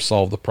go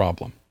solve the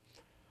problem.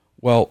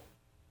 Well,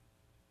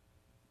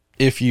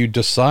 if you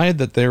decide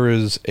that there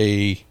is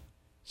a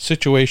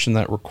situation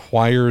that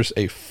requires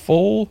a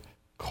full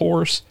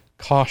course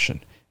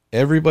caution,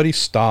 everybody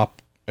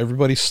stop,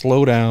 everybody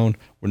slow down.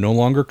 We're no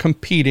longer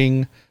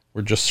competing.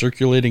 We're just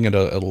circulating at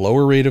a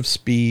lower rate of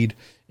speed,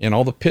 and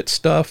all the pit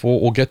stuff.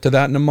 We'll get to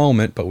that in a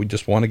moment, but we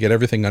just want to get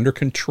everything under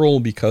control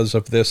because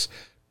of this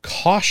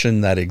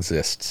caution that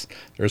exists.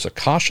 There's a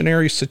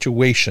cautionary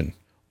situation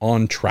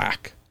on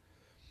track.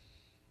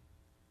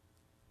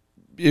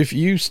 If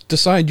you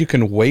decide you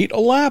can wait a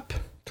lap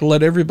to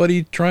let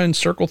everybody try and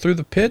circle through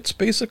the pits,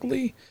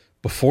 basically,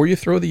 before you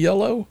throw the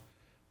yellow,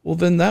 well,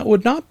 then that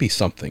would not be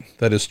something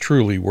that is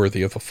truly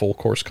worthy of a full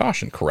course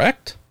caution,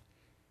 correct?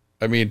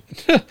 I mean,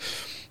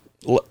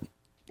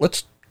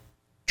 let's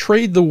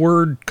trade the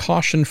word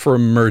caution for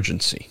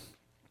emergency.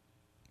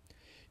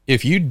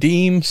 If you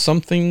deem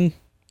something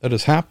that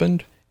has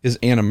happened is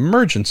an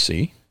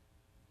emergency,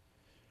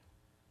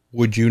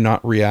 would you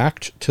not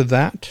react to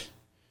that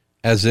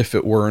as if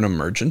it were an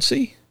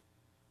emergency?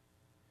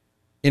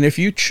 And if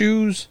you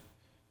choose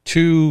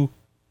to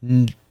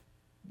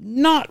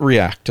not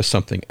react to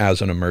something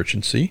as an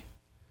emergency,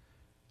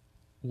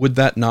 would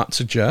that not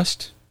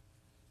suggest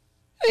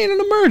it ain't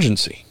an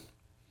emergency?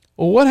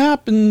 Well, what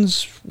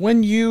happens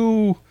when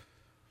you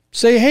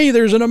say, hey,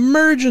 there's an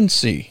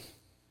emergency?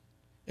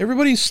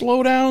 Everybody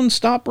slow down,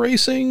 stop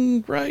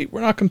racing, right?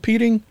 We're not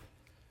competing.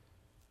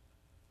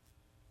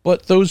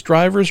 But those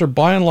drivers are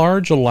by and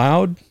large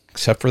allowed,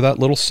 except for that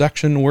little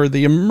section where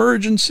the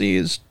emergency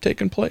is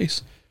taking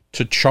place,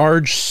 to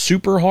charge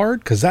super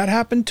hard, because that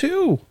happened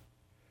too,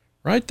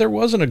 right? There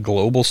wasn't a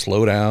global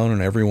slowdown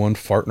and everyone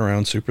farting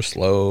around super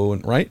slow,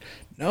 and right?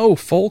 No,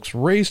 folks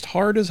raced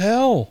hard as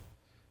hell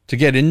to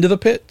get into the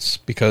pits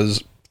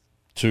because,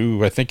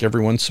 to I think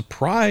everyone's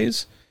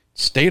surprise,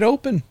 stayed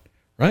open,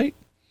 right?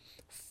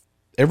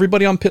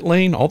 Everybody on pit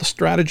lane, all the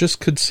strategists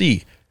could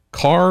see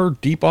car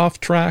deep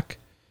off track,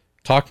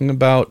 talking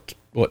about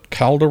what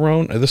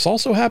Calderon. This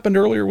also happened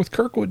earlier with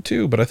Kirkwood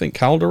too, but I think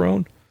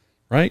Calderon,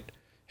 right?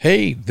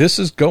 Hey, this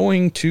is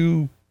going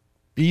to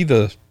be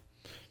the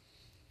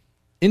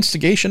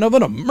instigation of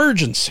an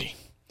emergency.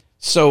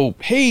 So,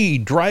 hey,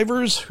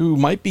 drivers who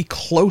might be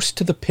close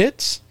to the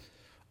pits,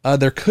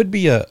 there could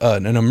be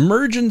an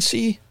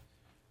emergency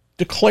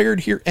declared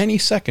here any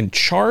second.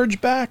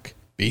 Charge back.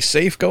 Be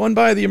safe going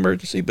by the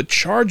emergency, but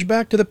charge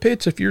back to the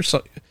pits if you're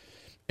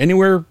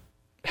anywhere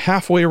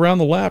halfway around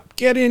the lap.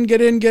 Get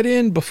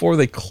in before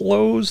they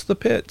close the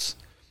pits.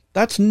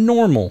 That's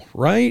normal,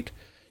 right?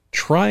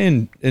 Try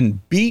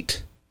and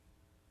beat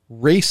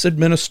race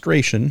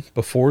administration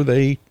before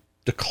they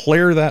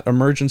declare that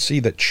emergency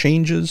that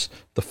changes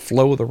the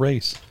flow of the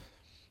race.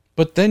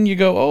 But then you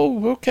go,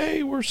 oh,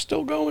 okay, we're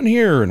still going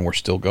here, and we're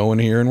still going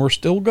here, and we're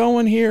still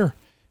going here.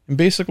 And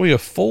basically a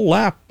full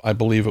lap, I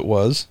believe it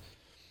was,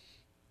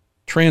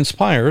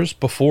 transpires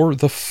before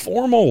the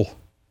formal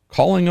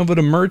calling of an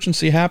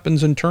emergency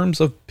happens in terms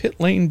of pit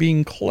lane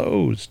being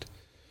closed.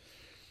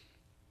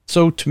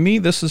 So to me,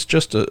 this is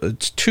just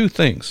it's two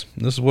things.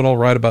 This is what I'll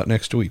write about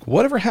next week.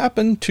 Whatever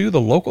happened to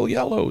the local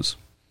yellows?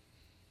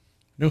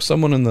 I know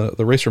someone in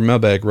the Racer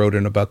Mailbag wrote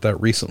in about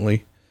that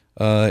recently.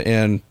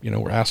 And,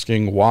 we're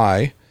asking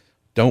why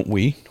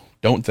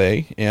don't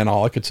they? And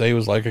all I could say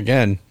was like,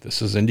 again,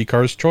 this is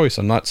IndyCar's choice.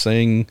 I'm not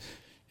saying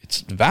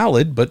it's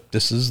valid, but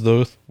this is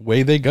the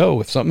way they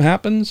go. If something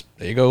happens,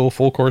 they go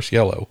full course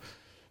yellow.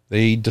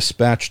 They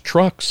dispatch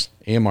trucks,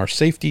 AMR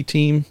safety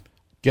team,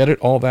 get it,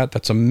 all that.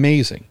 That's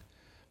amazing.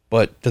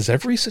 But does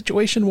every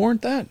situation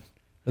warrant that?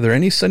 Are there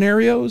any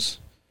scenarios,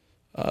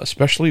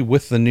 especially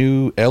with the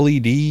new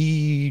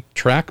LED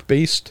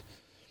track-based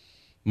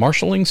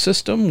marshaling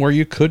system, where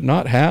you could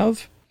not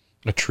have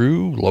a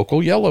true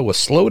local yellow, a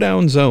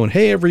slowdown zone?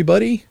 Hey,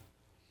 everybody,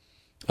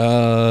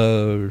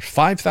 5,000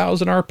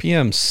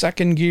 RPM,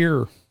 second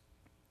gear,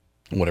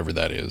 whatever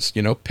that is,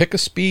 pick a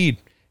speed.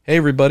 Hey,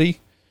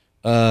 everybody.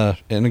 And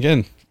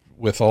again,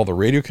 with all the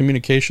radio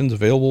communications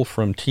available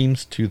from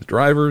teams to the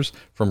drivers,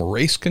 from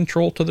race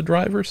control to the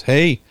drivers,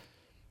 hey,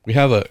 we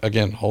have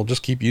again, I'll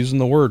just keep using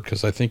the word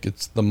because I think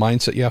it's the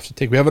mindset you have to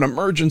take. We have an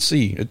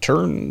emergency at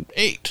turn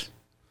 8.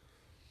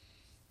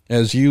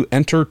 As you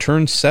enter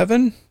turn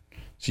 7,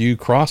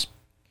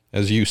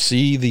 as you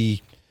see the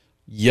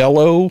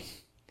yellow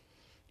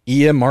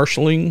EM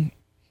marshalling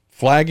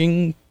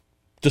flagging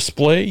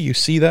display, you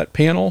see that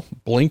panel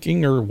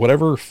blinking or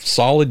whatever,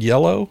 solid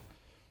yellow.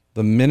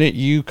 The minute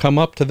you come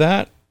up to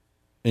that,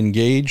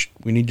 engaged,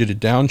 we need you to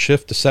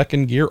downshift to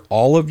second gear.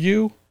 All of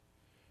you,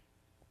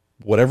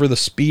 whatever the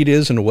speed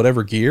is in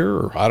whatever gear,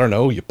 or I don't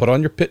know, you put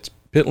on your pit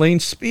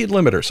lane speed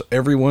limiter. So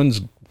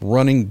everyone's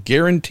running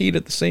guaranteed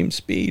at the same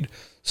speed,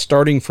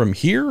 starting from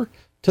here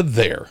to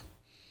there.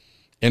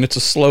 And it's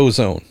a slow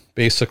zone,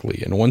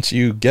 basically. And once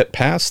you get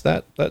past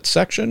that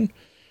section,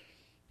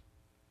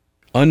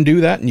 undo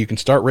that and you can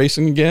start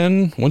racing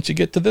again once you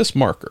get to this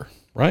marker,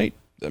 right?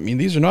 I mean,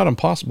 these are not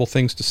impossible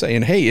things to say.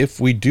 And hey,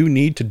 if we do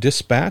need to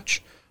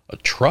dispatch a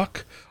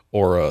truck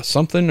or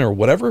something or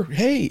whatever,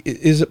 hey,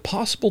 is it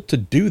possible to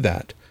do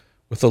that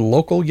with a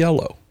local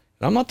yellow?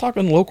 And I'm not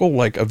talking local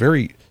like a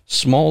very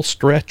small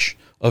stretch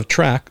of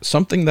track,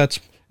 something that's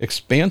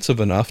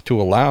expansive enough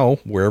to allow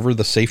wherever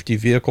the safety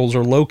vehicles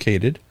are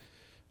located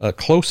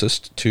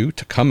closest to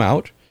come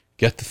out,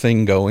 get the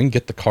thing going,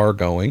 get the car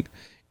going,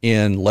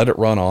 and let it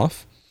run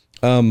off.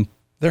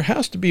 There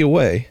has to be a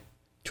way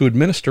to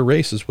administer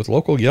races with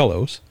local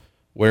yellows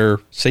where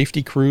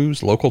safety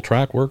crews, local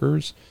track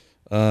workers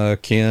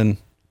can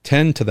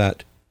tend to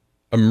that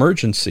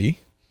emergency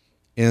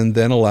and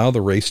then allow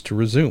the race to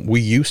resume. We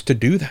used to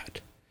do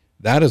that.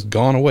 That has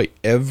gone away.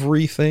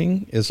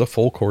 Everything is a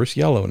full course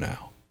yellow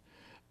now.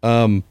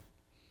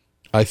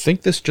 I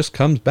think this just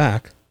comes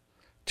back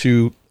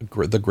to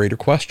the greater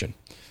question.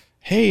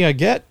 Hey, I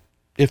get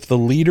if the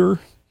leader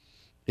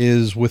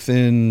is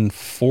within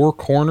 4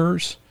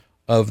 corners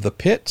of the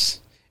pits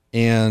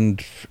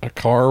and a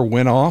car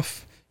went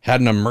off,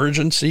 had an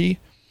emergency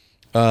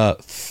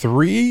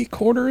 3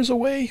 corners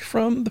away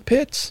from the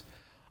pits,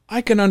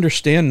 I can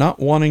understand not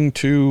wanting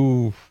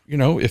to,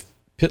 if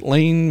pit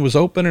lane was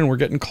open and we're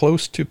getting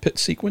close to pit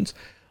sequence,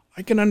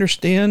 I can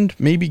understand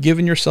maybe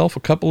giving yourself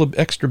a couple of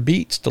extra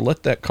beats to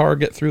let that car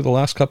get through the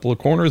last couple of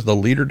corners, the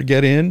leader to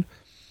get in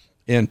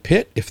and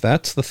pit, if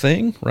that's the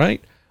thing,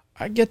 right?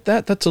 I get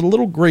that. That's a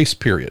little grace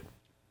period.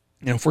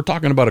 If we're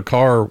talking about a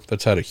car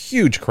that's had a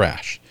huge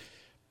crash,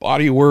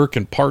 bodywork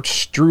and parts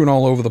strewn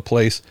all over the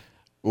place,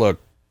 look,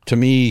 to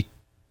me,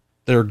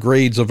 there are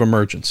grades of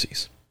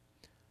emergencies.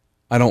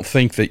 I don't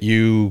think that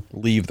you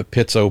leave the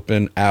pits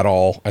open at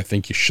all. I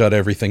think you shut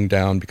everything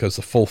down because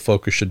the full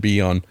focus should be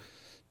on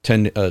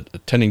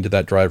attending to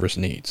that driver's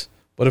needs.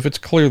 But if it's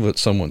clear that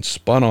someone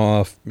spun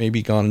off,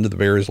 maybe gone into the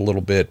barriers a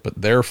little bit, but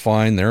they're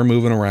fine, they're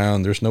moving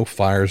around, there's no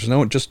fires, there's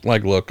no, just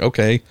like, look,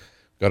 okay,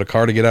 got a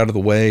car to get out of the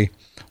way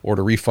or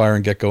to refire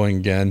and get going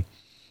again.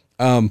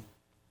 Can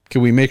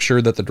we make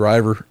sure that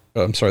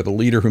the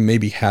leader who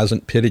maybe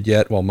hasn't pitted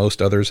yet while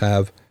most others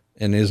have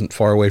and isn't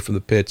far away from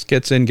the pits,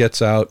 gets in,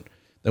 gets out,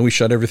 then we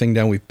shut everything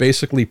down. We've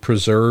basically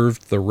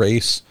preserved the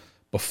race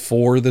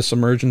before this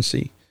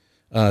emergency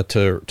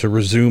to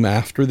resume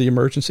after the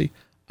emergency.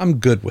 I'm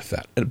good with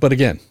that. But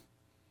again,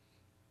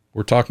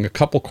 we're talking a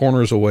couple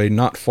corners away,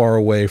 not far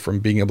away from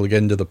being able to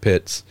get into the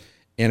pits.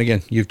 And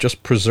again, you've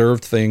just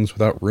preserved things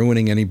without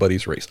ruining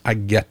anybody's race. I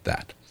get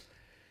that.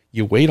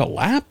 You wait a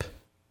lap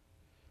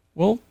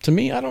Well, to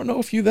me, I don't know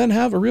if you then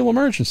have a real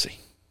emergency.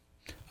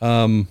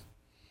 I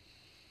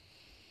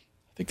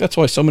think that's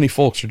why so many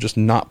folks are just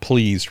not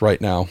pleased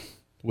right now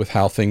with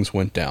how things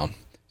went down.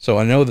 So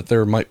I know that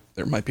there might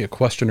be a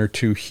question or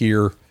two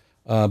here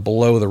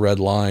below the red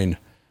line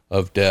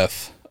of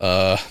death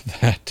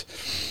that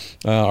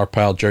our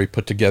pal Jerry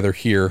put together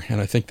here,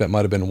 and I think that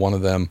might have been one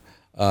of them.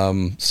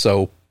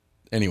 So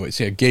anyways,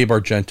 yeah, Gabe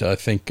Argenta, I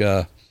think,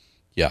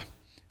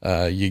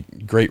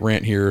 great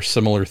rant here,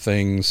 similar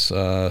things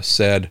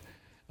said,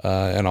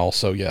 and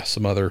also,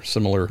 some other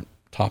similar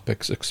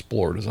topics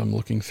explored as I'm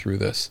looking through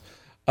this.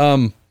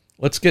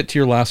 Let's get to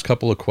your last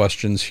couple of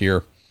questions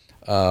here.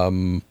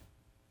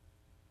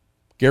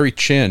 Gary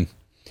Chin,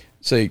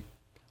 I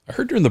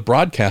heard during the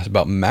broadcast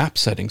about map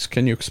settings.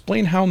 Can you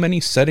explain how many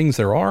settings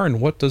there are and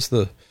what do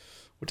the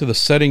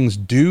settings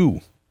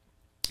do?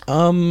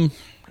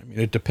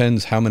 It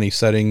depends how many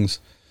settings,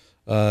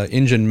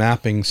 engine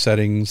mapping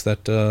settings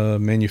that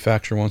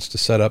manufacturer wants to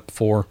set up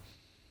for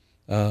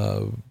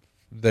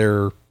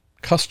their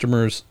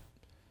customers.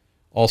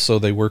 Also,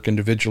 they work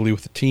individually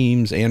with the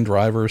teams and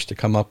drivers to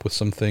come up with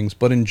some things.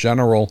 But in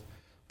general,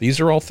 these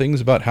are all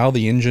things about how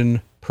the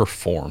engine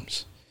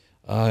performs.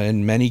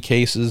 In many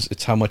cases,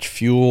 it's how much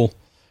fuel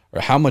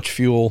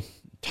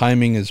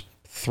timing is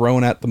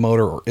thrown at the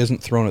motor or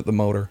isn't thrown at the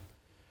motor.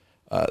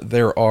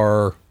 There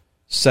are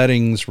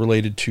settings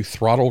related to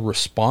throttle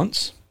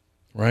response,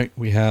 right?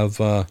 We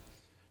have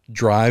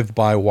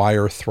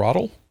drive-by-wire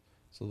throttle.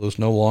 So there's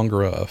no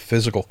longer a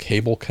physical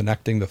cable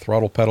connecting the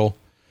throttle pedal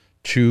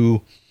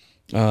to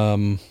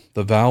the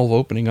valve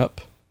opening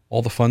up,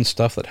 all the fun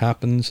stuff that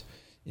happens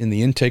in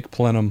the intake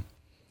plenum.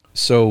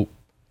 So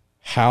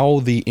how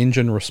the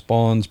engine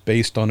responds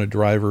based on a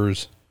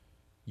driver's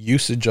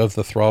usage of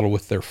the throttle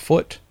with their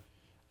foot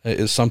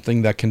is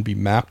something that can be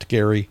mapped,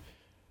 Gary.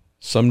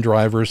 Some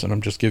drivers, and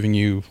I'm just giving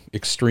you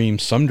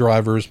extremes, some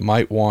drivers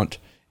might want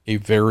a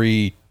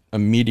very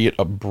immediate,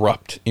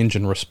 abrupt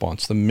engine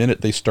response. The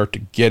minute they start to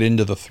get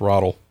into the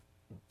throttle,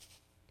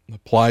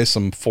 apply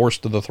some force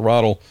to the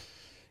throttle,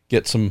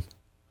 get some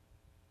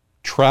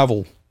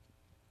travel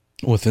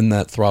within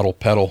that throttle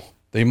pedal,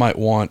 they might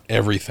want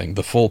everything,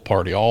 the full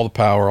party, all the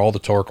power, all the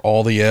torque,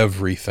 all the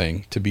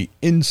everything to be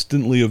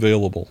instantly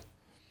available.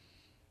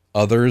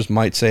 Others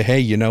might say, hey,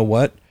 you know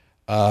what?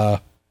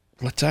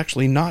 Let's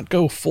actually not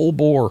go full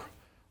bore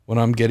when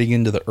I'm getting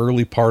into the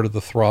early part of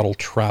the throttle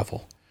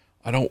travel.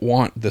 I don't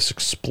want this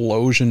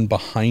explosion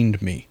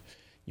behind me.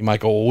 You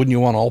might go, well, wouldn't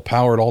you want all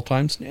power at all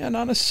times? Yeah,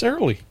 not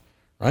necessarily,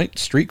 right?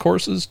 Street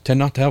courses tend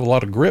not to have a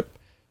lot of grip,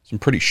 some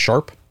pretty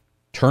sharp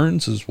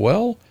turns as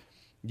well.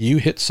 You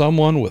hit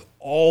someone with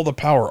all the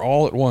power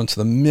all at once,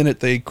 the minute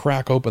they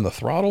crack open the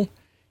throttle,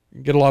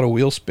 you get a lot of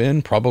wheel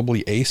spin,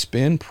 probably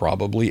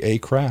a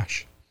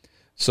crash.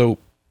 So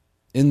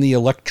in the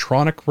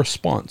electronic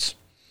response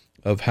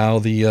of how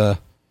the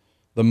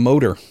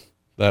motor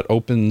that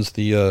opens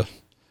the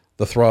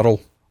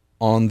throttle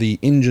on the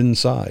engine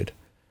side,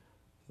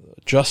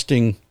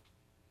 adjusting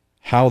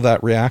how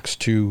that reacts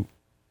to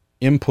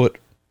input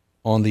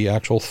on the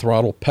actual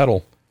throttle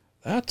pedal,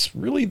 that's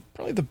really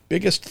probably the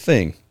biggest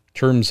thing in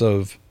terms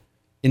of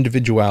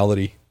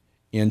individuality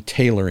and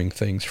tailoring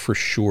things for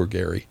sure,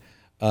 Gary.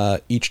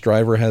 Each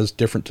driver has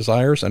different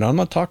desires, and I'm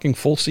not talking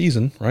full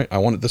season, right? I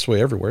want it this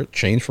way everywhere. It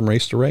change from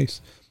race to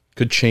race.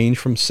 Could change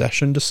from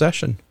session to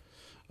session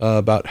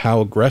about how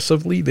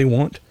aggressively they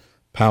want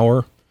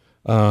power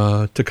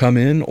to come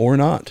in or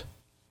not.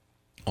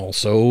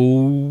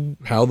 Also,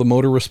 how the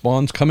motor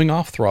responds coming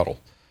off throttle.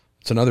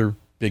 It's another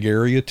big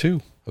area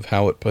too of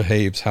how it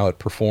behaves, how it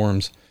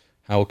performs,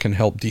 how it can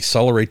help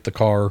decelerate the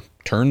car,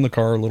 turn the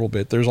car a little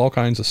bit. There's all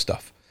kinds of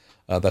stuff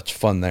that's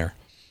fun there.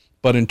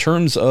 But in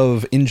terms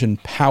of engine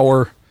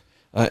power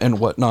and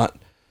whatnot,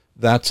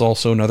 that's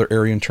also another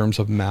area in terms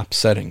of map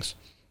settings,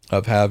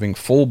 of having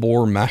full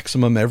bore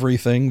maximum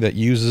everything that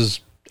uses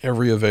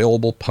every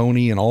available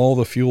pony and all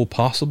the fuel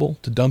possible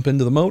to dump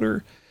into the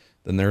motor.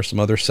 Then there are some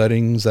other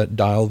settings that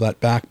dial that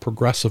back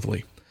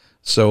progressively.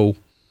 So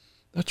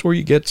that's where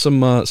you get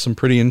some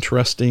pretty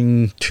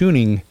interesting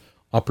tuning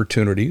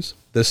opportunities.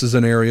 This is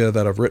an area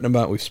that I've written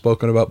about, we've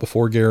spoken about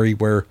before, Gary,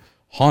 where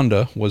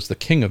Honda was the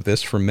king of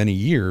this for many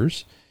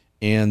years,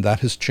 and that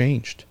has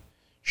changed.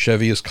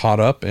 Chevy is caught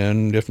up,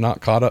 and if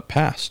not caught up,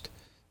 passed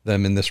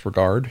them in this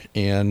regard.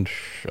 And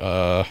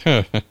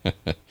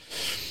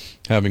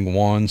having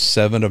won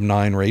 7 of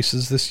 9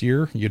 races this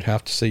year, you'd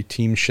have to say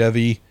Team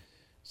Chevy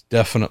is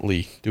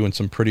definitely doing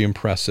some pretty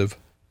impressive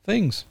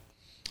things.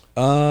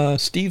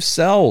 Steve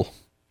Sell,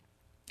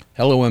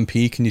 hello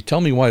MP, can you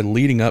tell me why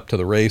leading up to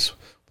the race,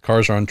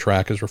 cars are on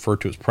track is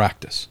referred to as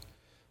practice,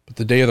 but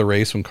the day of the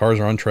race when cars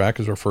are on track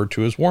is referred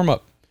to as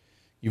warm-up?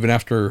 Even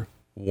after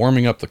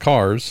warming up the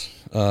cars,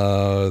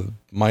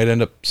 might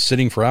end up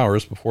sitting for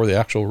hours before the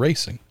actual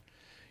racing.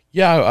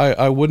 Yeah,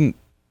 I wouldn't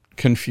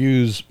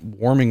confuse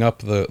warming up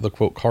the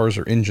quote cars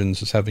or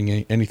engines as having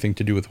anything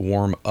to do with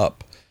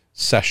warm-up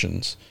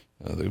sessions.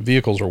 The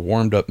vehicles are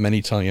warmed up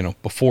many times,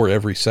 before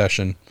every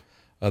session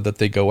that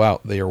they go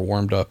out, they are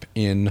warmed up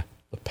in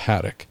the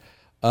paddock.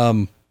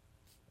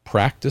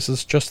 practice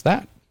is just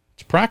that.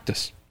 It's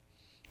practice.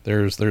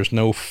 There's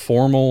no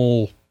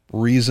formal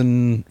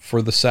reason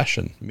for the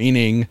session,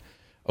 meaning,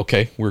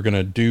 okay, we're going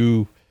to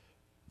do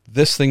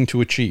this thing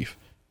to achieve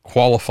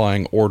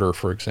qualifying order,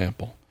 for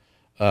example.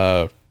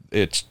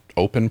 It's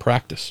open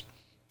practice,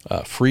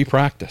 free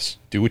practice,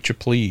 do what you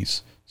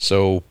please.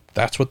 So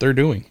that's what they're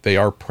doing. They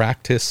are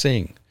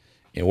practicing.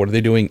 And what are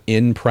they doing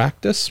in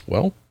practice?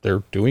 Well,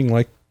 they're doing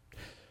like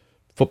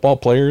football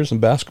players and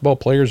basketball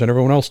players and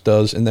everyone else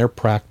does in their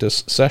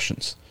practice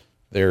sessions.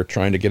 They're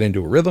trying to get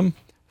into a rhythm,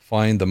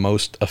 find the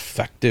most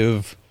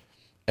effective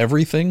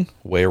everything,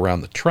 way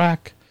around the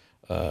track,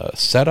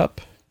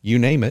 setup, you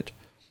name it,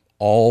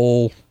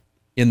 all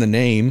in the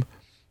name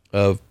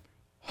of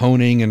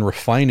honing and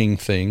refining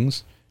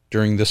things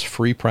during this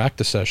free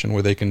practice session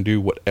where they can do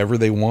whatever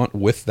they want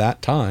with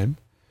that time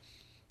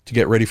to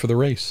get ready for the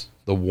race.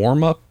 The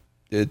warm-up,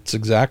 it's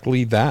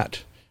exactly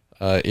that.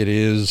 It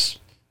is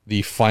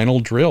the final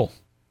drill,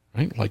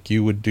 right? Like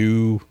you would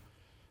do,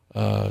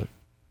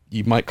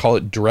 you might call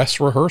it dress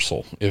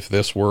rehearsal if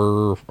this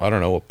were, I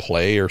don't know, a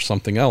play or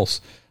something else,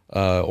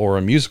 or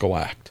a musical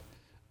act.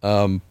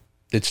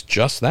 It's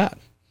just that.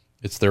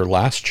 It's their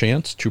last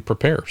chance to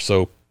prepare.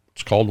 So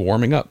it's called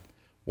warming up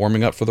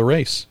for the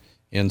race.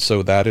 And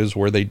so that is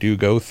where they do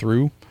go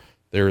through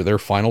their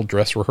final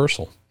dress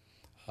rehearsal.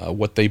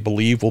 What they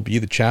believe will be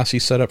the chassis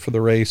setup for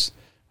the race.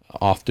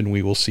 Often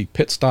we will see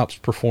pit stops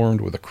performed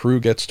where the crew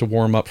gets to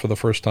warm up for the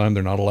first time.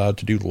 They're not allowed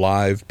to do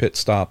live pit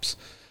stops,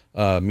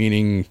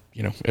 meaning,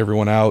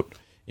 everyone out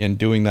and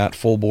doing that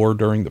full bore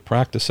during the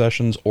practice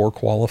sessions or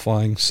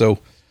qualifying. So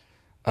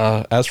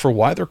as for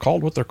why they're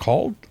called what they're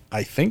called,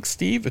 I think,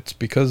 Steve, it's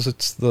because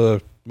it's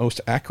the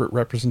most accurate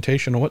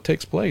representation of what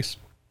takes place.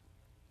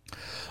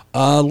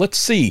 Let's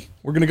see.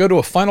 We're going to go to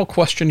a final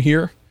question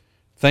here.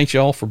 Thanks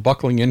y'all for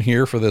buckling in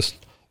here for this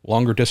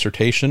longer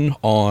dissertation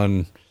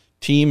on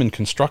team and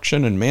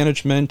construction and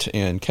management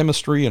and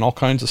chemistry and all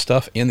kinds of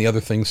stuff and the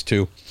other things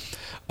too.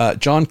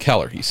 John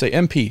Keller, you say,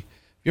 MP, have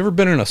you ever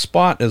been in a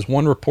spot as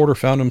one reporter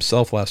found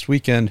himself last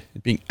weekend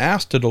being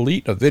asked to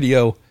delete a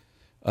video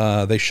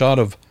they shot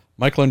of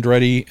Michael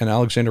Andretti and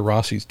Alexander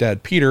Rossi's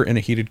dad, Peter, in a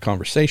heated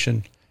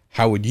conversation?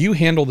 How would you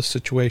handle the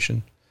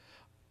situation?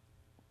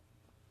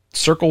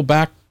 Circle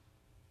back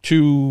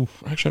to,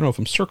 actually, I don't know if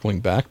I'm circling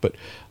back, but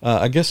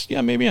I guess,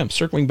 yeah, maybe I'm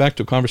circling back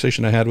to a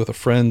conversation I had with a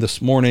friend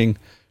this morning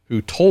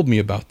who told me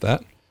about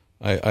that.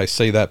 I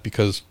say that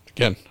because,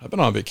 again, I've been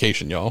on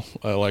vacation, y'all.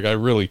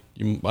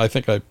 I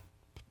think I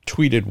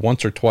tweeted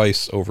once or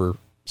twice over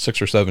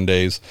 6 or 7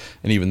 days,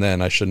 and even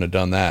then I shouldn't have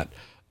done that.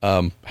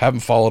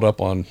 Haven't followed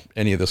up on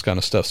any of this kind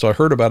of stuff. So I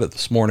heard about it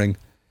this morning,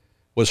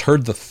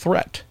 heard the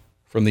threat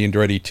from the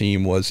Andretti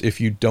team was, if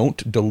you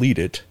don't delete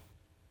it,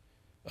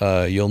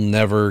 you'll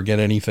never get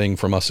anything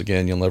from us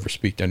again. You'll never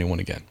speak to anyone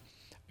again.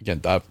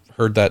 Again, I've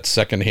heard that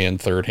second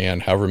hand, third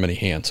hand, however many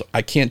hands. So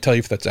I can't tell you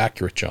if that's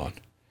accurate, John.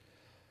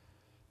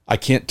 I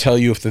can't tell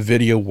you if the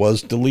video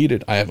was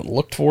deleted. I haven't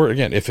looked for it.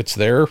 Again, if it's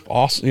there,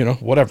 awesome,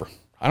 whatever.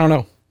 I don't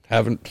know.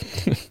 Haven't,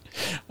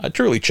 I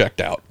truly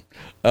checked out.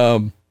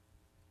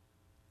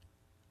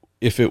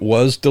 If it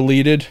was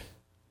deleted,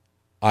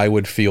 I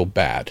would feel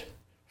bad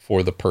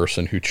for the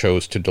person who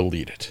chose to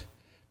delete it,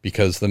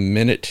 because the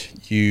minute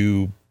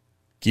you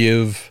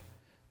give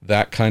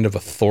that kind of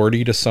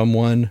authority to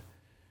someone,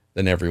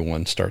 then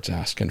everyone starts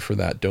asking for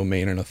that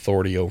domain and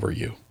authority over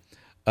you.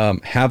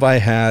 Have I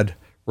had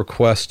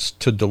requests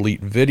to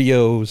delete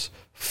videos,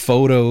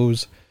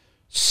 photos,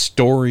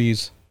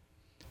 stories?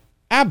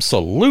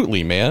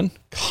 Absolutely, man.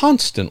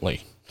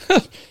 Constantly.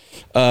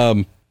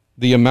 The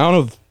amount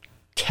of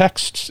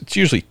texts, it's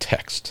usually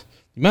text.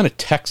 The amount of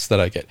texts that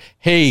I get.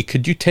 Hey,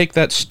 could you take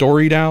that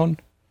story down?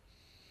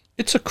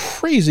 It's a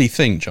crazy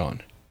thing,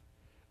 John.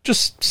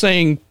 Just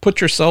saying,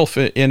 put yourself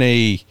in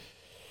a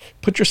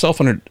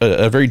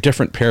very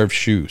different pair of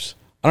shoes.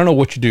 I don't know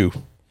what you do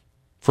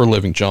for a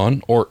living,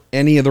 John, or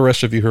any of the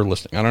rest of you who are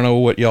listening. I don't know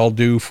what y'all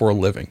do for a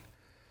living.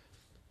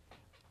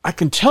 I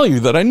can tell you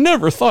that I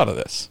never thought of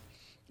this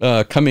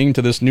coming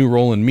to this new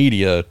role in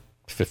media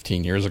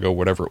 15 years ago,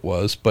 whatever it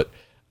was. But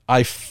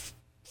I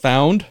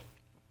found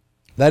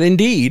that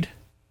indeed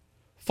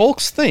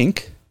folks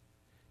think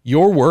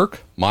your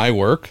work, my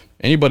work,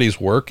 anybody's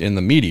work in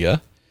the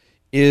media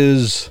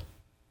is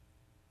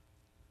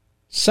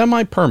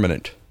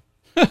semi-permanent.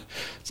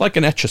 It's like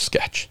an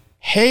Etch-a-Sketch.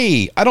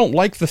 Hey, I don't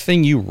like the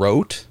thing you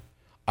wrote.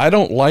 I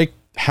don't like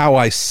how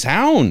I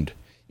sound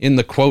in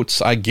the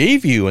quotes I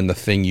gave you in the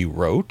thing you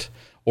wrote,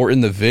 or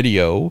in the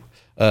video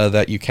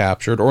that you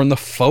captured, or in the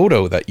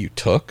photo that you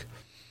took.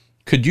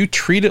 Could you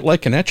treat it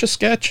like an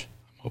Etch-a-Sketch?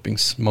 I'm hoping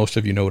most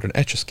of you know what an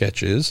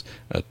Etch-a-Sketch is,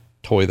 a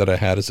toy that I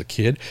had as a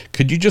kid.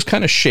 Could you just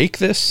kind of shake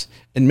this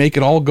and make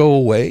it all go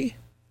away?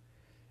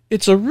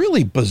 It's a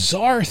really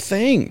bizarre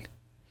thing.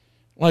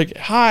 Like,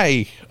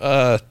 hi,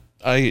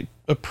 I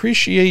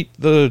appreciate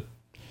the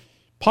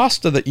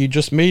pasta that you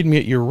just made me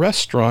at your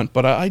restaurant,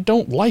 but I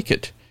don't like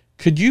it.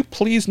 Could you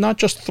please not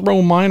just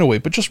throw mine away,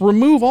 but just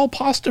remove all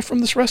pasta from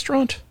this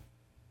restaurant?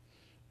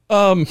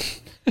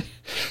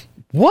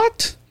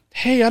 What?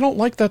 hey, I don't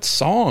like that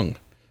song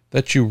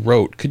that you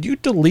wrote. Could you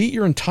delete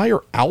your entire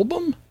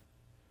album?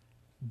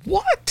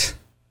 What?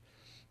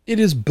 It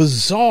is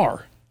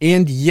bizarre.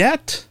 And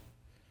yet,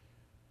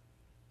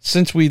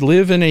 since we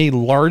live in a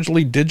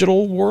largely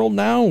digital world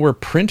now, where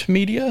print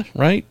media,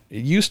 right?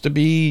 It used to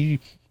be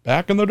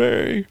back in the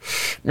day.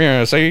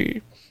 Yeah,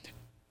 say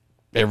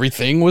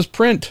everything was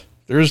print.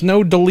 There's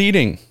no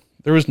deleting.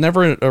 There was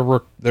never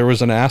there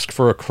was an ask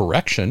for a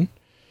correction,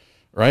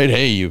 right?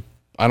 Hey,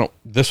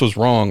 this was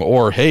wrong.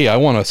 Or, hey, I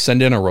want to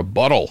send in a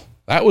rebuttal.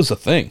 That was a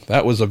thing.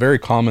 That was a very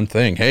common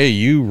thing. Hey,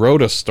 you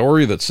wrote a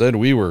story that said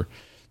we were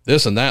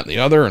this and that and the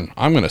other, and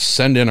I'm going to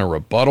send in a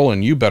rebuttal,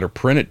 and you better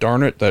print it,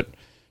 darn it, that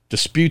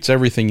disputes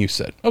everything you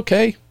said.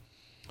 Okay.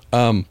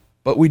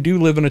 But we do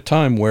live in a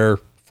time where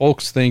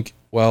folks think,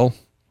 well,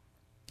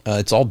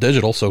 it's all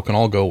digital, so it can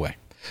all go away.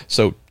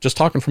 So just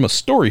talking from a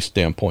story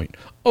standpoint,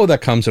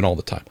 that comes in all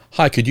the time.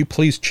 Hi, could you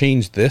please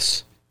change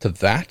this to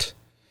that?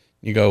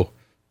 You go,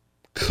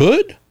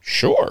 could?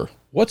 Sure.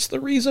 What's the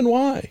reason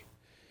why?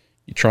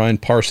 You try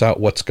and parse out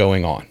what's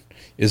going on.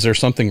 Is there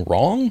something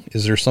wrong?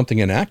 Is there something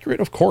inaccurate?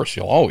 Of course,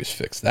 you'll always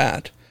fix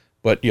that.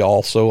 But you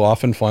also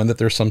often find that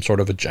there's some sort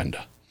of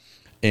agenda.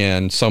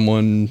 And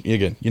someone,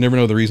 again, you never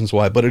know the reasons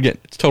why. But again,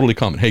 it's totally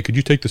common. Hey, could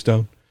you take this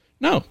down?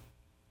 No.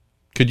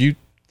 Could you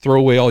throw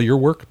away all your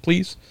work,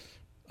 please?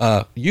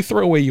 You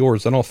throw away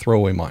yours, then I'll throw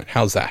away mine.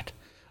 How's that?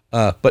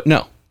 But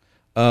no.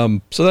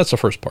 So that's the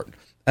first part.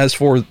 As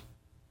for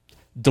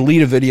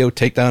delete a video,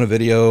 take down a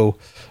video,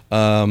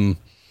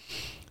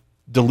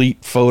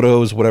 delete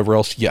photos, whatever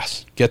else.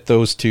 Yes, get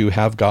those to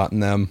have gotten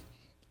them.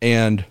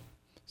 And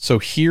so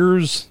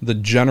here's the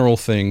general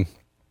thing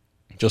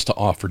just to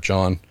offer,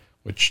 John,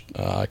 which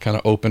I kind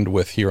of opened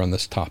with here on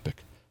this topic.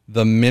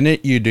 The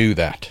minute you do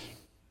that,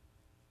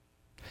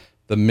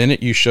 the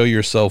minute you show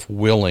yourself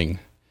willing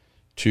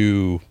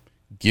to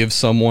give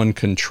someone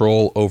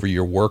control over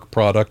your work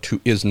product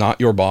who is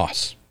not your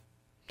boss,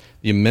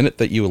 the minute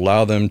that you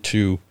allow them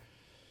to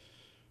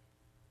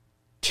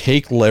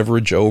take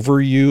leverage over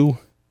you,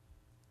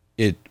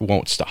 it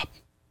won't stop.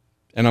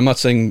 And I'm not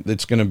saying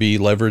it's going to be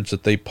leverage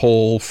that they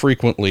pull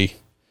frequently,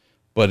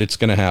 but it's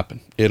going to happen.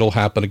 It'll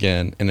happen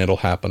again, and it'll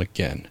happen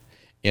again.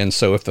 And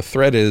so if the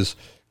threat is,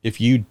 if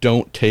you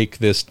don't take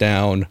this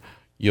down,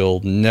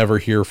 you'll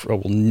never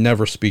will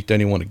never speak to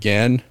anyone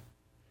again.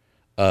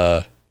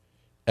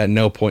 At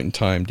no point in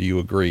time do you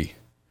agree,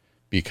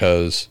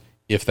 because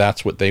if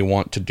that's what they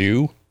want to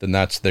do, then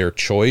that's their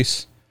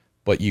choice.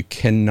 But you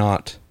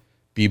cannot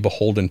be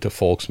beholden to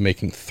folks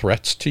making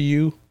threats to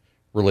you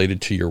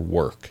related to your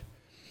work.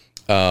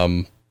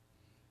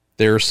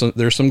 There's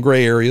some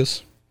gray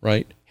areas,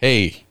 right?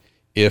 Hey,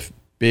 if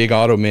big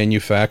auto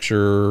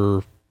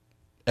manufacturer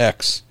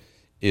X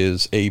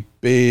is a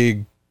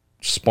big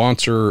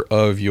sponsor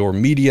of your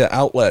media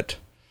outlet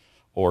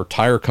or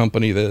tire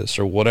company this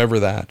or whatever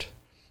that,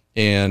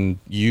 and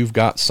you've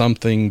got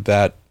something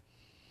that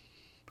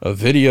a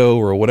video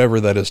or whatever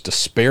that is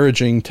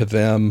disparaging to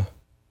them,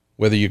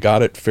 whether you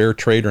got it fair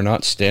trade or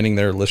not, standing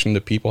there listening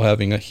to people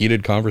having a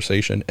heated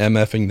conversation,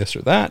 MFing this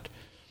or that,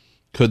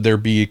 could there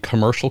be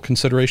commercial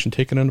consideration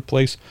taken into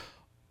place?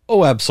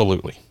 Oh,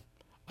 absolutely.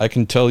 I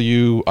can tell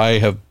you,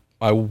 I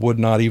would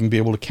not even be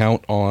able to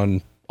count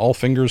on all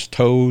fingers,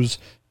 toes,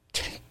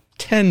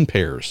 10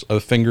 pairs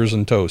of fingers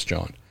and toes,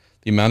 John,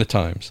 the amount of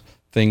times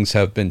things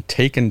have been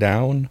taken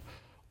down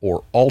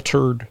or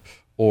altered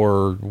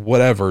or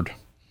whatever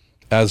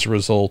as a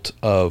result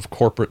of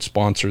corporate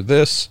sponsor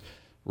this,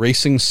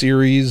 racing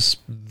series,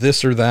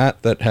 this or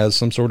that has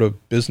some sort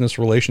of business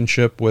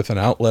relationship with an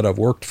outlet I've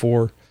worked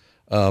for.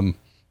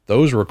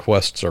 Those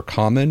requests are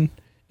common,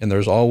 and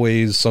there's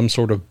always some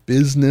sort of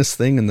business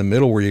thing in the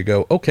middle where you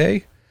go,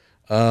 okay,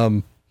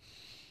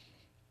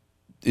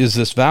 is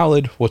this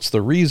valid? What's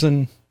the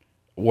reason?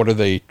 What are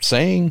they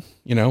saying?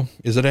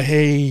 Is it a,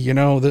 hey,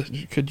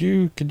 could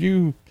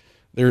you,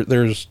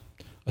 there's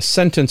a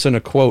sentence and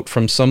a quote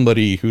from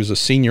somebody who's a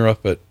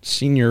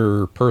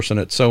senior person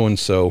at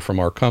so-and-so from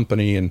our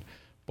company. And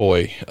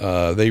boy,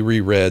 they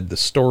reread the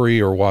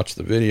story or watched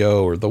the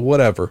video or the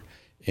whatever.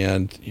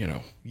 And,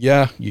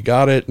 yeah, you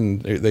got it.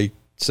 And they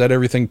said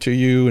everything to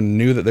you and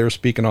knew that they were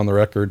speaking on the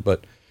record.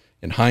 But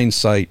in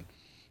hindsight,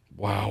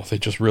 wow, they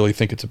just really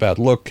think it's a bad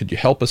look. Could you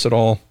help us at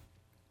all?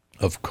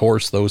 Of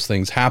course, those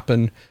things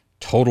happen.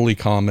 Totally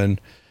common.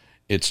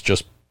 It's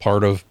just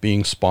part of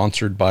being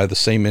sponsored by the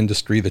same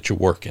industry that you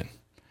work in.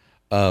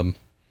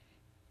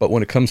 But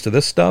when it comes to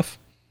this stuff,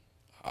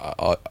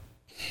 I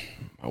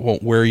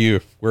won't wear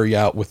you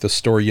out with this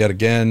story yet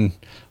again,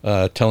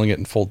 telling it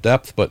in full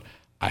depth, but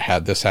I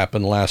had this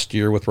happen last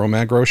year with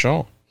Romain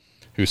Grosjean,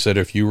 who said,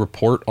 if you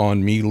report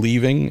on me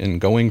leaving and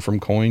going from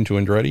Coin to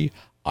Andretti,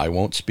 I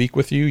won't speak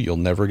with you. You'll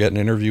never get an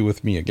interview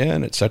with me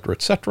again, et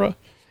cetera,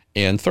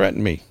 and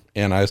threatened me.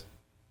 And I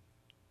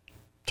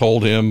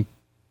told him,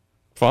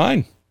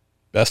 fine,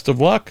 best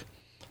of luck.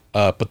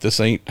 But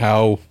this ain't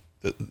that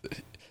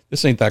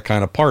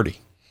kind of party.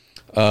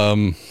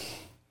 And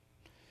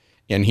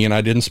he and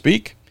I didn't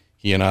speak.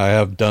 He and I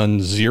have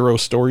done 0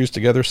 stories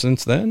together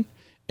since then.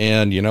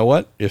 And you know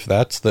what? If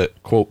that's the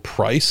quote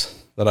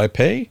price that I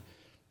pay,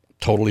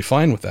 totally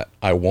fine with that.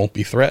 I won't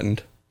be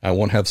threatened. I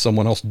won't have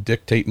someone else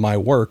dictate my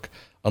work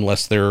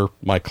unless they're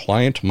my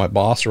client, my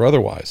boss, or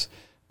otherwise.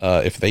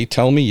 If they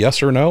tell me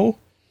yes or no,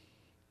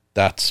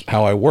 that's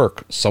how I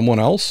work. Someone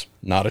else,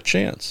 not a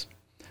chance.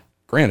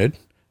 Granted,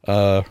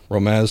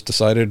 Romaz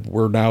decided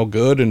we're now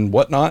good and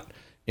whatnot,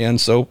 and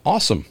so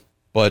awesome.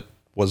 But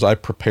was I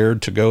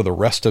prepared to go the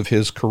rest of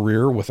his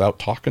career without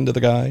talking to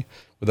the guy,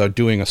 without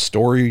doing a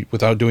story,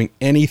 without doing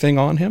anything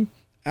on him?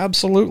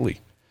 Absolutely.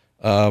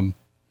 Not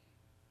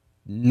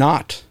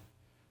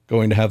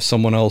going to have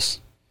someone else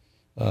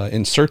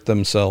insert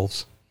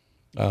themselves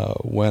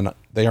when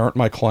they aren't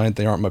my client,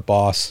 they aren't my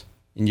boss,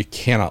 and you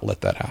cannot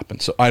let that happen.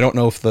 So I don't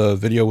know if the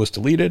video was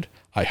deleted.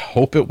 I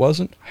hope it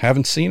wasn't. I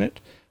haven't seen it.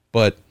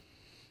 But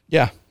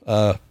yeah,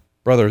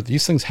 brother,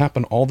 these things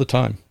happen all the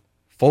time.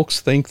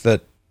 Folks think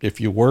that if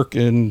you work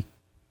in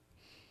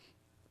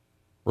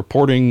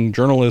reporting,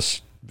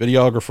 journalist,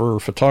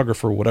 videographer,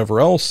 photographer, whatever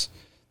else,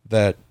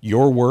 that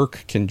your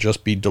work can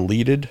just be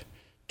deleted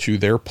to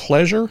their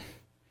pleasure.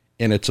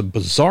 And it's a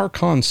bizarre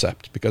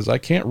concept because I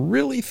can't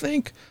really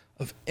think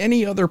of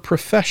any other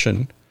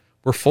profession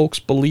where folks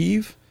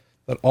believe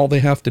that all they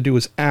have to do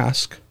is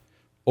ask,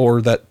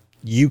 or that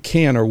you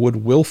can or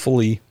would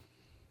willfully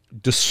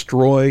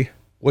destroy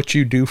what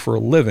you do for a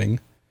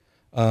living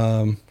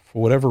for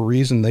whatever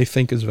reason they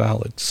think is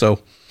valid. So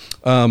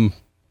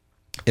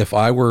if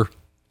I were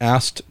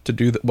asked to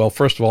do that, well,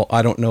 first of all,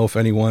 I don't know if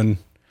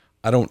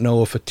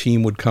a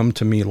team would come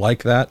to me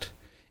like that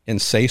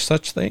and say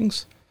such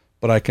things,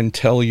 but I can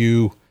tell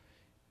you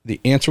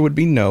the answer would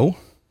be no.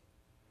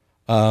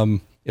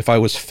 If I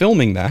was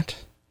filming that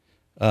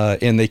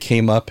and they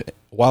came up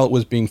while it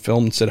was being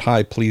filmed and said,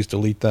 hi, please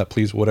delete that,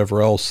 please,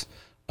 whatever else,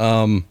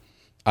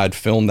 I'd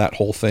film that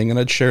whole thing and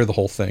I'd share the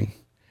whole thing.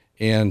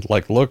 And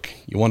like, look,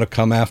 you want to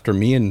come after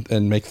me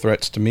and make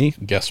threats to me?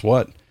 Guess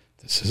what?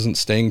 This isn't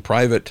staying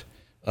private.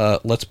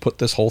 Let's put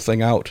this whole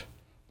thing out.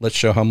 Let's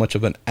show how much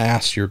of an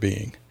ass you're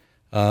being.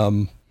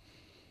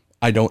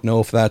 I don't know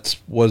if that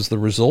was the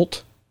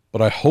result,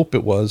 but I hope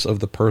it was, of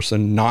the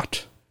person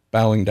not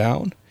bowing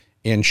down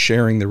and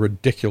sharing the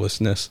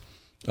ridiculousness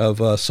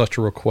of such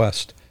a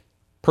request.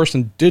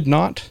 Person did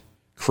not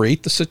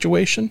create the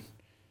situation,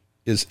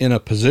 is in a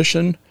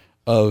position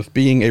of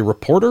being a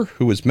reporter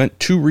who is meant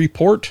to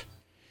report.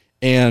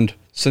 And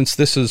since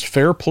this is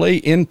fair play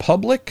in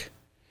public,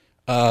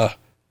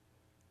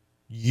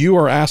 you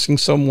are asking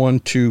someone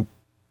to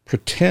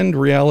pretend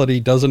reality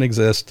doesn't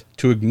exist,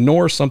 to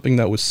ignore something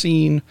that was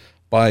seen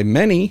by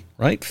many,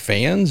 right?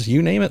 Fans,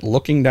 you name it,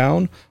 looking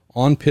down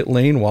on pit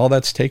lane while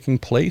that's taking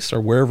place or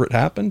wherever it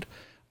happened.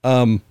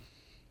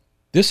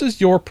 This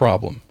is your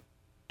problem.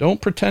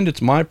 Don't pretend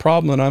it's my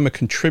problem and I'm a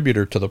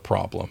contributor to the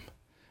problem.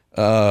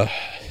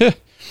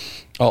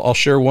 I'll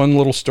share one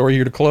little story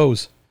here to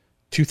close.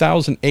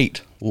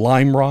 2008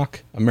 Lime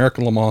Rock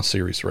American Le Mans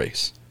Series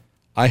race.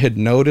 I had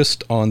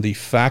noticed on the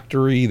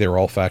factory, they were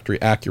all factory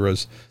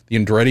Acuras, the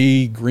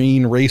Andretti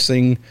Green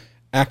Racing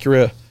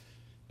Acura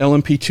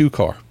LMP2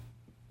 car.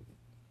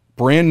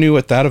 Brand new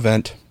at that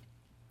event.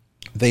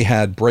 They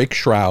had brake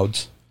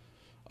shrouds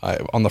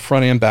on the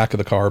front and back of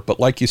the car, but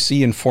like you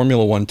see in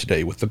Formula One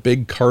today with the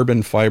big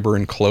carbon fiber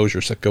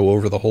enclosures that go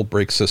over the whole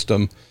brake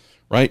system,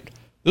 right?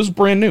 This is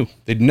brand new.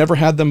 They'd never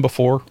had them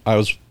before. I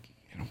was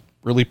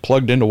really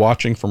plugged into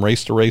watching from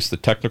race to race the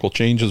technical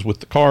changes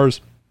with the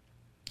cars.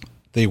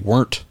 They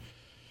weren't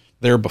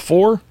there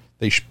before.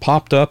 They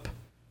popped up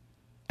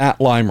at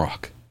Lime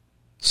Rock,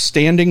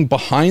 standing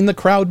behind the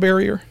crowd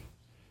barrier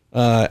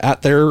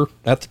at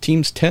the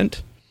team's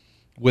tent,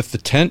 with the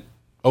tent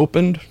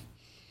opened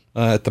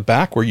at the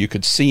back where you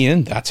could see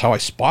in. That's how I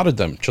spotted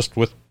them, just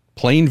with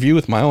plain view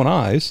with my own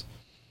eyes.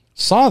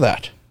 Saw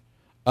that.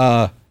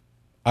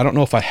 I don't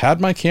know if I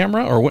had my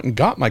camera or went and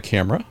got my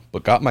camera,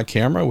 but got my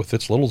camera with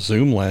its little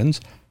zoom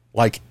lens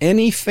like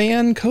any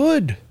fan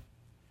could,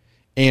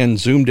 and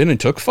zoomed in and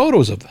took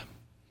photos of them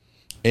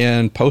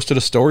and posted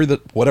a story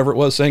that whatever it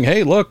was saying,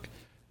 hey, look,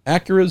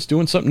 Acura's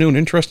doing something new and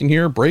interesting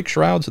here. Brake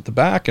shrouds at the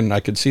back. And I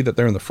could see that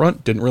they're in the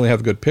front. Didn't really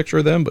have a good picture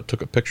of them, but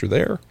took a picture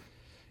there.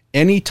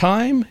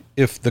 Anytime,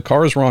 if the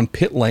cars were on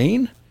pit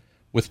lane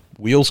with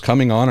wheels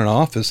coming on and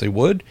off as they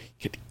would,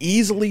 you could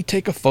easily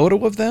take a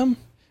photo of them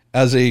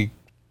as a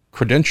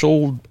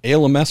credentialed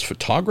ALMS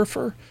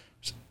photographer,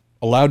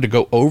 allowed to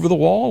go over the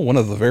wall. One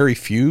of the very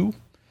few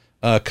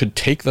could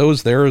take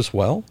those there as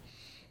well.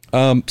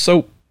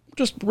 So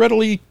just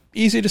readily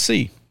easy to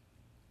see.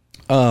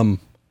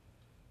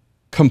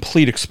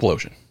 Complete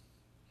explosion.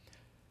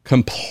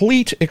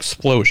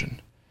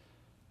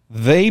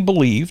 They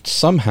believed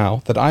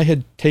somehow that I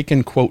had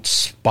taken, quote,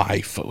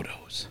 spy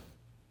photos.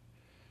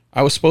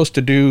 I was supposed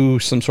to do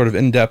some sort of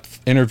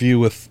in-depth interview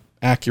with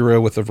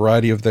Acura with a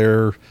variety of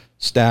their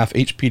staff,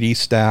 HPD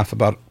staff,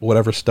 about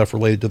whatever stuff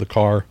related to the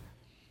car.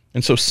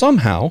 And so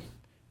somehow,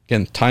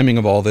 again, timing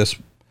of all this,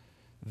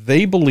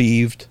 they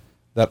believed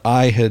that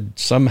I had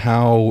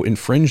somehow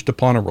infringed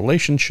upon a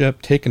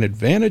relationship, taken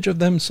advantage of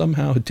them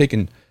somehow, had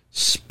taken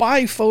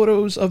spy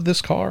photos of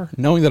this car,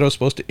 knowing that I was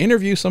supposed to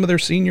interview some of their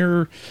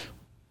senior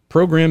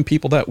program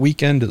people that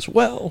weekend as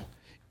well.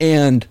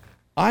 And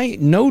I,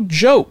 no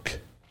joke,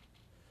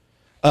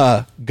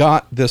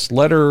 got this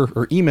letter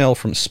or email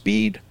from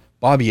Speed,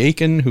 Bobby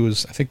Aiken, who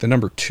was, I think, the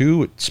number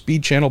 2 at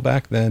Speed Channel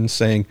back then,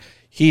 saying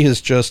he has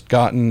just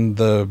gotten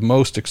the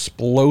most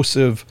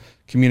explosive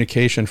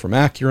communication from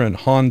Acura and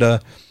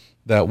Honda,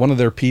 that one of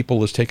their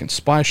people is taking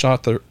spy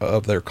shots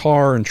of their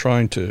car and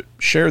trying to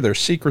share their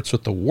secrets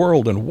with the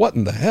world, and what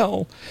in the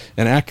hell?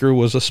 And Acura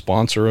was a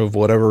sponsor of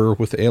whatever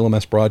with the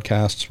ALMS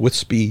broadcasts with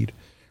Speed,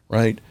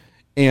 right?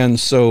 And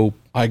so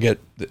I get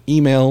the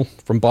email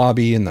from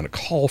Bobby and then a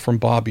call from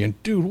Bobby,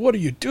 and dude, what are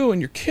you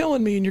doing? You're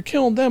killing me and you're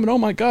killing them. And oh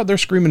my God, they're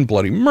screaming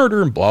bloody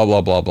murder and blah,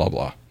 blah, blah, blah,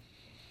 blah.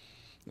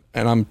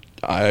 And I'm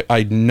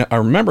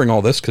remembering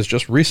all this because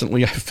just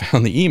recently I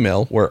found the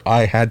email where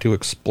I had to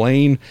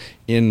explain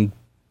in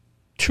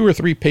 2 or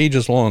 3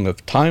 pages long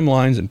of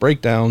timelines and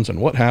breakdowns and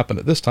what happened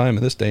at this time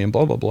and this day and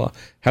blah, blah, blah,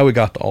 how we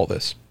got to all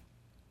this.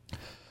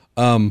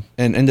 And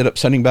ended up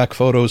sending back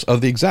photos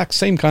of the exact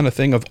same kind of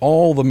thing of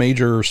all the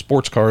major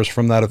sports cars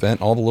from that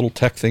event, all the little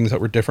tech things that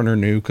were different or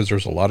new, because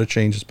there's a lot of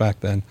changes back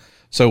then.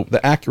 So the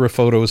Acura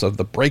photos of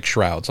the brake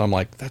shrouds, I'm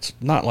like, that's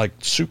not like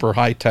super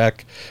high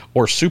tech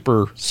or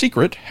super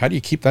secret. How do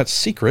you keep that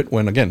secret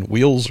when, again,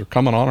 wheels are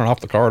coming on and off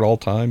the car at all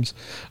times?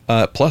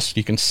 Plus,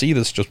 you can see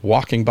this just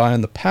walking by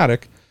in the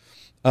paddock.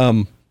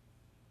 I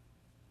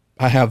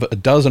have a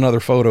dozen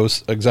other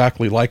photos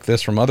exactly like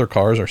this from other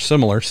cars or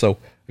similar. So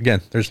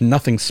again, there's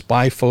nothing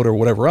spy photo or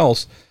whatever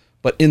else,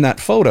 but in that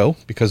photo,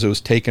 because it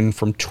was taken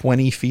from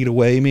 20 feet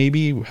away,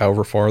 maybe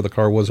however far the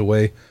car was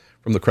away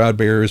from the crowd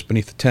barriers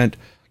beneath the tent,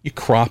 you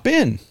crop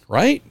in,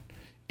 right?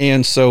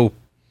 And so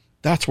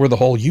that's where the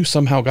whole, you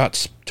somehow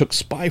took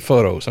spy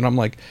photos. And I'm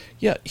like,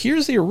 yeah,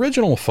 here's the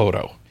original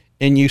photo.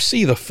 And you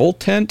see the full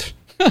tent,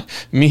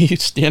 me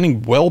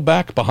standing well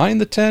back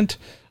behind the tent.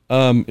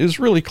 Is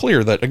really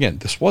clear that, again,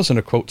 this wasn't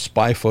a quote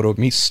spy photo of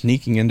me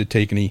sneaking in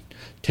to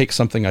take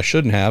something I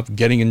shouldn't have,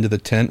 getting into the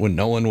tent when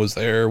no one was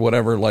there,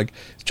 whatever. Like,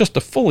 it's just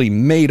a fully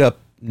made up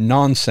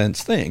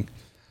nonsense thing.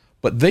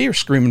 But they are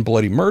screaming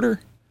bloody murder.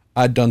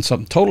 I'd done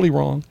something totally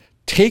wrong.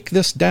 Take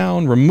this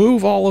down,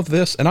 remove all of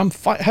this. And I'm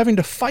having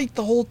to fight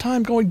the whole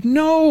time going,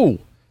 no,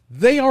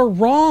 they are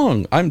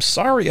wrong. I'm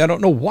sorry. I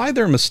don't know why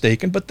they're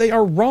mistaken, but they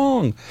are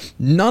wrong.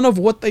 None of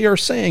what they are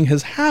saying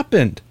has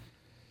happened.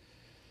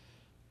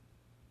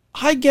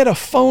 I get a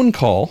phone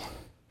call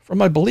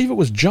from, I believe it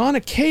was John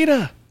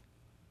Akeda.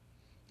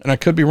 And I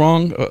could be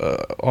wrong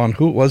on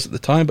who it was at the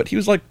time, but he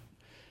was like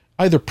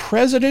either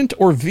president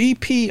or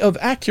VP of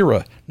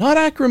Acura. Not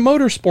Acura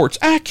Motorsports,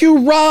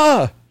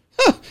 Acura!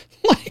 Huh,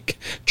 like,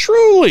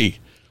 truly,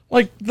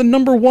 like the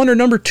number 1 or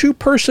number 2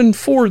 person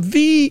for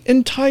the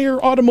entire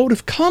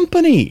automotive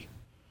company.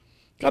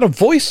 Got a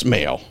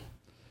voicemail.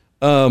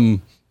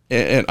 And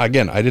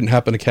again, I didn't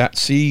happen to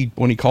see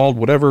when he called,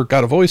 whatever,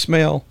 got a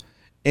voicemail.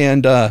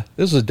 And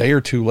this is a day or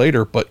 2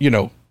 later, but, you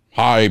know,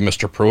 hi,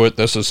 Mr. Pruitt,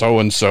 this is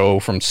so-and-so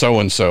from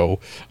so-and-so.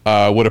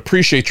 Would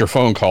appreciate your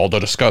phone call to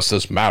discuss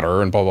this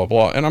matter and blah, blah,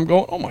 blah. And I'm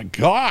going, oh, my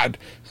God.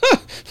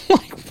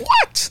 Like,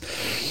 what?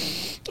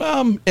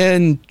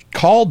 And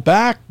called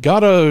back,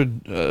 got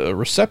a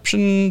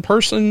reception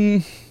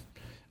person.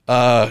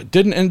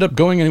 Didn't end up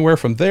going anywhere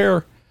from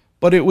there.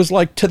 But it was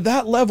like to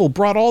that level,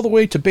 brought all the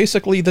way to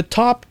basically the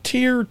top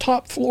tier,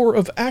 top floor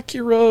of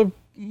Acura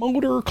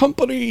Motor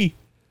Company,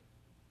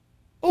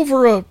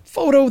 over a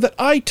photo that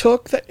I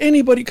took that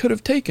anybody could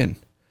have taken.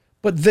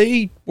 But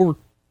they were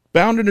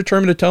bound and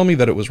determined to tell me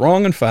that it was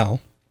wrong and foul,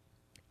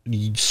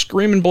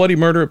 screaming bloody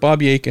murder at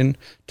Bobby Aiken,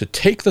 to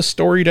take the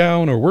story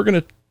down, or we're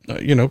going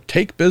to,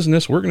 take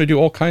business. We're going to do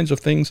all kinds of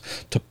things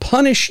to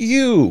punish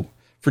you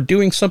for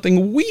doing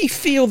something we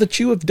feel that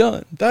you have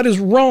done. That is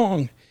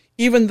wrong,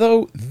 even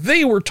though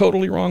they were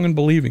totally wrong in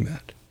believing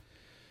that.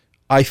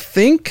 I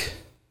think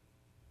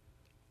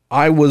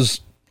I was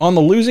on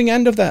the losing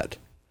end of that.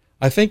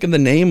 I think in the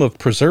name of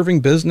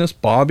preserving business,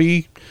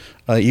 Bobby,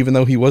 even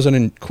though he wasn't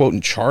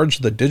in charge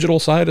of the digital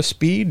side of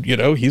Speed,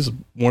 he's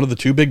one of the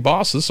 2 big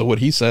bosses. So what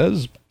he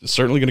says is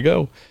certainly going to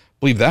go. I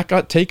believe that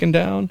got taken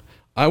down.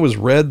 I was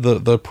read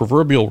the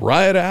proverbial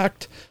riot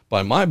act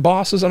by my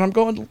bosses, and I'm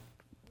going,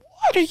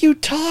 what are you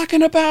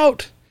talking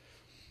about?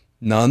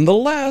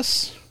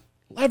 Nonetheless,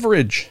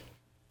 leverage,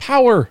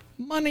 power,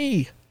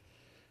 money,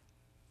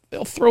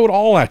 they'll throw it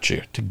all at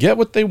you to get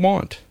what they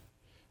want.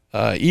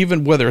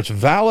 Even whether it's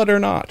valid or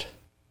not.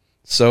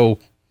 So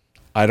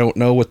I don't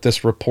know what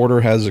this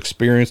reporter has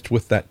experienced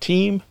with that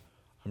team.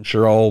 I'm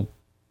sure I'll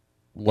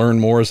learn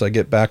more as I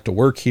get back to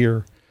work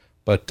here,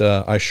 but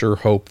I sure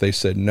hope they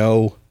said,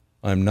 no,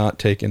 I'm not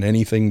taking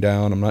anything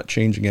down. I'm not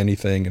changing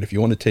anything. And if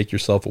you want to take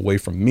yourself away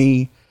from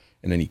me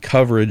and any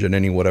coverage and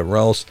any whatever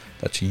else,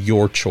 that's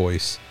your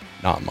choice,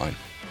 not mine.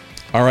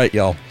 All right,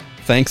 y'all.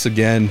 Thanks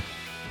again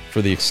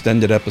for the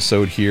extended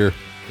episode here.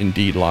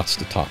 Indeed, lots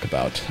to talk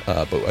about,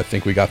 but I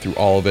think we got through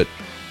all of it.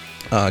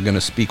 Going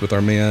to speak with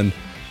our man,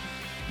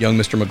 young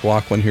Mr.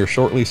 McLaughlin, here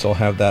shortly, so I'll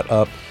have that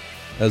up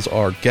as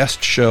our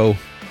guest show,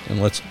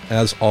 And let's,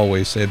 as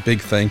always, say a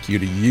big thank you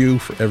to you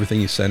for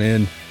everything you sent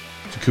in,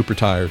 to Cooper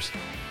Tires,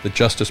 the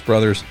Justice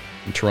Brothers,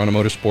 and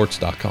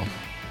TorontoMotorsports.com.